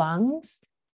 lungs,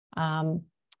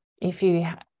 if you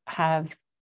have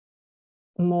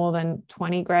more than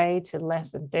 20 gray to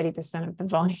less than 30% of the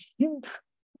volume,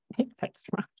 that's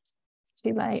right, it's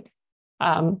too late,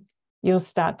 you'll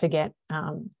start to get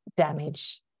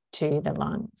damage to the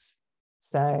lungs.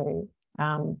 So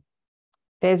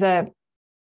there's an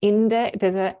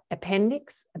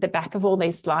appendix at the back of all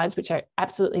these slides, which I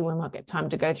absolutely will not get time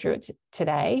to go through it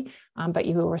today, but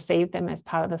you will receive them as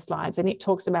part of the slides. And it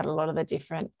talks about a lot of the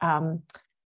different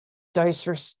dose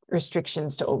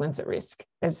restrictions to organs at risk.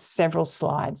 There's several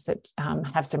slides that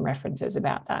have some references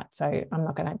about that. So I'm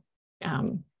not going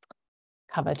to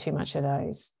cover too much of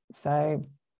those. So,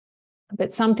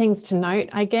 but some things to note,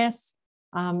 I guess.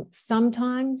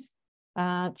 Sometimes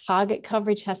target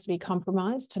coverage has to be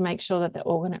compromised to make sure that the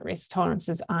organ at risk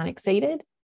tolerances aren't exceeded.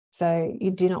 So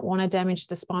you do not want to damage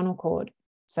the spinal cord.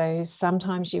 So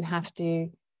sometimes you have to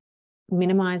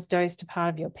minimize dose to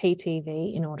part of your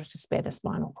PTV in order to spare the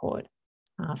spinal cord,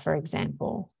 for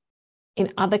example.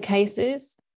 In other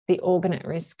cases, the organ at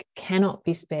risk cannot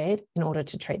be spared in order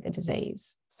to treat the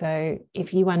disease. So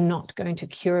if you are not going to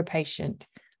cure a patient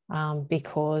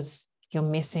because you're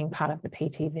missing part of the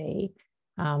PTV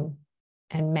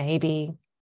and maybe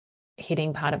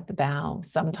hitting part of the bowel,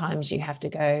 sometimes you have to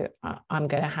go, I'm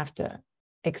going to have to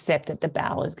accept that the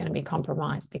bowel is going to be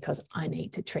compromised because I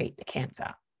need to treat the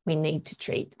cancer. We need to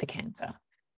treat the cancer.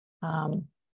 And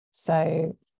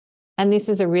this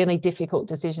is a really difficult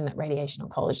decision that radiation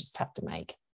oncologists have to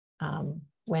make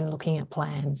when looking at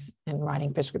plans and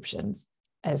writing prescriptions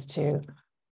as to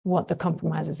what the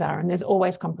compromises are. And there's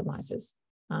always compromises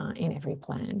in every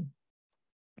plan.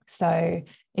 So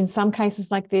in some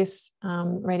cases like this,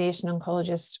 radiation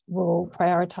oncologists will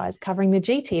prioritize covering the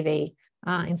GTV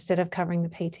instead of covering the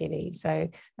PTV. So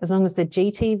as long as the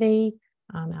GTV,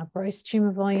 our gross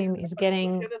tumour volume, is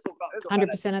getting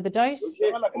 100% of the dose,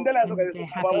 and they're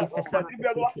happy for some of the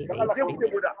PTV to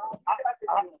be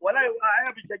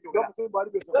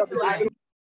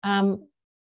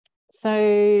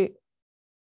so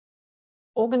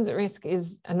organs at risk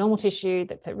is a normal tissue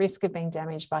that's at risk of being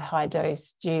damaged by high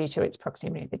dose due to its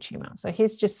proximity to the tumour. So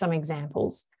here's just some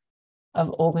examples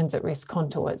of organs at risk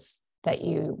contours that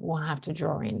you will have to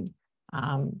draw in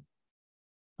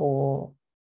for,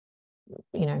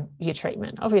 you know, your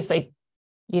treatment. Obviously,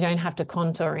 you don't have to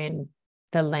contour in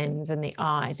the lens and the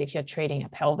eyes if you're treating a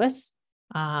pelvis.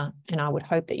 And I would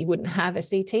hope that you wouldn't have a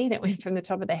CT that went from the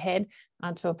top of the head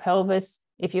to a pelvis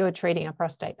if you were treating a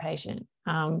prostate patient.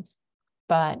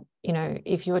 But, you know,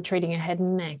 if you're treating a head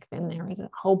and neck, then there is a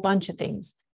whole bunch of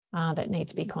things that need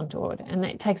to be contoured, and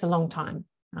it takes a long time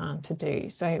to do.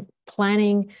 So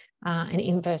planning an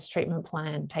inverse treatment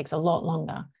plan takes a lot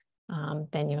longer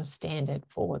than your standard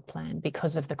forward plan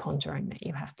because of the contouring that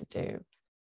you have to do.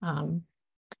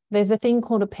 There's a thing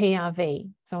called a PRV,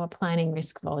 so a planning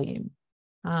risk volume.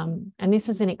 And this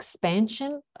is an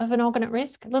expansion of an organ at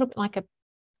risk, a little bit like a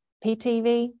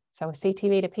PTV, so a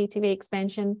CTV to PTV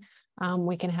expansion.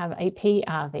 We can have a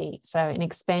PRV, so an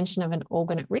expansion of an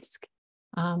organ at risk,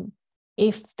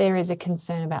 if there is a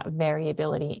concern about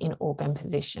variability in organ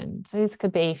position. So this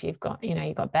could be if you've got, you know,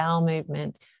 you've got bowel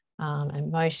movement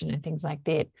and motion and things like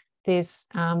that. There's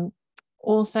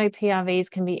also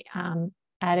PRVs can be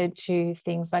added to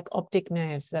things like optic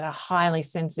nerves that are highly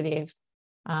sensitive,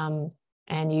 and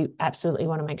you absolutely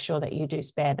want to make sure that you do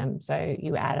spare them. So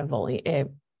you add a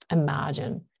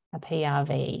margin, a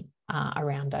PRV,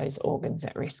 around those organs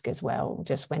at risk as well,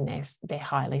 just when they're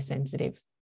highly sensitive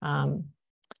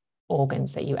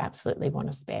organs that you absolutely want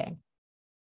to spare.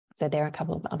 So there are a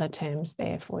couple of other terms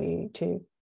there for you to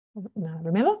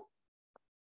remember.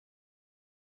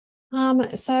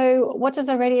 So what does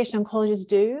a radiation oncologist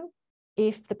do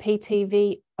if the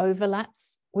PTV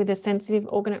overlaps with a sensitive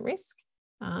organ at risk?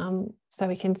 So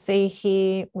we can see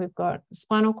here we've got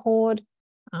spinal cord,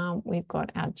 we've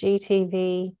got our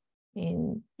GTV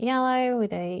in yellow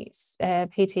with a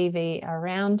PTV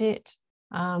around it.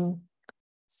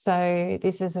 So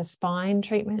this is a spine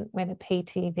treatment where the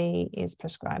PTV is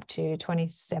prescribed to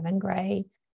 27 Gray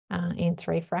in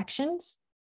 3 fractions.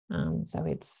 So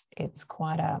it's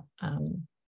quite a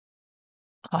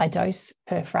high dose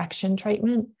per fraction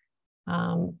treatment.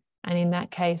 And in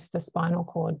that case, the spinal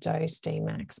cord dose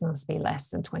Dmax must be less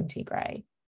than 20 Gray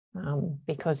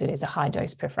because it is a high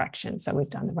dose per fraction. So we've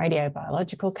done the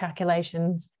radiobiological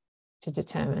calculations to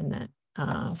determine that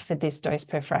for this dose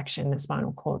per fraction, the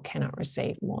spinal cord cannot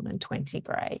receive more than 20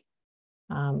 Gray.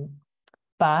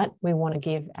 But we want to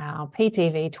give our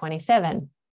PTV 27,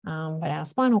 but our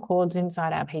spinal cord's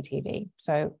inside our PTV.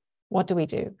 So what do we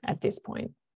do at this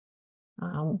point?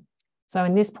 So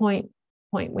in this point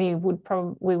we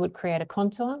would create a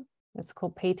contour that's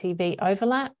called PTV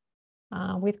overlap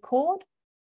with cord.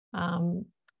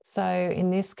 So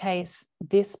in this case,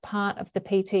 this part of the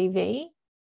PTV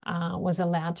was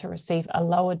allowed to receive a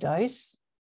lower dose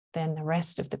than the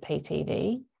rest of the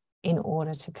PTV in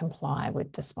order to comply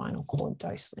with the spinal cord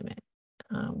dose limit,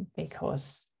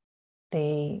 because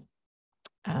the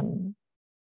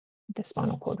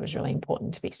spinal cord was really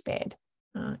important to be spared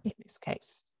in this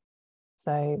case.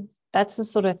 So that's the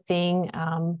sort of thing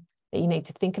that you need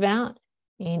to think about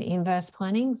in inverse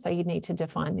planning. So you need to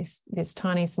define this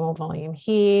tiny small volume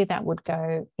here that would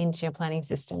go into your planning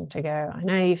system to go, I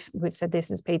know we've said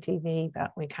this is PTV,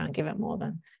 but we can't give it more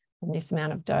than this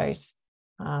amount of dose.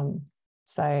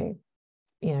 So,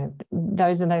 you know,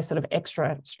 those are those sort of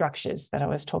extra structures that I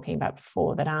was talking about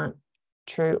before that aren't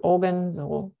true organs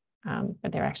or,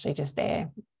 but they're actually just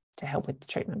there to help with the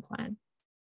treatment plan.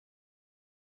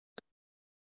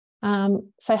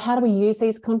 So how do we use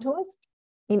these contours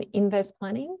in inverse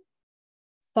planning?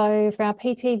 So for our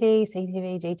PTV,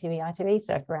 CTV, GTV, ITV,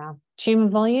 so for our tumour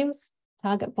volumes,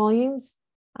 target volumes,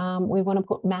 we want to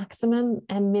put maximum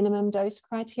and minimum dose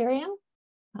criteria,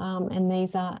 and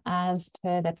these are as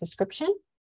per the prescription.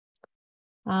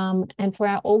 And for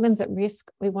our organs at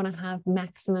risk, we want to have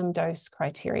maximum dose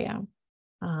criteria.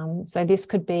 So this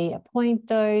could be a point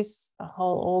dose, a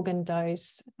whole organ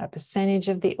dose, a percentage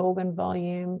of the organ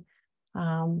volume.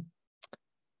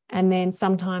 And then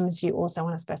sometimes you also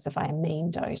want to specify a mean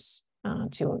dose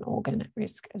to an organ at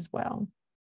risk as well.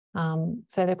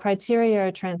 So the criteria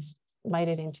are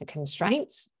translated into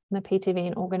constraints in the PTV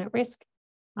and organ at risk,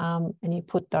 and you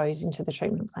put those into the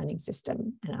treatment planning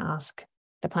system and ask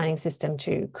the planning system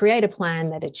to create a plan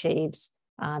that achieves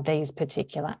these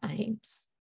particular aims.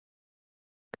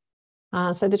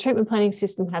 So the treatment planning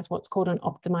system has what's called an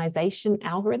optimization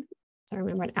algorithm. So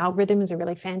remember, an algorithm is a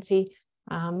really fancy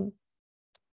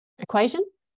equation.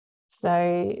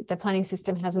 So the planning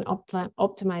system has an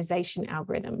optimization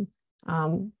algorithm.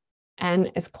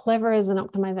 And as clever as an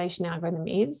optimization algorithm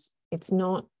is, it's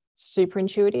not super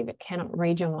intuitive. It cannot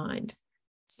read your mind.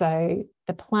 So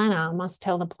the planner must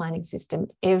tell the planning system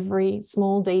every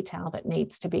small detail that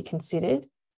needs to be considered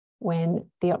when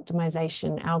the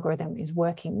optimization algorithm is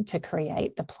working to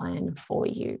create the plan for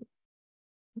you.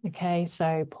 Okay,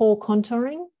 so poor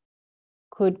contouring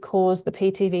could cause the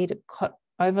PTV to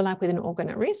overlap with an organ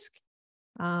at risk,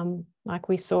 like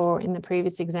we saw in the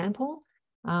previous example,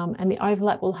 and the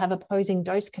overlap will have opposing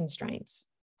dose constraints.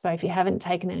 So if you haven't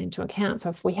taken that into account, so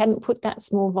if we hadn't put that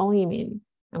small volume in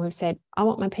and we've said, I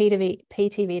want my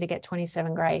PTV to get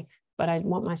 27 Gray, but I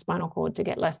want my spinal cord to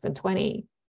get less than 20,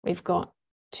 we've got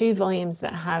 2 volumes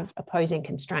that have opposing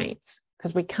constraints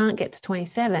because we can't get to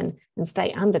 27 and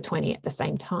stay under 20 at the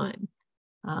same time.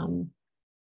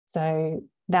 So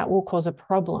that will cause a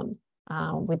problem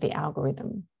with the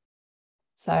algorithm.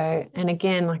 So, and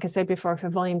again, like I said before, if a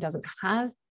volume doesn't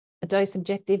have a dose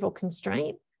objective or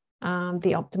constraint,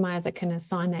 the optimizer can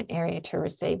assign that area to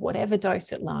receive whatever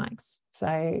dose it likes.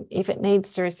 So if it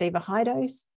needs to receive a high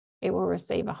dose, it will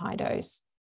receive a high dose.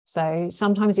 So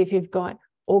sometimes if you've got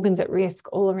organs at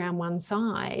risk all around one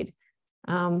side,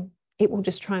 it will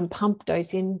just try and pump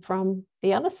dose in from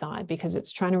the other side because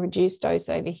it's trying to reduce dose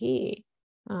over here.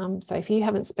 So if you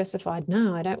haven't specified,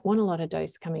 no, I don't want a lot of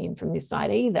dose coming in from this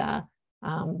side either,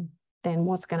 then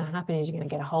what's going to happen is you're going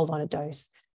to get a whole lot of dose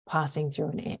passing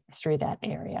through that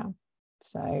area.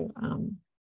 So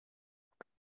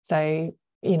So,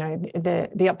 you know, the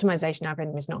optimization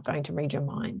algorithm is not going to read your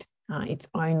mind. It's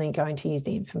only going to use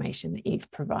the information that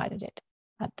you've provided it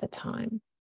at the time.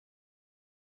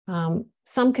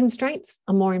 Some constraints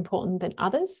are more important than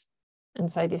others. And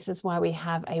so this is why we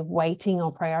have a weighting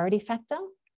or priority factor.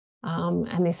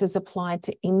 And this is applied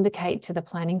to indicate to the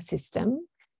planning system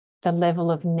the level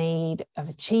of need of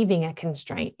achieving a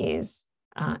constraint is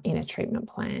in a treatment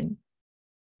plan.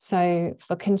 So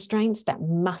for constraints that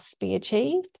must be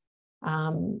achieved,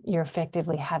 you're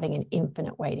effectively having an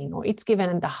infinite weighting, or it's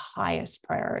given the highest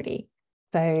priority.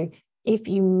 So if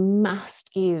you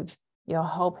must give your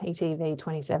whole PTV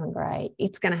 27 gray,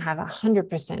 it's going to have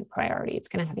 100% priority. It's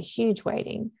going to have a huge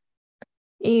weighting.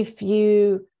 If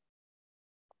you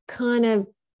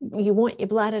you want your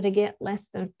bladder to get less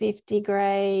than 50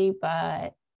 gray,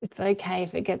 but it's okay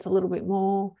if it gets a little bit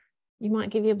more, you might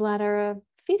give your bladder a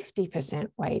 50%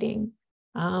 weighting.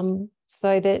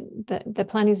 So that the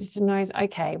planning system knows,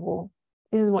 okay, well,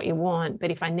 this is what you want,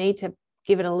 but if I need to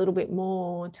give it a little bit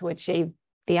more to achieve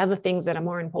the other things that are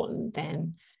more important,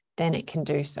 then it can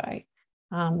do so.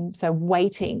 So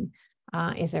weighting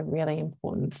is a really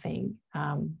important thing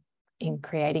in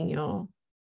creating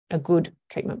a good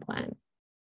treatment plan.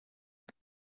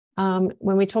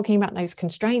 When we're talking about those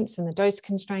constraints and the dose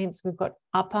constraints, we've got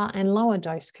upper and lower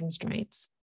dose constraints.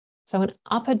 So an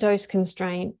upper dose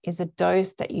constraint is a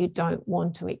dose that you don't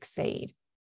want to exceed.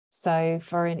 So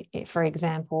for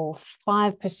example,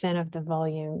 5% of the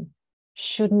volume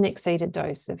shouldn't exceed a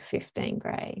dose of 15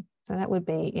 gray. So that would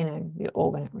be, you know, your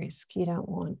organ at risk. You don't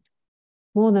want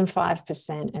more than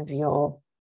 5% of your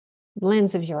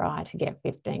lens of your eye to get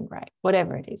 15 gray,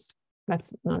 whatever it is.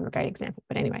 That's not a great example,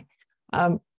 but anyway.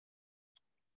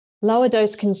 Lower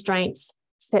dose constraints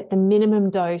set the minimum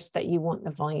dose that you want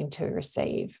the volume to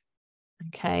receive.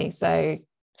 Okay, so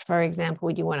for example,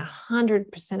 you want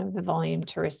 100% of the volume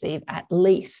to receive at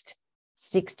least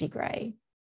 60 gray.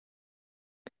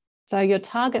 So your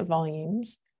target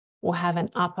volumes will have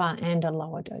an upper and a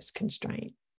lower dose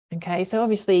constraint. Okay, so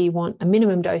obviously you want a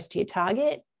minimum dose to your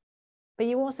target, but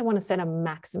you also want to set a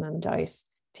maximum dose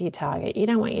to your target. You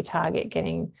don't want your target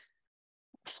getting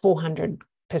 400%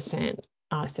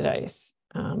 isodose.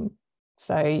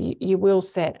 So you will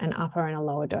set an upper and a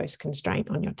lower dose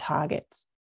constraint on your targets.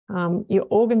 Your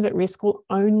organs at risk will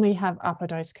only have upper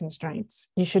dose constraints.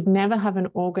 You should never have an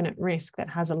organ at risk that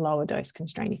has a lower dose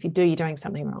constraint. If you do, you're doing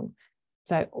something wrong.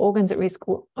 So organs at risk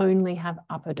will only have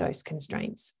upper dose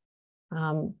constraints.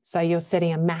 So you're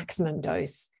setting a maximum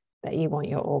dose that you want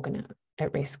your organ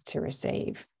at risk to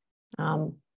receive.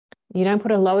 You don't put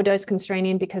a lower dose constraint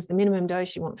in because the minimum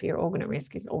dose you want for your organ at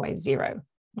risk is always 0.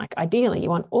 Like ideally, you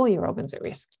want all your organs at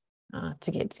risk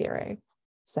to get 0.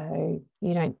 So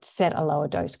you don't set a lower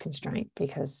dose constraint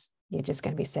because you're just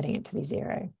going to be setting it to be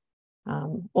 0.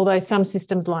 Although some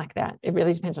systems like that, it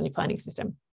really depends on your planning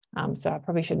system. So I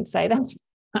probably shouldn't say that.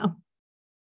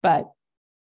 But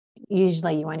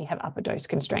usually you only have upper dose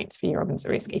constraints for your organs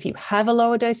at risk. If you have a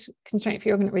lower dose constraint for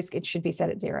your organ at risk, it should be set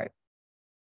at 0.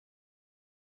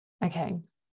 Okay.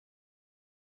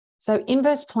 So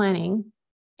inverse planning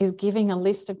is giving a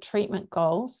list of treatment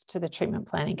goals to the treatment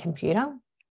planning computer.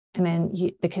 And then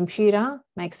the computer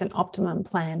makes an optimum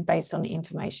plan based on the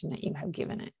information that you have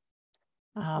given it.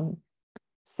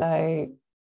 So,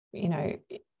 you know,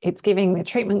 it's giving the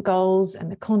treatment goals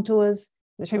and the contours,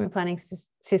 the treatment planning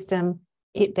system.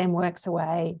 It then works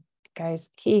away, goes,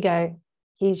 here you go,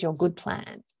 here's your good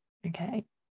plan. Okay,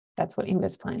 that's what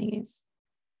inverse planning is.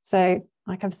 So,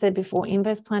 like I've said before,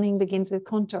 inverse planning begins with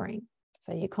contouring.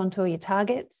 So you contour your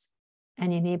targets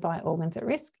and your nearby organs at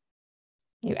risk.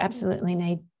 You absolutely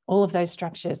need all of those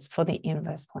structures for the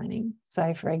inverse planning.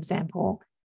 So for example,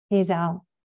 here's our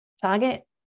target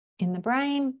in the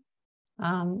brain.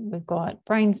 We've got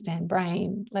brainstem,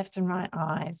 brain, left and right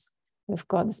eyes. We've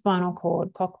got the spinal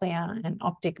cord, cochlea, and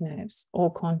optic nerves, all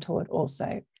contoured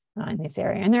also in this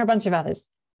area. And there are a bunch of others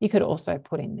you could also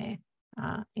put in there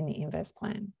in the inverse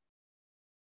plan.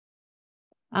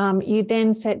 You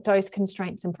then set dose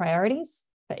constraints and priorities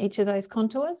for each of those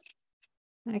contours.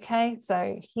 Okay,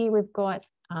 so here we've got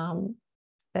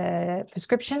the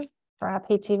prescription for our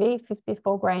PTV,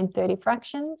 54 gray and 30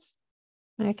 fractions.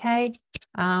 Okay,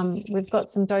 we've got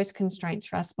some dose constraints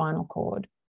for our spinal cord.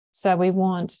 So we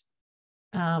want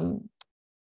a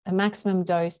maximum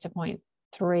dose to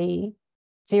 0.303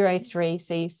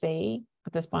 cc for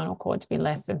the spinal cord to be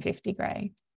less than 50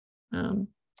 gray.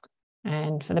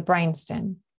 And for the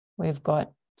brainstem, we've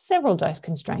got several dose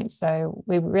constraints. So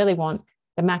we really want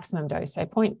the maximum dose. So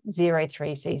 0.03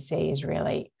 cc is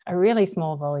really a really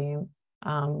small volume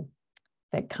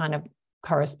that kind of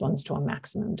corresponds to a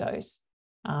maximum dose.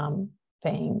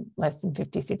 being less than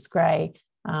 56 gray,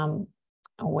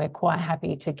 we're quite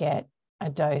happy to get a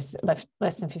dose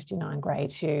less than 59 gray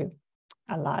to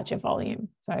a larger volume.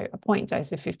 So a point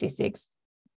dose of 56,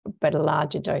 but a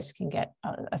larger dose can get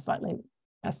a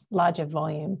larger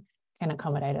volume can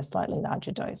accommodate a slightly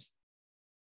larger dose.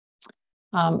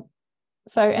 And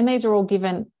these are all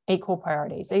given equal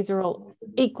priorities. These are all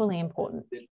equally important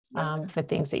for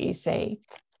things that you see.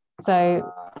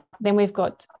 So then we've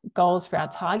got goals for our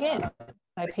target.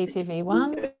 So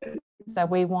PTV1. So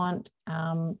we want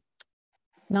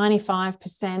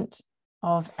 95%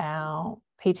 of our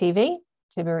PTV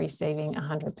to be receiving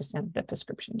 100% of the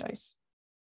prescription dose.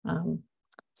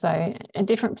 So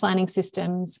different planning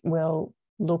systems will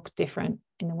look different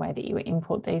in the way that you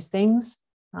input these things.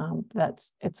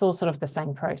 It's all sort of the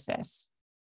same process.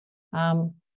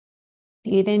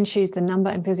 You then choose the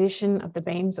number and position of the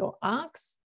beams or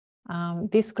arcs.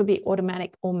 This could be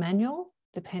automatic or manual,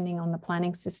 depending on the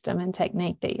planning system and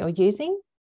technique that you're using.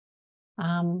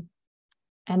 And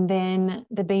then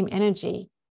the beam energy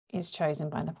is chosen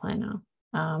by the planner.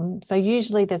 So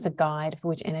usually there's a guide for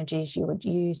which energies you would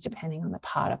use depending on the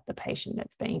part of the patient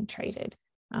that's being treated.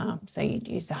 So you'd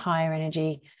use the higher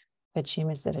energy for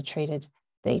tumours that are treated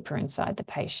deeper inside the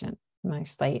patient,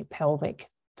 mostly pelvic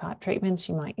type treatments.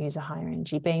 You might use a higher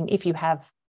energy beam if you have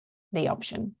the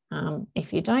option.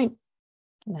 If you don't,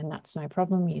 then that's no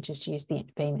problem. You just use the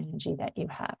beam energy that you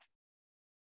have.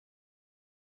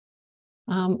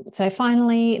 So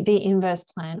finally, the inverse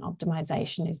plan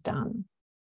optimization is done.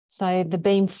 So the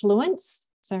beam fluence.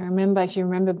 So remember, if you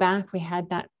remember back, we had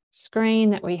that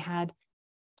screen that we had,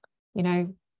 you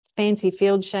know, fancy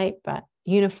field shape, but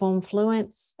uniform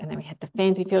fluence. And then we had the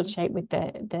fancy field shape with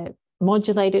the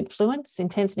modulated fluence,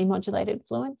 intensity modulated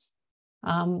fluence.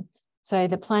 So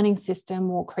the planning system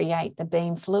will create the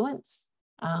beam fluence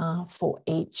for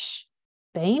each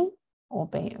beam or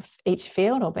each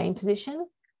field or beam position.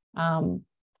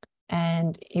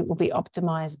 And it will be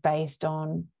optimized based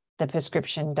on the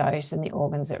prescription dose and the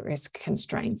organs at risk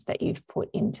constraints that you've put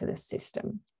into the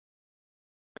system.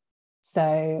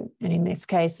 So, and in this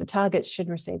case, the targets should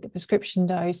receive the prescription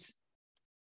dose.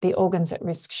 The organs at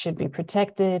risk should be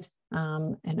protected,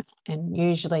 and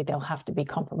usually there'll have to be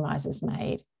compromises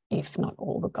made if not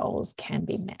all the goals can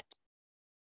be met.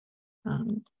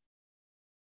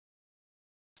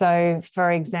 So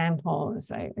for example,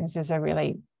 so this is a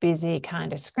really busy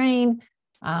kind of screen,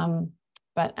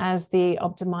 but as the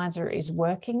optimizer is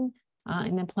working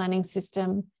in the planning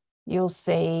system, you'll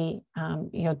see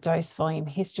your dose volume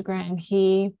histogram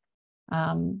here.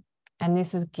 And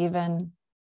this is given,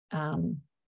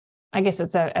 I guess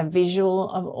it's a visual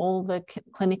of all the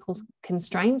clinical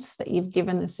constraints that you've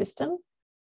given the system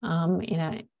in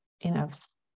a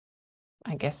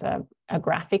I guess a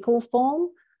graphical form.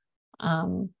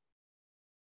 And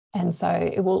so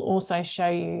it will also show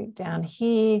you down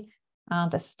here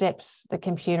the steps the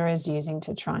computer is using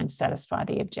to try and satisfy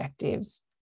the objectives,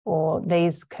 or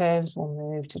these curves will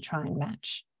move to try and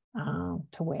match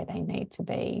to where they need to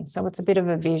be. So it's a bit of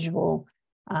a visual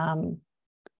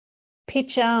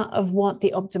picture of what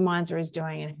the optimizer is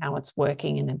doing and how it's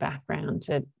working in the background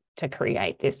to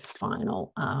create this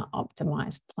final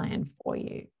optimized plan for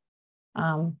you.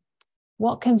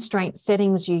 What constraint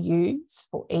settings you use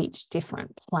for each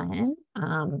different plan,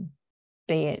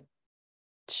 be it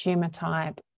tumor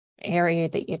type, area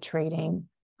that you're treating,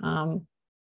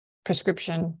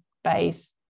 prescription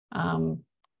base.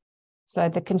 So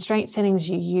the constraint settings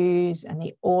you use and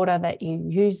the order that you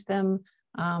use them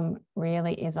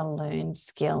really is a learned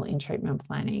skill in treatment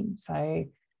planning. So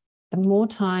the more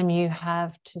time you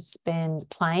have to spend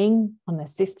playing on the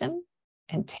system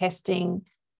and testing,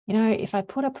 you know, if I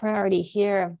put a priority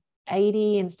here of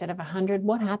 80 instead of 100,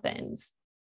 what happens?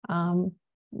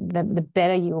 The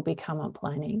better you will become at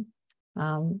planning.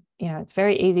 You know, it's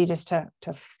very easy just to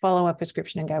follow a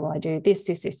prescription and go, well, I do this,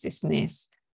 this, this, this, and this.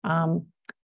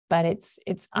 But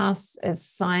it's us as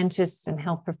scientists and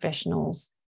health professionals,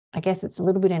 I guess it's a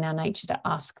little bit in our nature to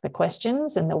ask the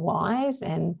questions and the whys.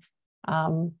 And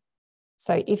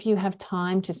so if you have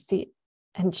time to sit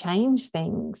and change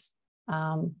things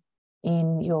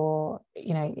in your,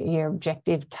 you know, your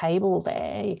objective table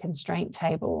there, your constraint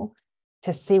table,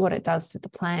 to see what it does to the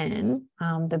plan,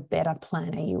 the better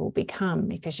planner you will become,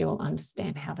 because you will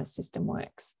understand how the system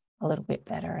works a little bit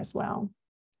better as well.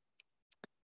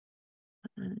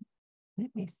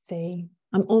 Let me see.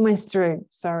 I'm almost through,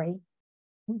 sorry.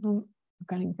 I'm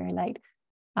going very late.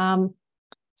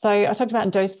 So I talked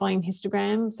about dose volume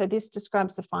histogram. So this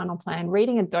describes the final plan.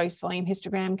 Reading a dose volume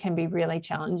histogram can be really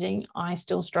challenging. I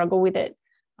still struggle with it,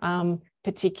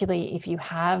 particularly if you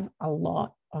have a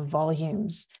lot of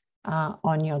volumes.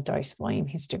 on your dose volume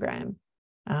histogram.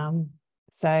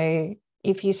 So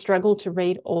if you struggle to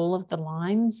read all of the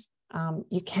lines,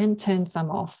 you can turn some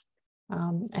off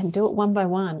and do it one by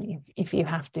one if you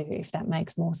have to, if that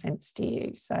makes more sense to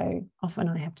you. So often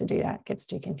I have to do that, it gets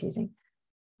too confusing.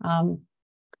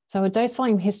 So a dose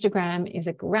volume histogram is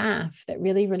a graph that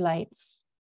really relates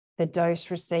the dose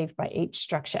received by each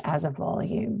structure as a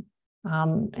volume.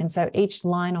 And so each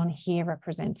line on here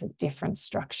represents a different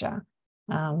structure.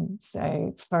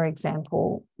 So for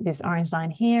example, this orange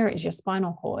line here is your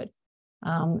spinal cord.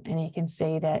 And you can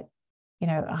see that,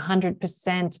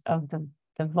 100% of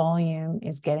the volume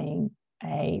is getting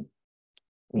a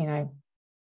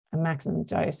maximum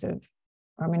dose of,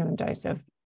 or a minimum dose of,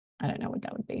 I don't know what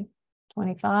that would be,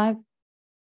 25.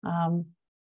 And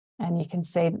you can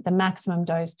see that the maximum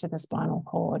dose to the spinal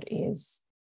cord is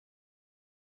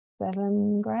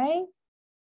 7 gray.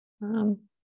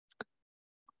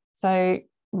 So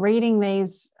reading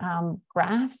these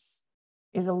graphs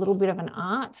is a little bit of an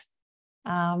art.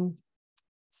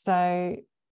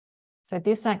 So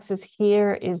this axis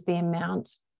here is the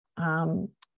amount of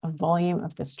volume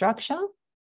of the structure.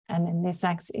 And then this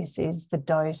axis is the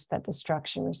dose that the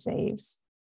structure receives.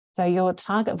 So your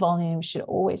target volume should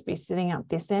always be sitting up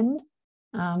this end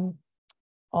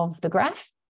of the graph,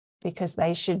 because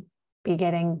they should be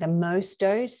getting the most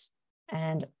dose,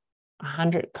 and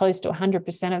close to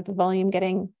 100% of the volume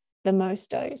getting the most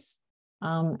dose.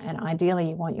 And ideally,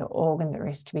 you want your organ at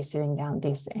risk to be sitting down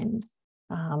this end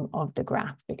of the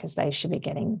graph, because they should be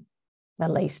getting the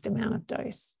least amount of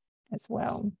dose as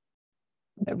well.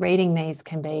 But reading these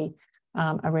can be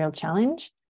a real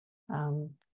challenge.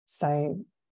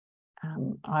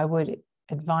 I would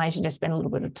advise you to spend a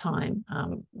little bit of time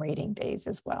reading these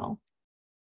as well.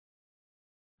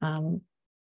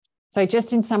 So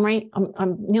just in summary,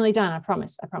 I'm nearly done, I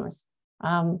promise.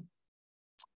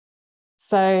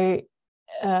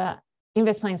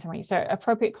 Inverse plane summary. So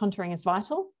appropriate contouring is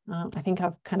vital. I think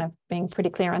I've kind of been pretty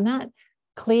clear on that.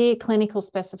 Clear clinical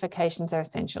specifications are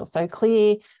essential. So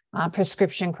clear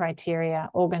prescription criteria,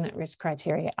 organ at risk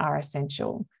criteria are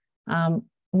essential.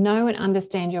 Know and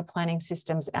understand your planning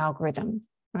system's algorithm,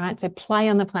 right? So play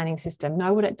on the planning system,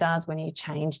 know what it does when you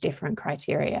change different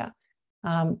criteria.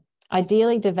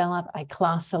 Ideally develop a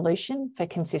class solution for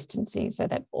consistency so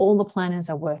that all the planners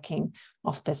are working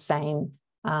off the same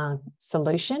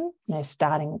solution. They're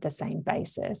starting with the same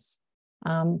basis.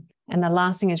 And the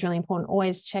last thing is really important,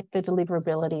 always check the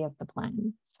deliverability of the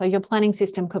plan. So your planning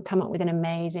system could come up with an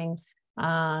amazing,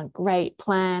 great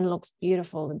plan, looks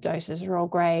beautiful, the doses are all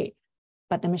great,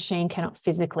 but the machine cannot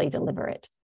physically deliver it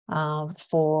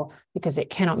because it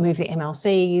cannot move the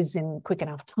MLCs in quick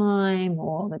enough time,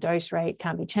 or the dose rate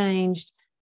can't be changed.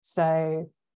 So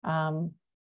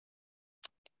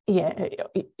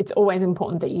it's always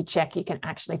important that you check you can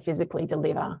actually physically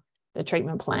deliver the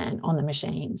treatment plan on the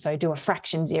machine. So do a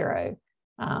fraction zero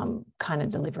kind of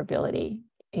deliverability,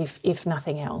 if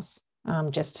nothing else,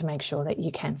 just to make sure that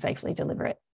you can safely deliver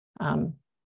it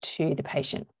to the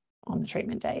patient on the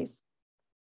treatment days.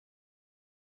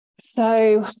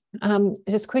 So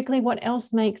just quickly, what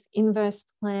else makes inverse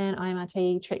plan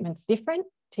IMRT treatments different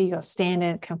to your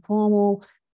standard conformal,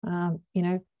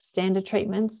 standard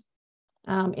treatments?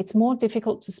 It's more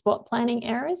difficult to spot planning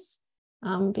errors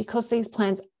because these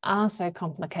plans are so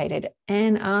complicated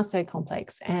and are so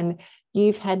complex, and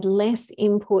you've had less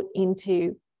input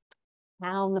into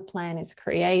how the plan is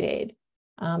created.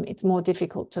 It's more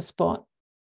difficult to spot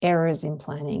errors in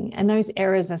planning, and those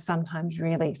errors are sometimes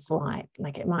really slight.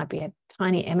 Like it might be a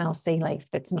tiny MLC leaf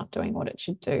that's not doing what it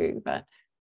should do, but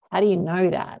how do you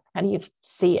know that? How do you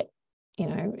see it?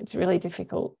 It's really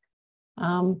difficult.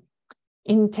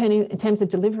 In terms of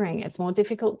delivering, it's more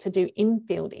difficult to do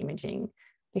in-field imaging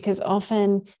because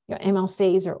often your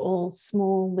MLCs are all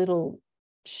small little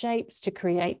shapes to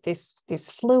create this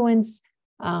fluence.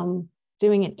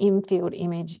 Doing an in-field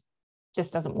image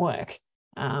just doesn't work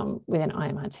with an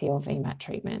IMRT or VMAT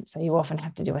treatment. So you often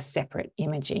have to do a separate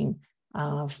imaging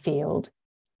field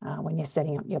when you're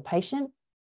setting up your patient.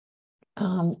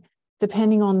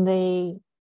 Depending on the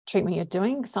treatment you're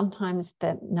doing, sometimes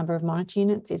the number of monitor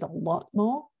units is a lot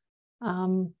more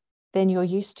than you're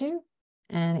used to.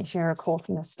 And if you recall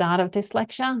from the start of this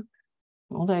lecture,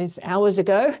 all those hours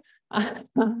ago,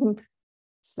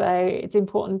 so it's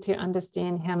important to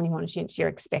understand how many monitor units you're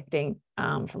expecting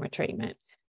from a treatment.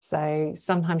 So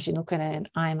sometimes you look at an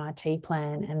IMRT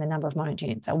plan and the number of monitor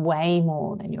units are way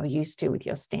more than you're used to with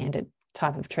your standard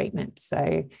type of treatment.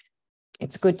 So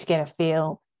it's good to get a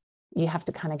feel. You have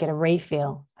to kind of get a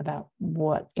refeel about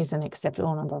what is an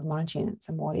acceptable number of monitor units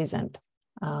and what isn't.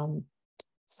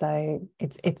 So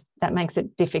that makes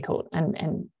it difficult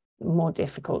and more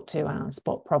difficult to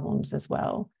spot problems as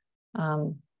well.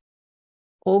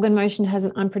 Organ motion has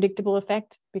an unpredictable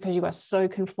effect because you are so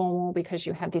conformal, because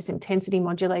you have this intensity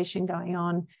modulation going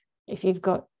on. If you've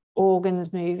got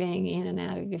organs moving in and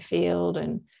out of your field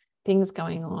and things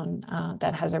going on,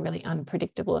 that has a really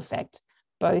unpredictable effect,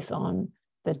 both on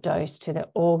the dose to the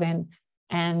organ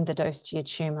and the dose to your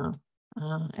tumor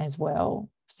as well.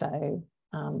 So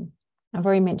I've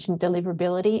already mentioned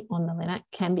deliverability on the LINAC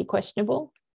can be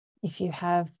questionable. If you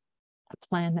have a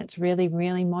plan that's really,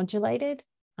 really modulated,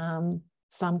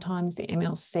 sometimes the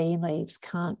MLC leaves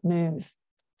can't move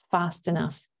fast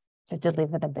enough to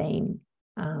deliver the beam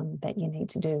that you need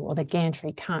to do, or the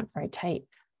gantry can't rotate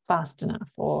fast enough,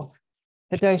 or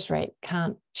the dose rate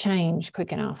can't change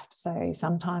quick enough. So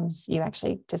sometimes you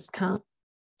actually just can't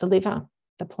deliver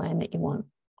the plan that you want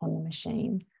on the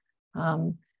machine.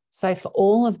 So for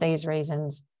all of these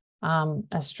reasons,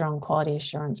 a strong quality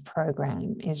assurance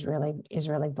program is really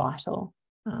vital.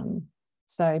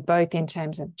 So both in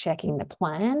terms of checking the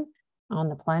plan on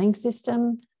the planning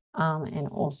system and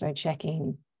also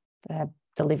checking the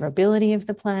deliverability of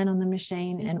the plan on the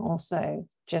machine, and also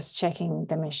just checking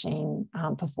the machine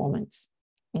performance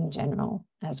in general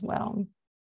as well.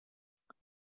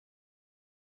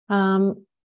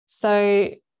 So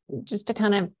just to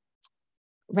kind of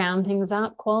round things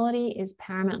up, quality is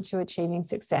paramount to achieving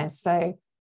success. So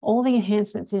all the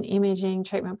enhancements in imaging,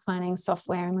 treatment planning,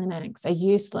 software, and LINACs are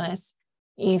useless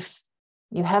if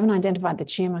you haven't identified the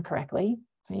tumor correctly.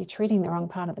 So you're treating the wrong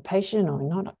part of the patient, or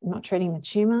not treating the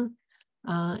tumor.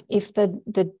 If the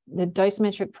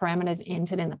dosimetric parameters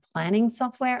entered in the planning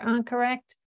software aren't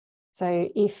correct. So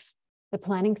if the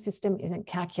planning system isn't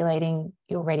calculating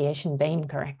your radiation beam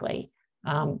correctly,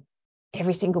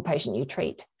 every single patient you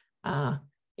treat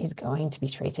is going to be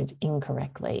treated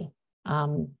incorrectly.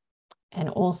 And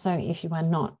also, if you are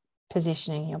not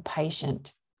positioning your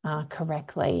patient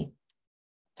correctly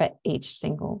for each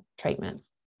single treatment.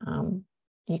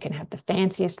 You can have the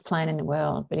fanciest plan in the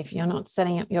world, but if you're not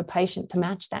setting up your patient to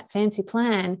match that fancy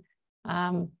plan,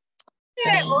 then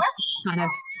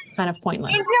kind of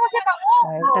pointless.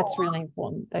 So that's really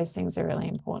important. Those things are really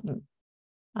important.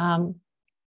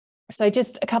 So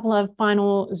just a couple of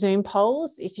final Zoom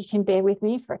polls, if you can bear with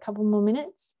me for a couple more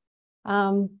minutes.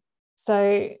 So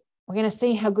we're going to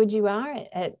see how good you are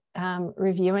at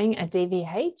reviewing a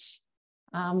DVH.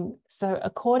 So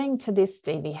according to this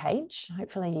DVH,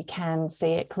 hopefully you can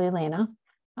see it clearly enough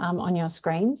on your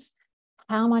screens,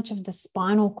 how much of the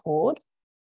spinal cord,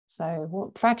 so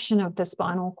what fraction of the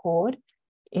spinal cord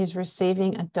is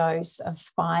receiving a dose of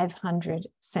 500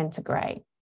 centigrade?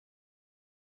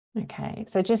 Okay,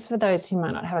 so just for those who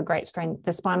might not have a great screen,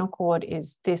 the spinal cord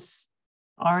is this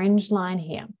orange line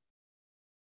here.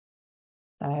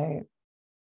 So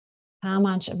how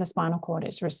much of the spinal cord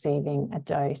is receiving a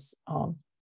dose of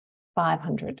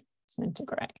 500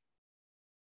 centigrade?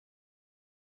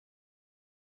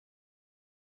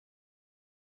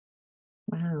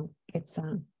 Wow, it's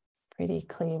a pretty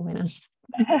clear winner.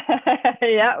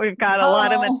 Yeah, we've got a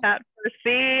lot in the chat for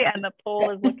C, and the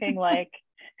poll is looking like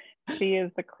C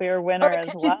is the clear winner as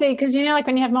well. Because you know, like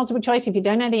when you have multiple choice, if you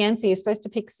don't know the answer, you're supposed to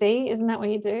pick C. Isn't that what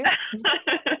you do?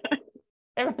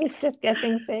 Everyone's just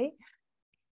guessing C.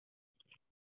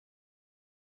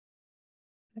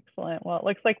 Excellent. Well, it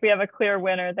looks like we have a clear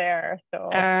winner there. So all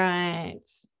right.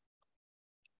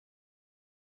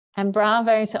 And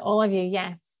bravo to all of you.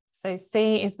 Yes. So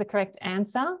C is the correct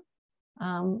answer.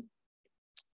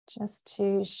 Just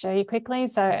to show you quickly.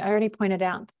 So I already pointed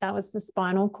out that was the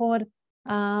spinal cord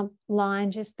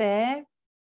line just there.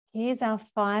 Here's our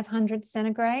 500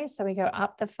 centigrade. So we go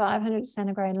up the 500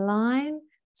 centigrade line.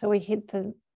 So we hit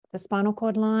the spinal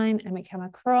cord line and we come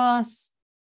across,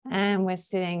 and we're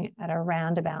sitting at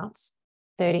around about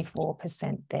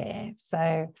 34% there.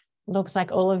 So looks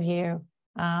like all of you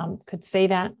could see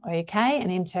that okay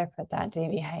and interpret that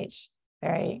DVH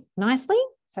very nicely.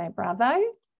 So bravo.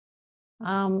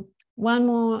 One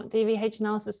more DVH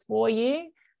analysis for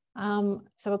you.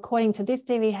 So according to this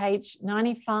DVH,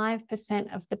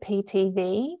 95% of the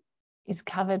PTV is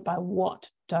covered by what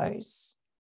dose?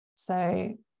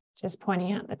 So just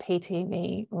pointing out the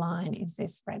PTV line is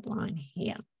this red line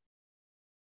here.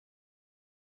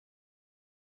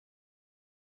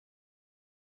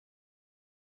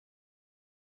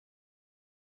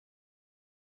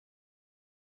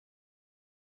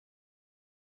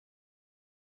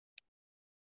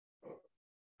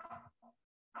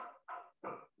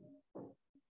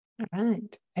 All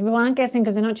right. Everyone aren't guessing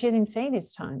because they're not choosing C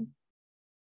this time.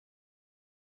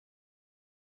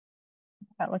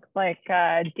 That looks like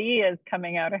D is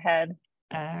coming out ahead.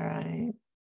 All right.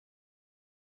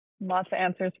 Lots of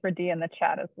answers for D in the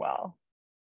chat as well.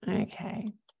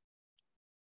 Okay.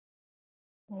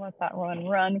 We'll let that one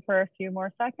run for a few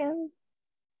more seconds.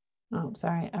 Oh,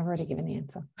 sorry, I've already given the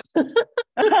answer.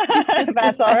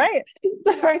 That's all right.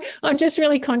 Sorry, I'm just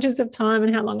really conscious of time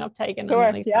and how long I've taken. Sure,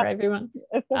 I'm really sorry, everyone.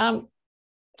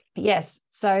 Yes,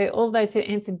 so all those who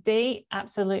answered D,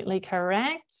 absolutely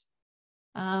correct.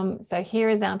 So here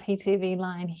is our PTV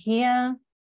line here.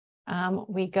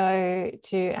 We go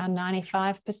to our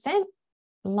 95%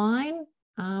 line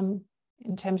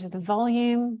in terms of the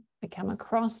volume. We come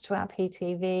across to our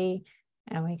PTV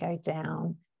and we go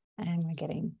down and we're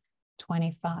getting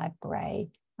 25 gray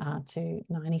to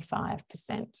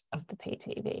 95% of the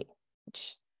PTV,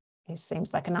 which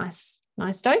seems like a nice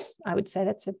dose. I would say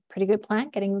that's a pretty good plan,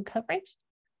 getting good coverage.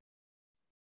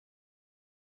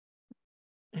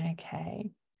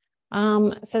 Okay.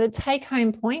 So the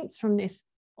take-home points from this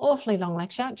awfully long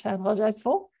lecture, which I apologize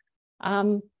for.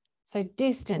 So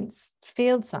distance,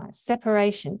 field size,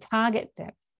 separation, target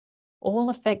depth, all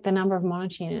affect the number of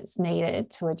monitor units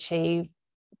needed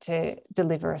to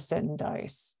deliver a certain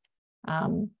dose.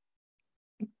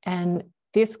 And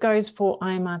this goes for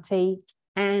IMRT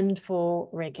and for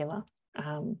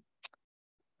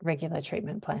regular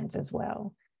treatment plans as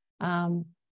well.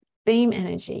 Beam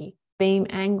energy, beam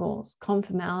angles,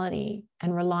 conformality,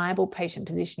 and reliable patient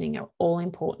positioning are all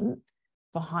important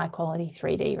for high quality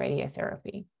 3D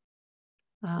radiotherapy.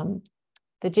 The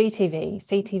GTV,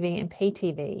 CTV, and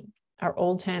PTV are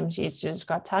all terms used to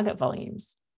describe target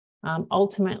volumes.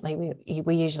 Ultimately,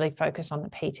 we usually focus on the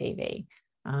PTV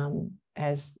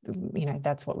as, you know,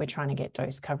 that's what we're trying to get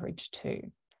dose coverage to.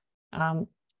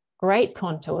 Great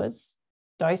contours,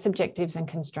 dose objectives and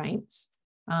constraints,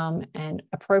 and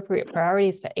appropriate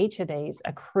priorities for each of these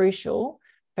are crucial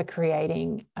for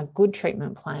creating a good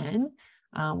treatment plan,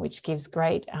 which gives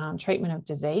great treatment of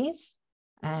disease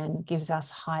and gives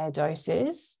us higher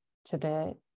doses to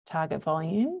the target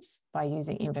volumes by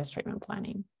using inverse treatment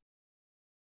planning.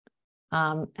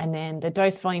 And then the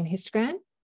dose volume histogram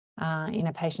in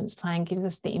a patient's plan gives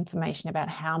us the information about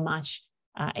how much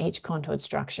each contoured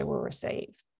structure will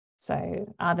receive.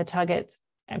 So are the targets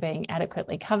being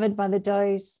adequately covered by the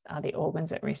dose? Are the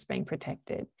organs at risk being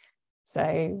protected?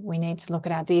 So we need to look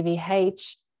at our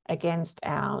DVH against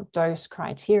our dose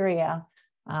criteria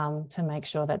to make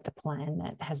sure that the plan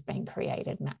that has been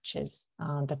created matches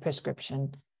the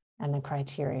prescription and the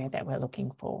criteria that we're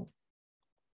looking for.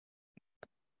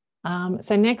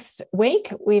 So next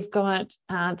week, we've got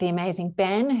the amazing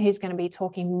Ben, who's going to be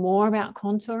talking more about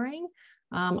contouring.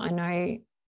 I know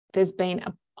there's been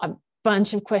a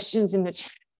bunch of questions in the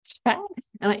chat,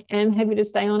 and I am happy to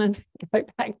stay on and go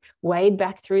back, wade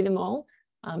back through them all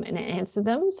and answer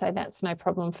them. So that's no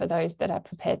problem for those that are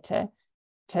prepared to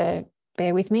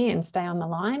bear with me and stay on the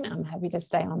line. I'm happy to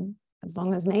stay on as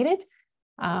long as needed.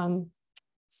 But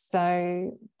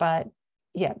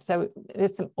yeah, so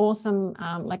there's some awesome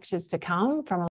lectures to come from